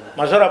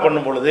 மசோரா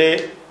பண்ணும் பொழுது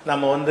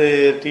நம்ம வந்து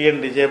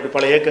டிஎன்டிஜே இப்படி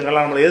பல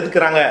இயக்கங்கள்லாம் நம்மளை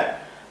எதிர்க்கிறாங்க,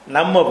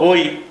 நம்ம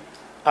போய்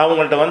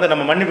அவங்கள்ட்ட வந்து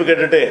நம்ம மன்னிப்பு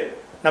கேட்டுட்டு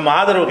நம்ம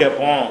ஆதரவு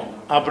கேட்போம்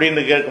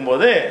அப்படின்னு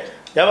கேட்கும்போது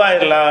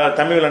ஜவாஹர்லால்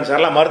தமிழன்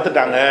சார்லாம்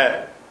மறுத்துட்டாங்க.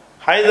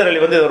 ஹைதர் அலி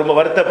வந்து ரொம்ப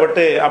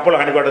வருத்தப்பட்டு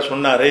அப்போலோ ஹனிபாட்ட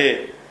சொன்னார்,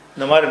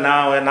 இந்த மாதிரி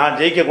நான்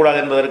ஜெயிக்கக்கூடாது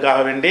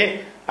என்பதற்காக வேண்டி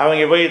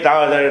அவங்க போய்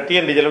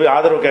டிஎன்டிஜியில் போய்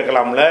ஆதரவு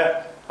கேட்கலாம்ல,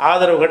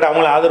 ஆதரவு கேட்டு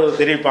அவங்கள ஆதரவு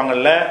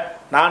தெரிவிப்பாங்கல்ல,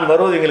 நான்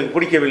வருவது எங்களுக்கு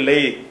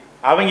பிடிக்கவில்லை,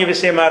 அவங்க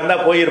விஷயமா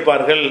இருந்தால்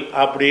போயிருப்பார்கள்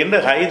அப்படின்னு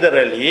ஹைதர்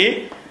அலி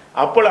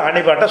அப்போலோ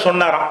ஹனிபாட்ட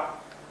சொன்னாராம்.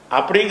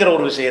 அப்படிங்கிற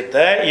ஒரு விஷயத்த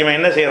இவன்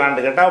என்ன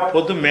செய்யறான்னு கேட்டா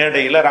பொது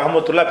மேடையில்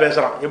ரஹமத்துல்லா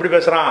பேசுறான். எப்படி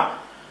பேசுறான்,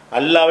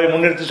 அல்லாவை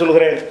முன்னிறுத்தி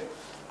சொல்கிறேன்,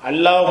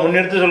 அல்லாவை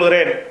முன்னிறுத்தி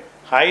சொல்கிறேன்,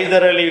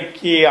 ஹைதர்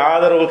அலிக்கு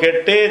ஆதரவு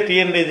கேட்டு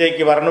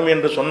டிஎன்டிஜேக்கு வரணும்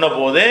என்று சொன்ன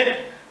போது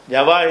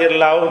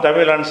ஜவாஹர்லாவும்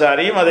தமிழ்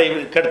அன்சாரியும் அதை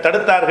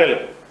தடுத்தார்கள்.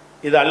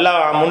 இது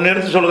அல்லாஹ்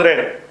முன்னிறுத்தி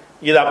சொல்கிறேன்,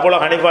 இது அப்போலோ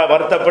ஹனிபா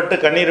வருத்தப்பட்டு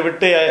கண்ணீர்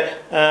விட்டு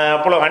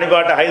அப்போலோ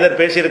ஹனிபாட்ட ஹைதர்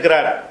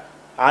பேசியிருக்கிறார்,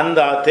 அந்த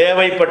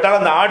தேவைப்பட்டால்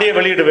அந்த ஆடியோ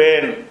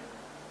வெளியிடுவேன்,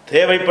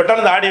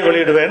 தேவைப்பட்டால் அந்த ஆடியோ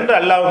வெளியிடுவேன் என்று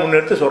அல்லாஹ்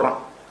முன்னிறுத்தி சொல்றான்.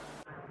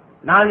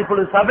 நான்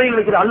இப்பொழுது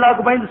சபைகளுக்கு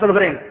அல்லாஹ்வுக்கு பயந்து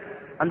சொல்கிறேன்,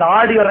 அந்த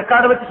ஆடியோ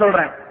ரெக்கார்டை வச்சு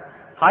சொல்றேன்.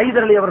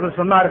 ஹைதர் அலி அவர்கள்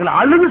சொன்னார்கள்,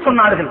 அழுது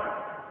சொன்னார்கள்,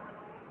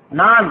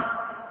 நான்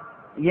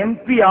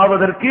எம்பி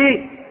ஆவதற்கு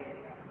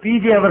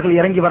பிஜே அவர்கள்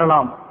இறங்கி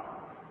வரலாம்,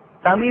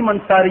 தமீம்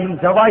அன்சாரியும்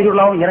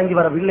ஜவாஹிருல்லாவும் இறங்கி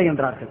வரவில்லை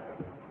என்றார்கள்.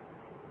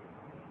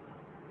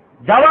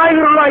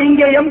 ஜவாஹிருல்லா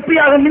இங்கே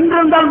எம்பியாக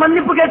நின்றிருந்தால்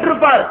மன்னிப்பு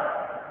கேட்டிருப்பார்,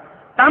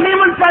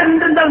 தமீம் அன்சாரி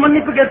நின்றிருந்தால்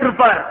மன்னிப்பு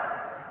கேட்டிருப்பார்.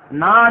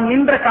 நான்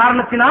நின்ற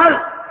காரணத்தினால்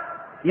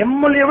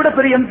எம்எல்ஏ விட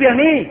பெரிய எம்பி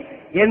அணி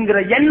என்கிற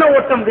எண்ண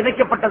ஓட்டம்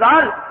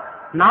விதைக்கப்பட்டதால்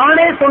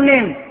நானே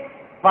சொன்னேன்,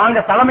 வாங்க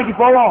தலைமைக்கு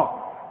போவோம்,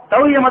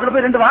 தௌஹீத் ஜமாத்துல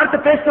போய் 2 வார்த்தை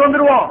பேசிட்டு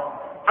வந்துருவோம்,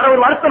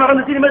 ஒரு வருஷம்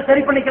நடந்துச்சு, இனிமேல்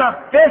சரி பண்ணிக்கலாம்,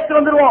 பேசிட்டு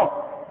வந்துருவோம்,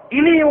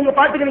 இனி உங்க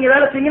பாட்டுக்கு நீங்க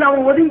வேலை செய்யுங்க,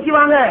 அவங்க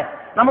ஒதுங்கிக்குவாங்க,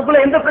 நமக்குள்ள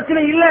எந்த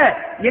பிரச்சனையும் இல்ல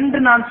என்று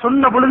நான்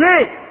சொன்ன பொழுது,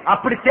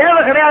 அப்படி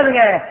தேவை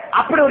கிடையாதுங்க,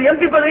 அப்படி ஒரு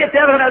எம்பி பதவியே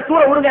தேவை கிடையாது,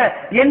 தூர விடுங்க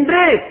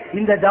என்று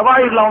இந்த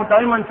ஜவாஹிருல்லாவும்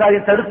தமீம்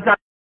அன்சாரியை தடுத்துட்டாங்க.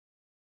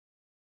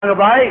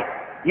 பாய்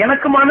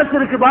எனக்கு மனசு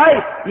இருக்கு பாய்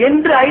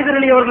என்று ஹைதர்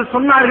அலி அவர்கள்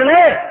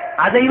சொன்னார்களே,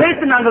 அதை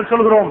வைத்து நாங்கள்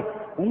சொல்கிறோம்,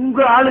 உங்க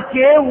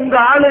ஆளுக்கே உங்க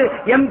ஆளு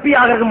எம்பி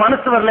ஆகிறது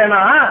மனசு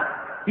வரலனா,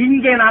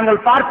 இங்கே நாங்கள்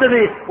பார்த்தது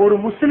ஒரு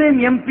முஸ்லிம்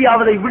எம்பி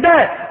ஆவதை விட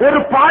ஒரு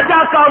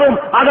பாஜகவும்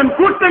அதன்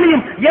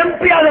கூட்டணியும்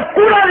எம்பி ஆக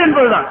கூடாது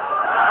என்பதுதான்.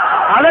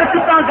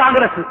 அதற்குத்தான்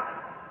காங்கிரஸ்.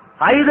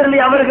 ஹைதர் அலி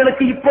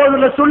அவர்களுக்கு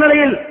இப்போதுள்ள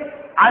சூழ்நிலையில்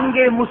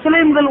அங்கே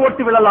முஸ்லிம்கள்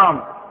ஓட்டு விழலாம்,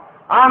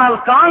 ஆனால்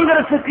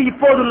காங்கிரசுக்கு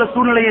இப்போதுள்ள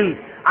சூழ்நிலையில்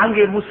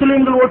அங்கே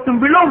முஸ்லிம்கள்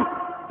ஓட்டும் விழும்,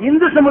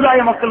 இந்து சமுதாய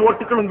மக்கள்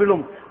ஓட்டுகளும்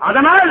விழும்.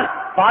 அதனால்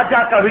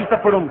பாஜக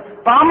வீழ்த்தப்படும்,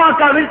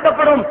 பாமக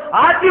வீழ்த்தப்படும்,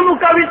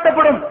 அதிமுக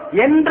வீழ்த்தப்படும்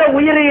என்ற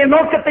உயரிய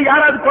நோக்கத்தை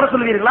யாராவது குறை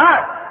சொல்வீர்களா?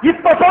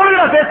 இப்ப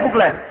சொல்லுங்க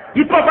பேஸ்புக்ல,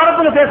 இப்ப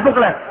பரப்புங்க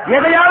பேஸ்புக்ல,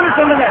 எதையாவது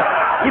சொல்லுங்க.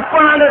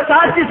 இப்ப நாங்க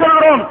சாட்சி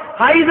சொல்கிறோம்,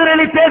 ஹைதர்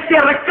அலி பேசிய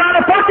ரெக்கார்ட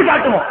போட்டு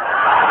காட்டுவோம்.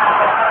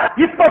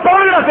 இப்ப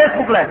சொல்லுங்க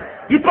பேஸ்புக்ல,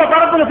 இப்ப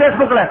பரப்புங்க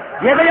பேஸ்புக்ல,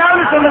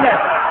 எதையாவது சொல்லுங்க.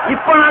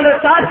 இப்ப நாங்க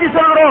சாட்சி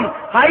சொல்கிறோம்,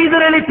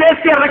 ஹைதர் அலி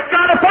பேசிய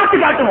ரெக்கார்ட போட்டு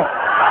காட்டுவோம்.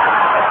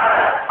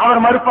 அவர்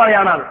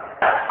மறுப்பாளையானால்,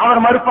 அவர்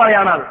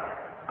மறுப்பாளையானால்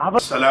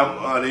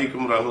அஸ்ஸலாமு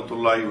அலைக்கும்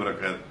ரஹ்மத்துல்லாஹி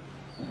வபரகாத்துஹு.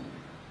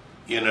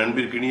 என்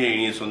அன்பிற்கினிய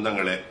இனிய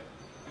சொந்தங்களே,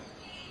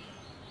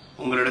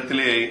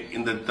 உங்களிடத்திலே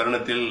இந்த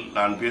தருணத்தில்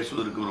நான்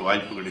பேசுவதற்கு ஒரு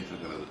வாய்ப்பு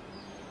கிடைத்திருக்கிறது.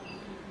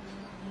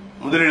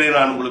 முதலிலே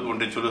நான் உங்களுக்கு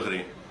ஒன்றை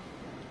சொல்லுகிறேன்.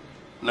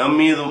 நம்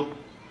மீதும்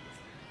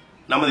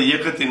நமது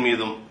இயக்கத்தின்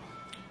மீதும்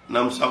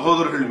நம்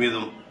சகோதரர்கள்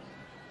மீதும்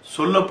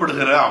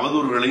சொல்லப்படுகிற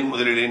அவதூறுகளை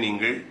முதலிலே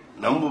நீங்கள்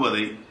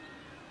நம்புவதை,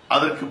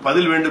 அதற்கு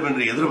பதில் வேண்டும்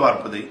என்று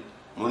எதிர்பார்ப்பதை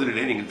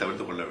முதலிலே நீங்கள்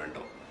தவிர்த்துக் கொள்ள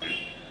வேண்டும்.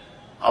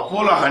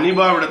 அப்போலோ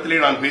ஹனீபாவிடத்திலே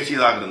நான்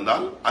பேசியதாக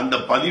இருந்தால் அந்த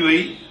பதிவை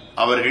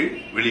அவர்கள்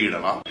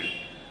வெளியிடலாம்.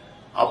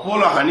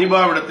 அப்போலோ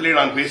ஹனீபாவிடத்திலே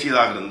நான்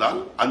பேசியதாக இருந்தால்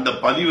அந்த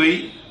பதிவை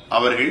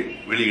அவர்கள்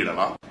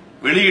வெளியிடலாம்.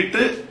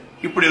 வெளியிட்டு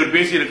இப்படி அவர்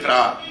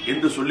பேசியிருக்கிறார்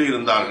என்று சொல்லி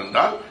இருந்தார்கள்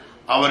என்றால்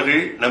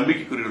அவர்கள்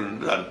நம்பிக்கைக்குரியவர்கள்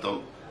என்று அர்த்தம்.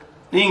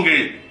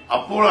 நீங்கள்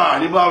அப்போலோ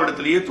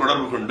ஹனீபாவிடத்திலேயே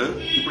தொடர்பு கொண்டு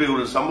இப்படி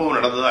ஒரு சம்பவம்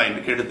நடந்ததா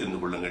என்று கேட்டு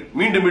தெரிந்து கொள்ளுங்கள்.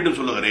 மீண்டும் மீண்டும்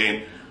சொல்லுகிறேன்,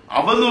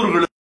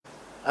 அவதூறுகள்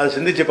அதை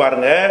சிந்திச்சு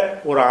பாருங்க.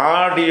 ஒரு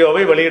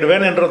ஆடியோவை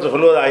வெளியிடுவேன் என்று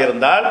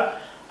சொல்வதாயிருந்தால்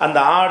அந்த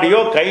ஆடியோ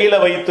கையில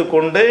வைத்து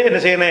கொண்டு என்ன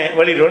செய்யணும்,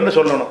 வெளியிடுவேன்னு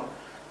சொல்லணும்.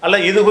 அல்ல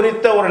இது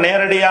குறித்த ஒரு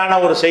நேரடியான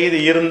ஒரு செய்தி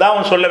இருந்தால்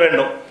அவன் சொல்ல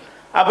வேண்டும்.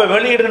 அப்ப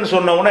வெளியிடுன்னு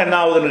சொன்ன உடனே என்ன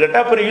ஆகுதுன்னு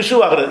கேட்டா அப்புறம் இஷ்யூ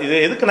ஆகுறது. இது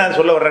எதுக்கு நான்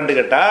சொல்ல வர்றேன்னு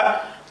கேட்டா,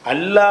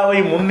 அல்லாவை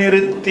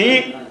முன்னிறுத்தி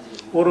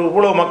ஒரு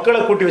இவ்வளவு மக்களை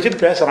கூட்டி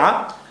வச்சுட்டு பேசுறான்,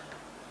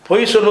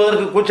 பொய்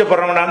சொல்வதற்கு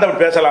கூச்சப்படுறவனா இருந்தால்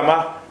அப்படி பேசலாமா?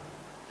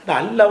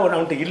 அல்லாஹ்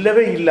அவன்கிட்ட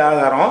இல்லவே இல்லை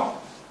ஆதாரம்.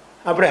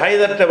 அப்படி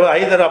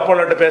ஹைதர்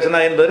அப்போலோட்ட பேசினா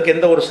என்பதற்கு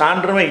எந்த ஒரு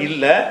சான்றுமே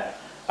இல்லை.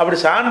 அப்படி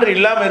சான்று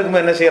இல்லாமல்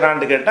இருக்கும்போது என்ன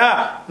செய்யறான்னு கேட்டால்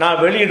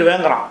நான்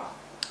வெளியிடுவேங்கிறான்.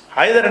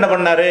 ஹைதர் என்ன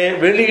பண்ணாரு,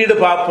 வெளியீடு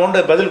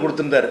பார்ப்போன்னு பதில்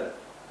கொடுத்துருந்தாரு,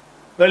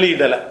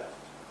 வெளியிடலை.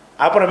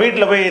 அப்புறம்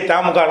வீட்டில் போய்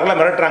தாமுகாரெல்லாம்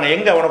மிரட்டுறாங்க,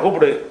 எங்கே அவனை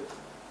கூப்பிடு,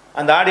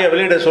 அந்த ஆடியோ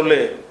வெளியிட சொல்லு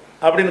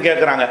அப்படின்னு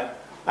கேட்குறாங்க.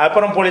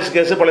 அப்புறம் போலீஸ்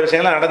கேஸு பல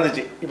விஷயங்கள்லாம்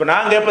நடந்துச்சு. இப்போ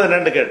நான் கேட்பது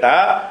என்னன்னு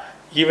கேட்டால்,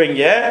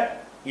 இவங்க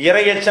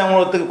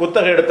இறையச்சமூகத்துக்கு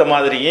குத்தகை எடுத்த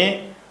மாதிரியும்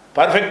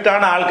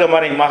பர்ஃபெக்டான ஆள்க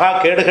மாதிரி மகா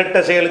கேடுகட்ட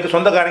செயலுக்கு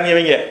சொந்தக்காரங்க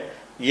இவங்க,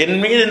 என்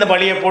மீது இந்த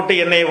பழியை போட்டு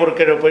என்னை ஒரு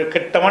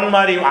கெட்டவன்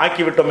மாதிரி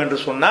ஆக்கிவிட்டோம் என்று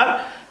சொன்னால்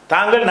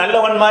தாங்கள்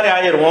நல்லவன் மாதிரி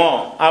ஆயிடுவோம்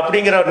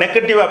அப்படிங்கிற ஒரு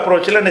நெகட்டிவ்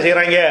அப்ரோச்சில் என்ன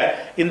செய்கிறாங்க,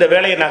 இந்த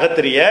வேலையை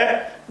நகர்த்துறிய.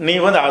 நீ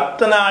வந்து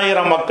அத்தனை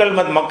ஆயிரம்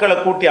மக்களை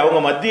கூட்டி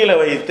அவங்க மத்தியில்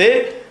வைத்து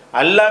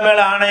அல்லா மேல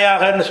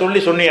ஆணையாகன்னு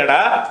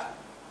சொன்னியடா.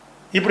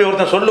 இப்படி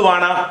ஒருத்தன்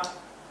சொல்லுவானா?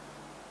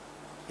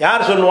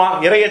 யார் சொல்லுவான்?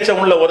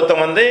 இறையச்சம் உள்ள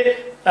ஒருத்தன் வந்து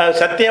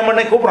சத்தியம்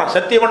பண்ண கூப்பிட்றான்,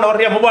 சத்தியம் பண்ண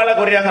வர்றியா,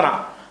 முபாலாக்கு வர்றியாங்கிறான்.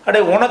 அடே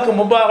உனக்கு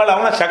முபாகல்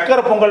அவனா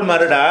சக்கரை பொங்கல்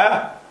மாதிரிடா.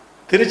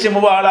 திருச்சி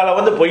முபாலால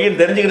வந்து பொய்ன்னு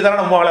தெரிஞ்சுக்கிட்டு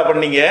தானே முபாலா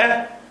பண்ணீங்க.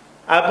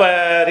 அப்போ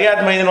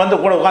ரியாத் மைதீன் வந்து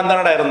கூட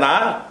உட்காந்தானடா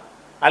இருந்தான்.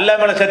 அல்லா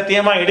மேலே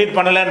சத்தியமாக எடிட்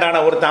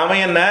பண்ணலன்றான ஒருத்தன்.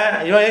 அவன் என்ன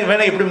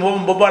இவனை இப்படி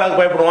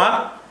முபாலாவுக்கு பயப்படுவான்?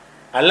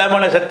 அல்லா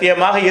மேலே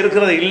சத்தியமாக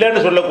இருக்கிறது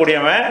இல்லைன்னு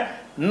சொல்லக்கூடியவன்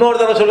இன்னொரு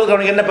தடவை சொல்லுறது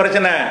அவனுக்கு என்ன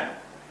பிரச்சனை?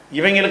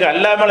 இவங்களுக்கு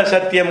அல்லா மேலே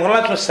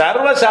சத்தியம்லாம்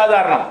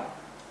சர்வசாதாரணம்.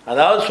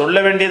 அதாவது சொல்ல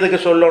வேண்டியதுக்கு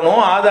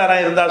சொல்லணும்,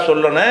 ஆதாரம் இருந்தால்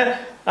சொல்லணும்,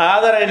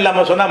 ஆதாரம்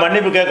இல்லாமல் சொன்னால்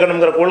மன்னிப்பு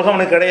கேட்கணுங்கிற கொள்கை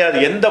அவனுக்கு கிடையாது.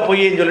 எந்த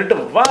பொய்யையும் சொல்லிட்டு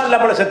வா அல்லா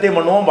மேலே சத்தியம்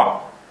பண்ணுவோம்பா,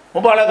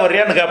 முபாலாக்கு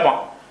வர்றியான்னு கேட்பான்.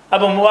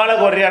 அப்போ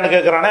முபாலாக்கு வர்றியான்னு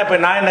கேட்குறானே. இப்போ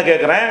நான் என்ன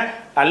கேட்குறேன்,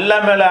 அல்லா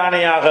மேலே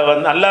ஆணையாக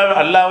வந்து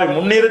அல்லாவை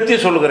முன்னிறுத்தி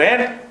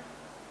சொல்கிறேன்,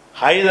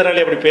 ஹைதர்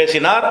அலி அப்படி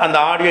பேசினார், அந்த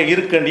ஆடியோ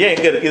இருக்குண்டியா,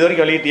 எங்கே இருக்கு, இது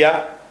வரைக்கும் வெளியிட்டியா?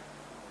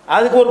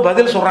 அதுக்கு ஒரு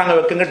பதில் சொல்கிறாங்க.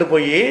 வெக்கங்கிட்டு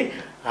போய்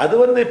அது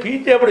வந்து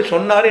பிஜே அப்படி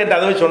சொன்னார் என்று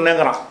அதை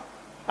சொன்னேங்கிறான்.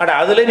 அட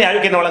அதில் நீ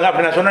அழிக்க என்ன வழங்க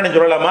அப்படி நான் சொன்னேன்னு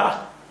சொல்லலாமா?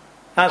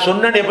 நான்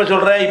சொன்னேன்னு எப்போ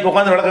சொல்கிறேன்? இப்போ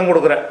உட்காந்து விளக்கம்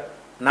கொடுக்குறேன்.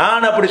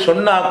 நான் அப்படி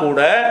சொன்னால்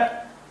கூட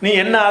நீ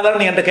என்ன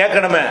ஆதாரம் நீ என்கிட்ட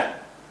கேட்கணுமே,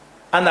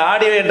 அந்த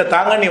ஆடியோ என்கிட்ட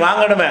தாங்க நீ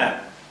வாங்கணுமே,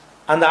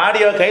 அந்த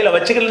ஆடியோவை கையில்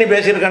வச்சுக்கல நீ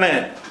பேசியிருக்கணும்.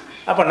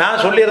 அப்போ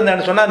நான்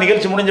சொல்லியிருந்தேன்னு சொன்னால்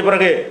நிகழ்ச்சி முடிஞ்ச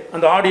பிறகு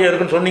அந்த ஆடியோ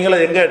இருக்குன்னு சொன்னீங்களா,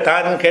 எங்கே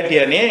தாங்கன்னு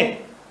கேட்டியா நீ?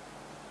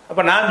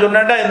 அப்போ நான்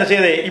சொன்னேன்டா இந்த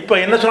செய்தி இப்போ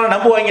என்ன சொன்னால்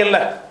நம்புவாங்கல்ல,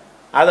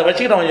 அதை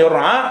வச்சுக்கிட்டு அவன்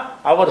சொல்கிறான்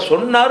அவர்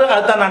சொன்னார்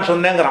அதுதான் நான்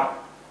சொன்னேங்கிறான்.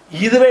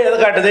 இதுவே எதை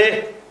காட்டுது?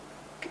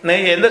 நீ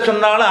எந்த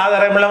சொன்னாலும்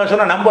ஆதாரம் இல்லாமல்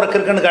சொன்னால் நம்புறக்கு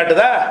இருக்குன்னு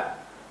காட்டுதா?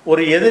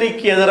 ஒரு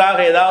எதிரிக்கு எதிராக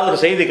ஏதாவது ஒரு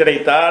செய்தி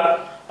கிடைத்தால்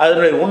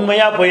அதனுடைய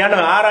உண்மையா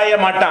பொய்யான்னு ஆராய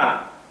மாட்டான்.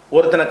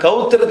 ஒருத்தனை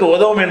கவுத்திற்கு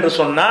உதவும் என்று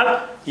சொன்னால்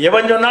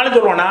எவன் சொன்னாலும்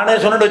சொல்லுவான், நானே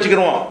சொன்னது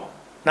வச்சுக்கிடுவோம்,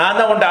 நான்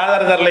தான் உன்ட்டு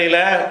ஆதாரம் தரலையில,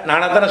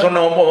 நானே தானே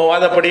சொன்னேன்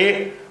வாதப்படி.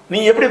 நீ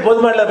எப்படி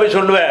பொதுமேல போய்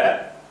சொல்லுவ?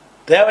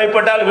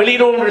 தேவைப்பட்டால்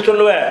வெளியிடுவோம்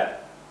சொல்லுவ.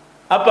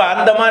 அப்ப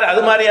அந்த மாதிரி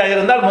அது மாதிரியா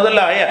இருந்தால்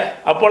முதல்ல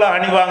அப்போலாம்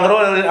அணி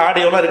வாங்குறோம்,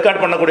 ஆடியோலாம்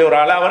ரெக்கார்ட் பண்ணக்கூடிய ஒரு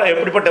ஆள் அவர்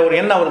எப்படிப்பட்ட ஒரு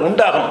எண்ணம் அவருக்கு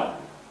உண்டாகும்?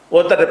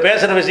 ஒருத்தர்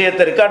பேசுற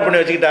விஷயத்தை ரெக்கார்ட் பண்ணி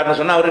வச்சுக்கிட்டாருன்னு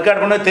சொன்னா அவர்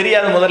ரெக்கார்ட் பண்ண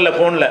தெரியாது முதல்ல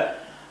போன்ல.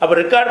 அப்ப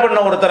ரெக்கார்ட் பண்ண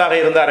ஒருத்தராக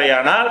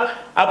இருந்தாரையானால்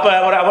அப்ப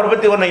அவரை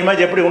பத்தி ஒரு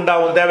இமேஜ் எப்படி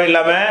உண்டாகும்?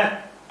 தேவையில்லாம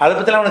அதை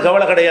பத்திலாம் அவனுக்கு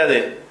கவலை கிடையாது.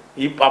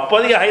 இப்ப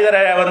அப்போதைக்கு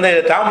ஹைதரை வந்து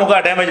தாமுக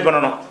டேமேஜ்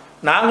பண்ணணும்,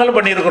 நாங்களும்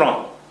பண்ணியிருக்கிறோம்,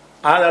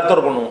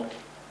 ஆதாரத்தோடு பண்ணுவோம்.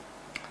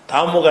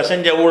 தாமுக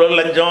செஞ்ச ஊழல்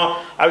லஞ்சம்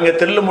அவங்க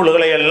தில்லு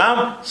முள்ளுகளை எல்லாம்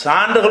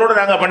சான்றுகளோடு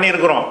நாங்கள்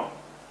பண்ணியிருக்கிறோம்.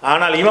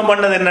 ஆனால் இவன்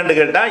பண்ணது என்னன்னு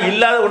கேட்டால்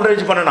இல்லாத ஒன்றை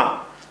வச்சு பண்ணணும்.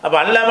 அப்போ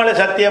அல்லாமலே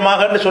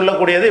சத்தியமாகன்னு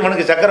சொல்லக்கூடியது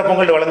இவனுக்கு சக்கரை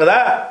பொங்கல் வழங்குதா?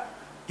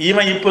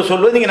 இவன் இப்போ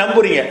சொல்வது நீங்கள்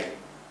நம்புறீங்க.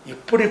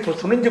 இப்படி இப்போ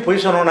துணிஞ்சு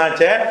பொய்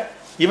சொன்னோன்னாச்சே,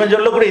 இவன்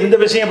சொல்லக்கூடிய இந்த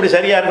விஷயம் இப்படி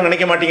சரியா இருக்குன்னு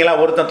நினைக்க மாட்டீங்களா?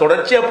 ஒருத்தன்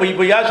தொடர்ச்சியாக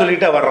பொய்யா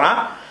சொல்லிகிட்டே வர்றான்,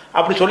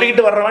 அப்படி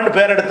சொல்லிக்கிட்டு வர்றவன்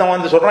பேர் எடுத்தவன்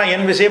வந்து சொல்கிறான்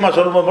என் விஷயமா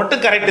சொல்லும்போது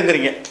மட்டும்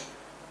கரெக்டுங்கிறீங்க.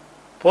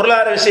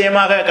 பொருளாதார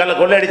விஷயமாக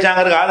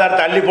கொள்ளையடிச்சாங்கிறது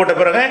ஆதாரத்தை அள்ளி போட்ட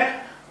பிறகு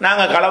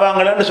நாங்கள்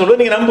களவாங்கலன்னு சொல்லி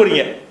நீங்கள்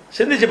நம்புறீங்க.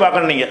 சிந்திச்சு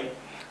பார்க்கணும் நீங்கள்.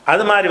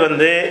 அது மாதிரி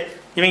வந்து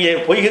இவங்க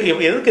பொய்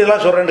எதுக்கு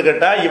இதெல்லாம் சொல்கிறேன்னு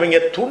கேட்டால் இவங்க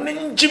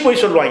துணிஞ்சு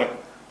பொய் சொல்லுவாங்க,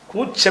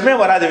 கூச்சமே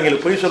வராது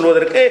இவங்களுக்கு பொய்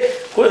சொல்வதற்கு.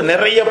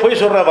 நிறைய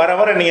பொய் சொல்கிற வர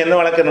வர நீங்கள் என்ன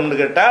வளர்க்கணும்னு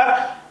கேட்டால்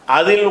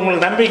அதில்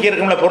உங்களுக்கு நம்பிக்கை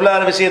இருக்கும்ல.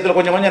 பொருளாதார விஷயத்தில்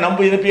கொஞ்சம் கொஞ்சம்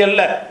நம்பி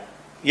இருப்பீங்கல்ல,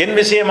 என்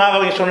விஷயமாக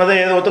அவங்க சொன்னதை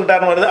எதை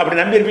ஒத்துக்கிட்டாருன்னு வருது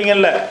அப்படி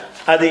நம்பியிருப்பீங்கல்ல,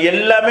 அது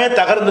எல்லாமே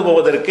தகர்ந்து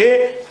போவதற்கு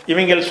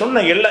இவங்க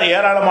சொன்ன எல்லா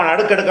ஏராளமான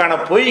அடுக்கடுக்கான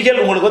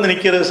பொய்கள் உங்களுக்கு வந்து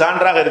நிற்கிறது,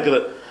 சான்றாக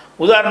இருக்குது.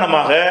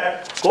 உதாரணமாக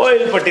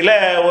கோயில்பட்டியில்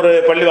ஒரு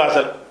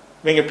பள்ளிவாசல்,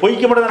 இவங்க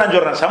பொய்க்கு மட்டும் தான் நான்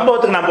சொல்கிறேன்,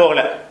 சம்பவத்துக்கு நான்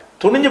போகலை,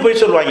 துணிஞ்சு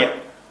போய் சொல்லுவாங்க.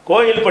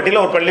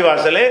 கோயில்பட்டியில் ஒரு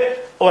பள்ளிவாசல்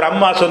ஒரு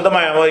அம்மா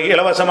சொந்தமாக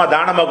இலவசமாக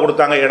தானமாக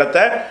கொடுத்தாங்க இடத்த.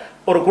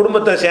 ஒரு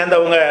குடும்பத்தை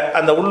சேர்ந்தவங்க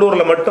அந்த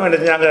உள்ளூரில் மட்டும் என்ன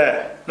செஞ்சாங்க,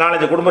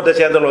 4-5 குடும்பத்தை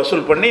சேர்ந்தவங்க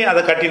வசூல் பண்ணி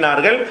அதை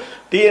கட்டினார்கள்.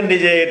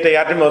 டிஎன்டிஜே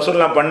யார்ட்டுமே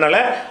வசூல்லாம்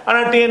பண்ணலை,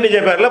 ஆனால்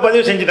டிஎன்டிஜே பேரில்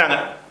பதிவு செஞ்சுட்டாங்க.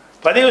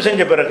 பதிவு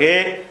செஞ்ச பிறகு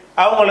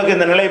அவங்களுக்கு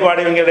இந்த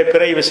நிலைப்பாடு இவங்களுடைய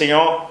பிறை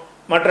விஷயம்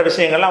மற்ற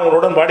விஷயங்கள்லாம்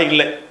அவங்களோட உடன்பாடு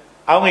இல்லை.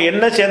 அவங்க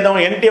என்ன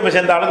சேர்ந்தவங்க என்டிஎஃப்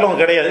சேர்ந்த ஆளுகளும்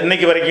அவங்க கிடையாது.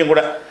 இன்னைக்கு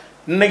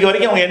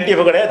வரைக்கும் அவங்க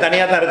என்டிஎஃப் கிடையாது,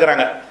 தனியாக தான்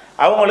இருக்கிறாங்க.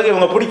 அவங்களுக்கு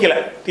இவங்க பிடிக்கல,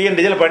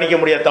 டிஎன்டிஜியில் பண்ணிக்க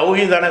முடியாது,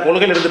 தௌஹீதான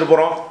கொள்கையில் இருந்துட்டு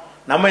போகிறோம்,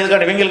 நம்ம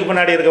இதுக்கான இவங்களுக்கு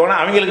பின்னாடி இருக்க வேணாம்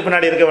அவங்களுக்கு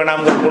பின்னாடி இருக்க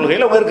வேணாம்ங்கிற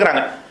கொள்கையில் அவங்க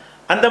இருக்கிறாங்க.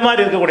 அந்த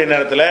மாதிரி இருக்கக்கூடிய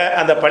நேரத்தில்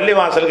அந்த பள்ளி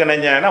வாசலுக்கு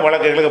நினைஞ்சாங்கன்னா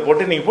வழக்குகளுக்கு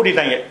போட்டு நீங்கள்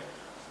பூட்டிட்டாங்க.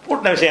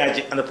 பூட்டின விஷயம்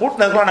ஆச்சு. அந்த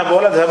பூட்டினதுக்குலாம் நான்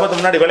போல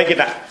சம்பவத்துக்கு முன்னாடி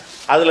விளக்கிட்டேன்.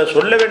 அதில்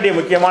சொல்ல வேண்டிய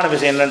முக்கியமான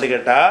விஷயம் என்னன்னு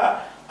கேட்டால்,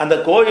 அந்த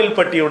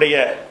கோயில்பட்டியுடைய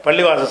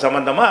பள்ளிவாசல்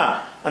சம்பந்தமாக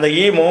அந்த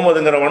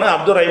முகமதுங்கிறவனு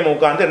அப்துல் ரஹீம்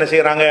உட்காந்து என்ன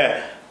செய்கிறாங்க,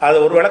 அது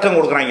ஒரு விளக்கம்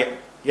கொடுக்குறாங்க.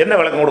 என்ன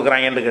விளக்கம்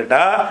கொடுக்குறாங்கன்னு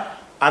கேட்டால்,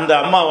 அந்த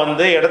அம்மா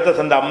வந்து இடத்த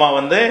தந்த அம்மா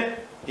வந்து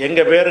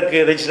எங்கள் பேருக்கு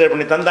ரெஜிஸ்டர்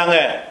பண்ணி தந்தாங்க,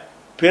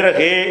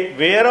 பிறகு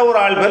வேற ஒரு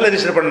ஆள் பேரில்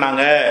ரெஜிஸ்டர்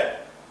பண்ணாங்க,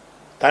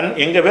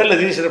 எங்கள் பேரில்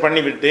ரெஜிஸ்டர்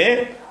பண்ணிவிட்டு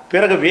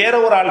பிறகு வேற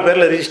ஒரு ஆள்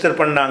பேரில் ரெஜிஸ்டர்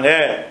பண்ணாங்க.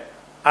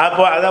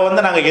 அப்போ அதை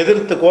வந்து நாங்கள்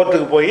எதிர்த்து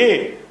கோர்ட்டுக்கு போய்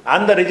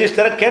அந்த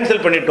ரெஜிஸ்டரை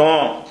கேன்சல்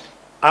பண்ணிட்டோம்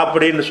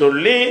அப்படின்னு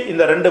சொல்லி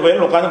இந்த 2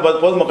 பேரும் உட்காந்து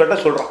பொதுமக்கள்கிட்ட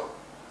சொல்கிறோம்.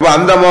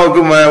 அந்த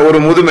அம்மாவுக்கு ஒரு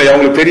முதுமை,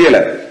 அவங்களுக்கு தெரியல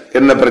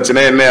என்ன பிரச்சனை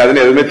என்ன அதுன்னு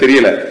எதுவுமே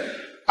தெரியல.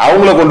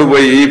 அவங்கள கொண்டு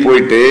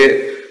போயிட்டு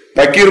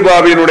பக்கீர்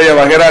பாபியினுடைய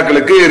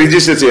வகைராக்களுக்கு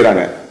ரிஜிஸ்டர்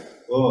செய்யறாங்க.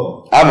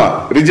 ஆமா,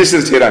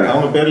 ரிஜிஸ்டர் செய்யறாங்க,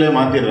 அவங்க பேர்லயே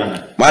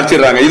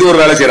மாத்திடுறாங்க. இது ஒரு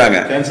வேலை செய்யறாங்க,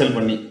 கேன்சல்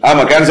பண்ணி.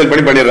 ஆமா, கேன்சல்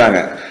பண்ணி பண்ணிடுறாங்க.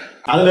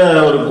 அதுல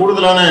ஒரு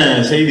கூடுதலான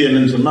செய்தி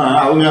என்னன்னு சொன்னா,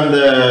 அவங்க அந்த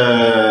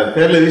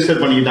பேர்ல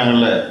ரிஜிஸ்டர்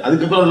பண்ணிக்கிட்டாங்கல்ல,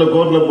 அதுக்கப்புறம் அதுல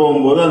கோர்ட்ல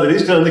போகும்போது அந்த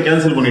ரிஜிஸ்டர் வந்து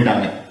கேன்சல்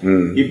பண்ணிட்டாங்க.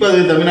 இப்ப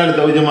அது தமிழ்நாடு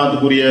தௌஹீத்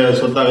ஜமாத்துக்குரிய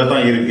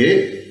சொத்தாகத்தான் இருக்கு.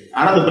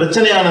 ஆனா அது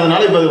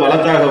பிரச்சனையானதுனால இப்ப அது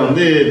வழக்காக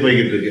வந்து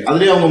போய்கிட்டு இருக்கு.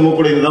 அதுலயே அவங்க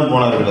மூக்குடைந்து தான்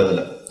போனார்கள்.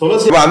 அதுல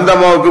துளசி அந்த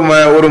அம்மாவுக்கு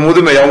ஒரு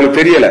முதுமை,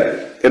 அவங்களுக்கு தெரியல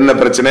என்ன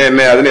பிரச்சனை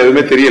என்ன அதுன்னு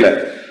எதுவுமே தெரியல.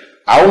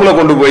 அவங்கள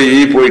கொண்டு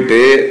போயிட்டு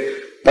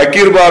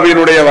பக்கீர்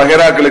பாபியினுடைய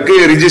வகைராக்களுக்கு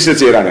ரிஜிஸ்டர்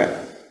செய்யறாங்க.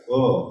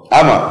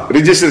 ஆமா,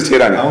 ரிஜிஸ்டர்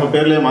செய்யறாங்க, அவங்க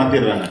பேர்லயே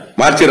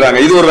மாத்திடுறாங்க.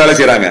 இது ஒரு வேலை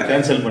செய்யறாங்க,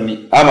 கேன்சல் பண்ணி.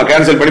 ஆமா,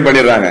 கேன்சல் பண்ணி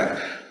பண்ணிடுறாங்க.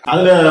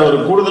 அதுல ஒரு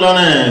கூடுதலான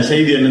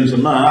செய்தி என்னன்னு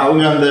சொன்னா,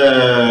 அவங்க அந்த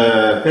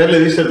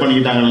பேர்ல ரிஜிஸ்டர்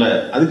பண்ணிக்கிட்டாங்கல்ல,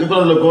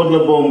 அதுக்கப்புறம் அதுல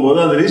கோர்ட்ல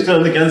போகும்போது அந்த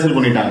ரிஜிஸ்டர் வந்து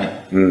கேன்சல் பண்ணிட்டாங்க.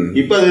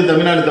 இப்ப அது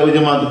தமிழ்நாடு தௌஹீத்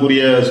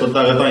ஜமாத்துக்குரிய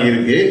சொத்தாகத்தான்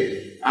இருக்கு.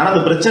 ஆனா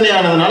அது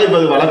பிரச்சனையானதுனால இப்ப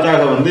அது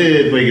வழக்காக வந்து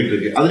போய்கிட்டு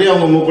இருக்கு. அதுலயே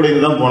அவங்க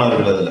மூக்குடைந்து தான்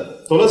போனார்கள். அதுல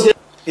துளசி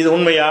இது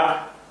உண்மையா?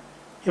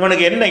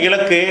 இவனுக்கு என்ன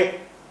இலக்கு?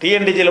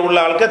 டிஎன்டிஜியில் உள்ள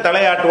ஆளுக்கு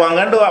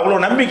தலையாட்டுவாங்கன்னு அவ்வளோ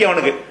நம்பிக்கை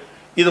அவனுக்கு.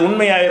 இது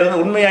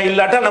உண்மையா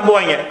இல்லாட்டா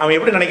நம்புவாங்க. அவன்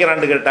எப்படி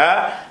நினைக்கிறான்னு கேட்டா,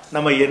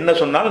 நம்ம என்ன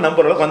சொன்னாலும்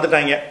நம்புற அளவுக்கு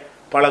வந்துட்டாங்க.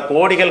 பல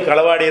கோடிகள்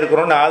களவாடி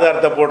இருக்கிறோம்னு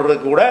ஆதாரத்தை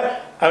போடுறதுக்கு கூட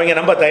அவங்க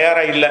நம்ப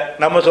தயாரா இல்லை.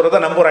 நம்ம சொல்றத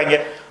நம்புறாங்க.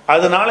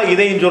 அதனால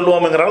இதையும்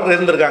சொல்லுவோம்ங்கிற அளவுக்கு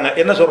இருந்திருக்காங்க.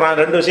 என்ன சொல்றான்,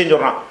 2 விஷயம்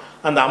சொல்றான்.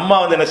 அந்த அம்மா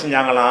வந்து என்ன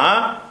செஞ்சாங்களாம்,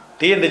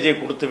 டிஎன்டிஜே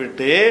கொடுத்து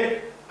விட்டு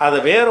அதை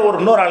வேற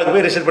இன்னொரு ஆளுக்கு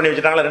போய் ரிஜிஸ்டர் பண்ணி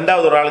வச்சுட்டாங்களா,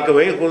 2வது ஒரு ஆளுக்கு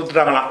போய்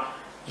கொடுத்துட்டாங்களாம்.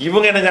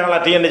 இவங்க என்ன செஞ்சாங்களா,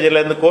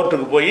 டிஎன்டிஜேல இருந்து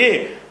கோர்ட்டுக்கு போய்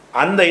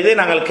அந்த இதை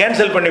நாங்கள்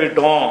கேன்சல் பண்ணி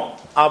விட்டோம்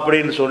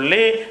அப்படின்னு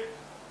சொல்லி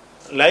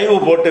லைவ்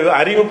போட்டு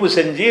அறிவிப்பு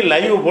செஞ்சு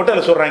லைவ் போட்டு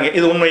அதில் சொல்றாங்க.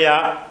 இது உண்மையா?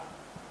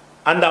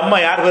 அந்த அம்மா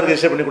யார் பேருக்கு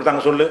ரிஜிஸ்டர் பண்ணி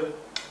கொடுத்தாங்க சொல்லு?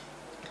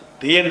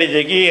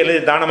 டிஎன்டிஜேக்கு எழுதி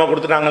தானமாக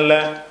கொடுத்துட்டாங்கல்ல.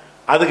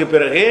 அதுக்கு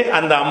பிறகு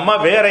அந்த அம்மா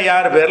வேற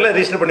யார் பேரில்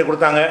ரிஜிஸ்டர் பண்ணி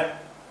கொடுத்தாங்க?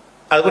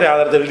 அதுக்குரிய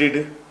ஆதாரத்தை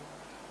வெளியிட்டு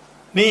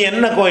நீ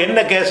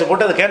என்ன கேஸ்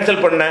போட்டு அதை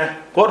கேன்சல் பண்ண,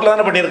 கோர்ட்டில்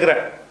தானே பண்ணியிருக்கிற,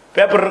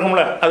 பேப்பர்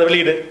இருக்கும்ல, அதை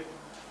வெளியிடு.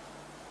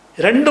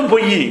 2ம்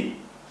பொய்.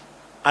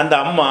 அந்த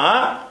அம்மா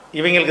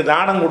இவங்களுக்கு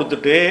தானம்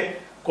கொடுத்துட்டு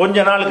கொஞ்ச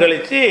நாள்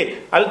கழிச்சு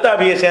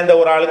அல்தாபியை சேர்ந்த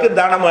ஒரு ஆளுக்கு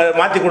தானம்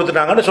மாற்றி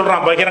கொடுத்துட்டாங்கன்னு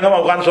சொல்கிறான்.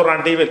 பகிரங்கமாக உட்காந்து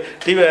சொல்கிறான்,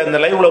 டிவி அந்த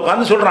லைவ்ல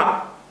உட்காந்து சொல்கிறான்.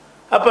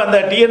 அப்போ அந்த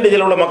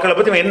டிஎன்டிஜியில் உள்ள மக்களை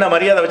பற்றி என்ன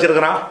மரியாதை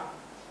வச்சிருக்கிறான்?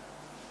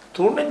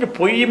 துணிஞ்சு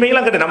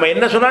பொய்மையெல்லாம் கட்டு நம்ம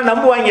என்ன சொன்னாலும்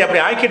நம்புவாங்க.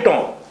 அப்படி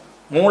ஆக்கிட்டோம்.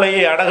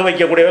 மூளையை அடகு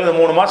வைக்கக்கூடிய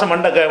 3 மாதம்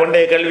மண்டை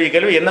கல்வி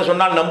என்ன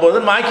சொன்னாலும்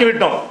நம்புவதுன்னு ஆக்கி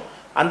விட்டோம்.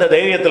 அந்த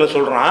தைரியத்தில்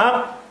சொல்கிறான்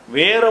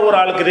வேற ஒரு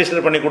ஆளுக்கு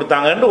ரிஜிஸ்டர் பண்ணி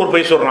கொடுத்தாங்கன்னு ஒரு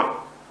பொய் சொல்கிறான்.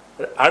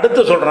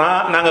 அடுத்து சொல்றான்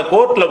நாங்க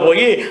கோர்ட்ல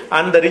போய்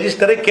அந்த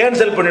ரிஜிஸ்டரை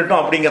கேன்சல்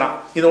பண்ணிட்டோம் அப்படிங்கிறான்.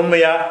 இது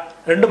உண்மையா?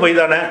 2ம் பொய்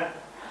தானே.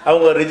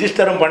 அவங்க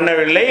ரிஜிஸ்டரும்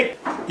பண்ணவில்லை,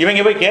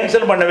 இவங்க போய்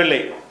கேன்சல் பண்ணவில்லை.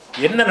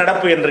 என்ன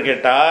நடப்பு என்று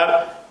கேட்டால்,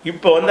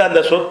 இப்போ வந்து அந்த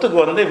சொத்துக்கு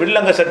வந்து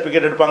வில்லங்க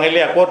சர்டிபிகேட் எடுப்பாங்க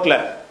இல்லையா கோர்ட்ல,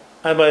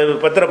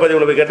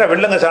 பத்திரப்பதிவுல போய் கேட்டால்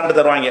வில்லங்க சான்று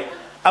தருவாங்க.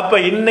 அப்ப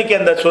இன்னைக்கு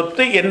அந்த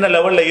சொத்து என்ன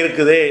லெவல்ல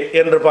இருக்குது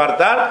என்று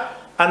பார்த்தால்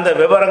அந்த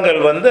விவரங்கள்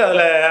வந்து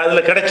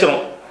அதுல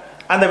கிடைச்சிரும்.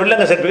 அந்த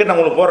வில்லங்க சர்டிபிகேட் நான்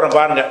உங்களுக்கு போடுறேன்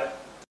பாருங்க.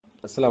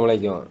 அஸ்ஸலாமு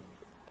அலைக்கும்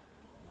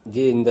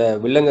ஜி. இந்த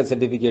வில்லங்க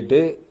சர்டிஃபிகேட்டு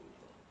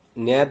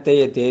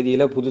நேற்றைய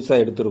தேதியில்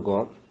புதுசாக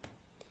எடுத்திருக்கோம்.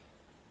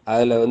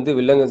 அதில் வந்து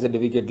வில்லங்க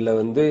சர்டிஃபிகேட்டில்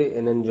வந்து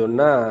என்னென்னு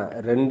சொன்னால்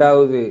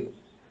 2வது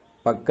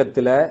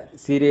பக்கத்தில்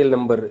சீரியல்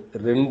நம்பர்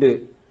 2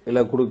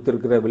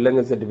 கொடுத்துருக்கிற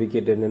வில்லங்க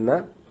சர்டிஃபிகேட் என்னென்னா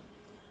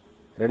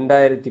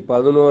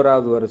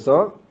 2011வது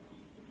வருஷம்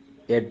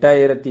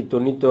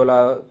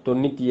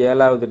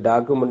 8097வது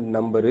டாக்குமெண்ட்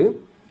நம்பரு.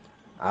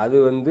 அது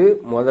வந்து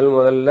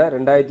முதல்ல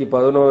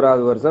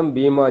 2011வது வருஷம்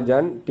பீமா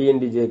ஜான்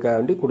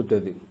டிஎன்டிஜேக்காண்டி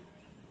கொடுத்தது.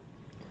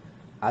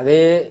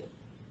 அதே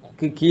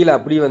கீழே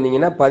அப்படி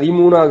வந்தீங்கன்னா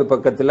 13வது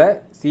பக்கத்தில்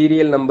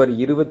சீரியல் நம்பர்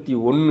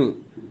 21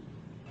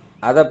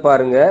 அதை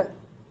பாருங்க.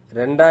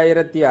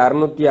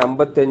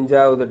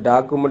 2655வது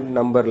டாக்குமெண்ட்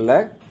நம்பரில்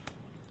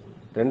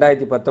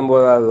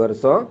 2019வது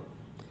வருஷம்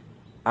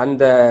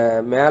அந்த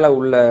மேலே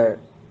உள்ள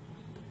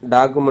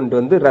டாக்குமெண்ட்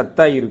வந்து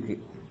ரத்தாக இருக்கு.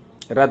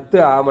 ரத்து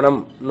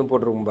ஆவணம்னு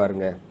போட்டிருக்கும்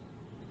பாருங்க.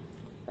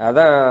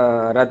 அதான்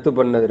ரத்து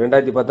பண்ணது,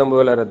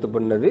 2019 ரத்து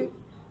பண்ணது.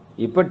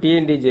 இப்போ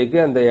டிஎன்டிஜேக்கு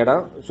அந்த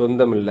இடம்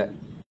சொந்தம் இல்லை.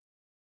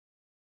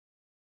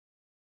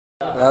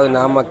 அதாவது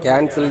நாம்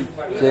கேன்சல்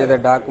செய்த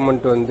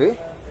டாக்குமெண்ட் வந்து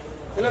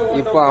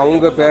இப்போ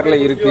அவங்க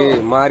பேரில் இருக்கு,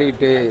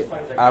 மாறிட்டு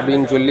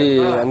அப்படின்னு சொல்லி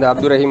அந்த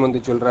அப்துல் ரஹீம்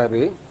வந்து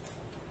சொல்கிறாரு.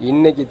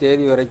 இன்னைக்கு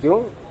தேதி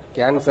வரைக்கும்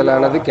கேன்சல்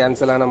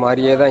ஆன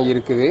மாதிரியே தான்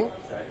இருக்குது.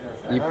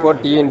 இப்போ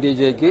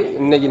டிஎன்டிஜேக்கு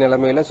இன்னைக்கு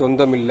நிலைமையில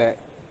சொந்தம் இல்லை.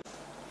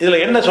 இதுல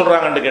என்ன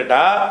சொல்றாங்கன்னு கேட்டா,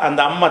 அந்த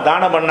அம்மா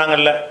தானம்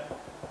பண்ணாங்கல்ல,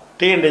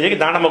 டிஎன்டிஜேக்கு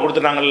தானமா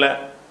கொடுத்துட்டாங்கல்ல,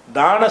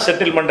 தான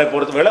செட்டில்மெண்ட்டை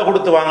பொறுத்து விலை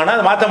கொடுத்து வாங்கினா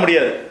அதை மாற்ற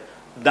முடியாது.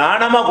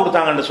 தானமா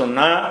கொடுத்தாங்கன்னு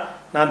சொன்னா,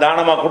 நான்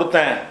தானமா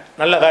கொடுத்தேன்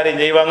நல்ல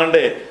காரியம்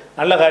செய்வாங்கன்னு,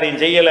 நல்ல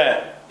காரியம் செய்யலை,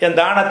 என்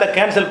தானத்தை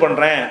கேன்சல்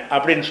பண்றேன்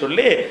அப்படின்னு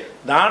சொல்லி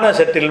தான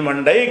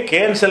செட்டில்மெண்ட்டை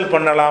கேன்சல்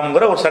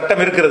பண்ணலாம்ங்கிற ஒரு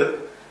சட்டம் இருக்கிறது.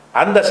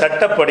 அந்த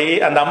சட்டப்படி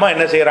அந்த அம்மா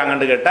என்ன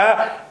செய்யறாங்கன்னு கேட்டா,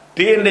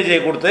 டிஎன்டிஜே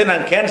கொடுத்ததை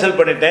நான் கேன்சல்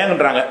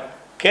பண்ணிட்டேன்ன்றாங்க.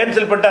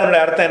 கேன்சல் பண்ணிட்டு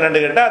அதனுடைய அர்த்தம்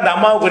என்னன்னு கேட்டால், அந்த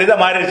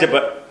அம்மாவுக்குரியதாக மாறிடுச்சு.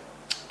 இப்போ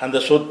அந்த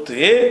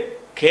சொத்து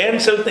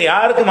கேன்சல்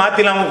யாருக்கு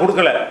மாற்றிலாம் அவங்க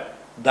கொடுக்கல,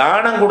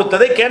 தானம்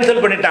கொடுத்ததை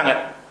கேன்சல் பண்ணிட்டாங்க.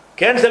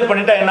 கேன்சல்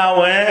பண்ணிட்டா என்ன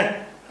ஆகும்?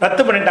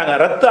 ரத்து பண்ணிட்டாங்க.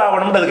 ரத்து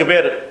ஆவணம்னு அதுக்கு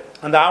பேர்.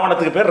 அந்த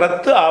ஆவணத்துக்கு பேர்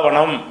ரத்து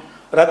ஆவணம்.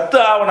 ரத்து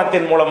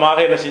ஆவணத்தின் மூலமாக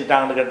என்ன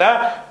செஞ்சிட்டாங்கன்னு கேட்டால்,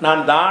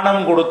 நான்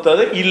தானம்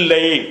கொடுத்தது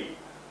இல்லை,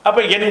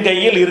 அப்போ என்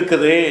கையில்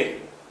இருக்குது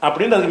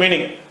அப்படின்னு அதுக்கு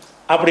மீனிங்.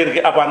 அப்படி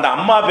இருக்கு. அப்போ அந்த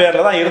அம்மா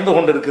பேரில் தான் இருந்து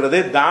கொண்டு இருக்கிறது.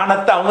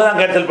 தானத்தை அவங்க தான்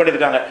கேன்சல்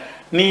பண்ணியிருக்காங்க.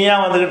 நீ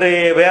ஏன் வந்துக்கிட்டு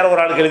வேற ஒரு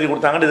ஆளுக்கு எழுதி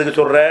கொடுத்தாங்கன்னு இதுக்கு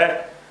சொல்ற?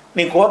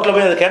 நீ கோர்ட்டில்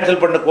போய் அதை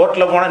கேன்சல் பண்ண,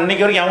 கோர்ட்டில் போனால்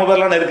இன்னைக்கு வரைக்கும் அவங்க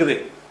பேர்லாம் இருக்குது.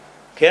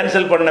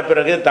 கேன்சல் பண்ண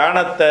பிறகு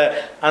தானத்தை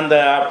அந்த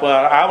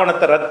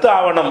ஆவணத்தை ரத்து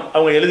ஆவணம்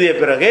அவங்க எழுதிய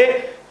பிறகு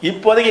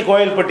இப்போதைக்கு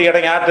கோயில்பட்டி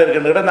இடம் யார்கிட்ட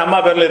இருக்குன்னு அந்த அம்மா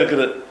பேரில்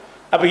இருக்குது.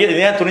 அப்போ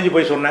ஏன் துணிஞ்சு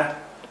போய் சொன்னேன்?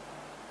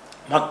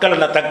 மக்களை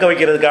நான் தக்க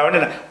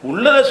வைக்கிறதுக்காக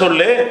உள்ளதை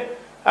சொல்லு.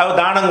 அவங்க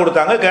தானம்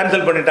கொடுத்தாங்க,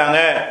 கேன்சல் பண்ணிட்டாங்க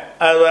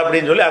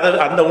அப்படின்னு சொல்லி அதை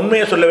அந்த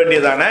உண்மையை சொல்ல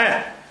வேண்டியதானே.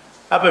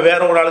 அப்போ வேற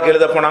ஒரு ஆளுக்கு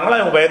எழுத போனாங்களா,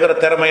 அவங்க பயங்கர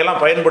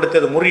திறமையெல்லாம் பயன்படுத்தி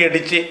அதை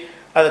முறியடிச்சு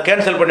அதை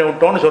கேன்சல் பண்ணி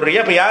விட்டோன்னு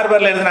சொல்றீங்க. அப்போ யார்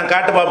பேரில் எழுதி நான்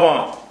காட்டு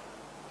பார்ப்போம்.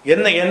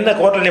 என்ன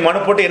கோர்ட்டில் நீ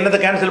மனு போட்டு என்னத்தை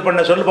கேன்சல்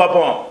பண்ண சொல்லு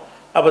பார்ப்போம்.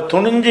 அப்போ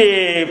துணிஞ்சு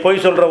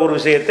பொய் சொல்கிற ஒரு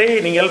விஷயத்தை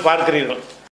நீங்கள் பார்க்கிறீர்கள்.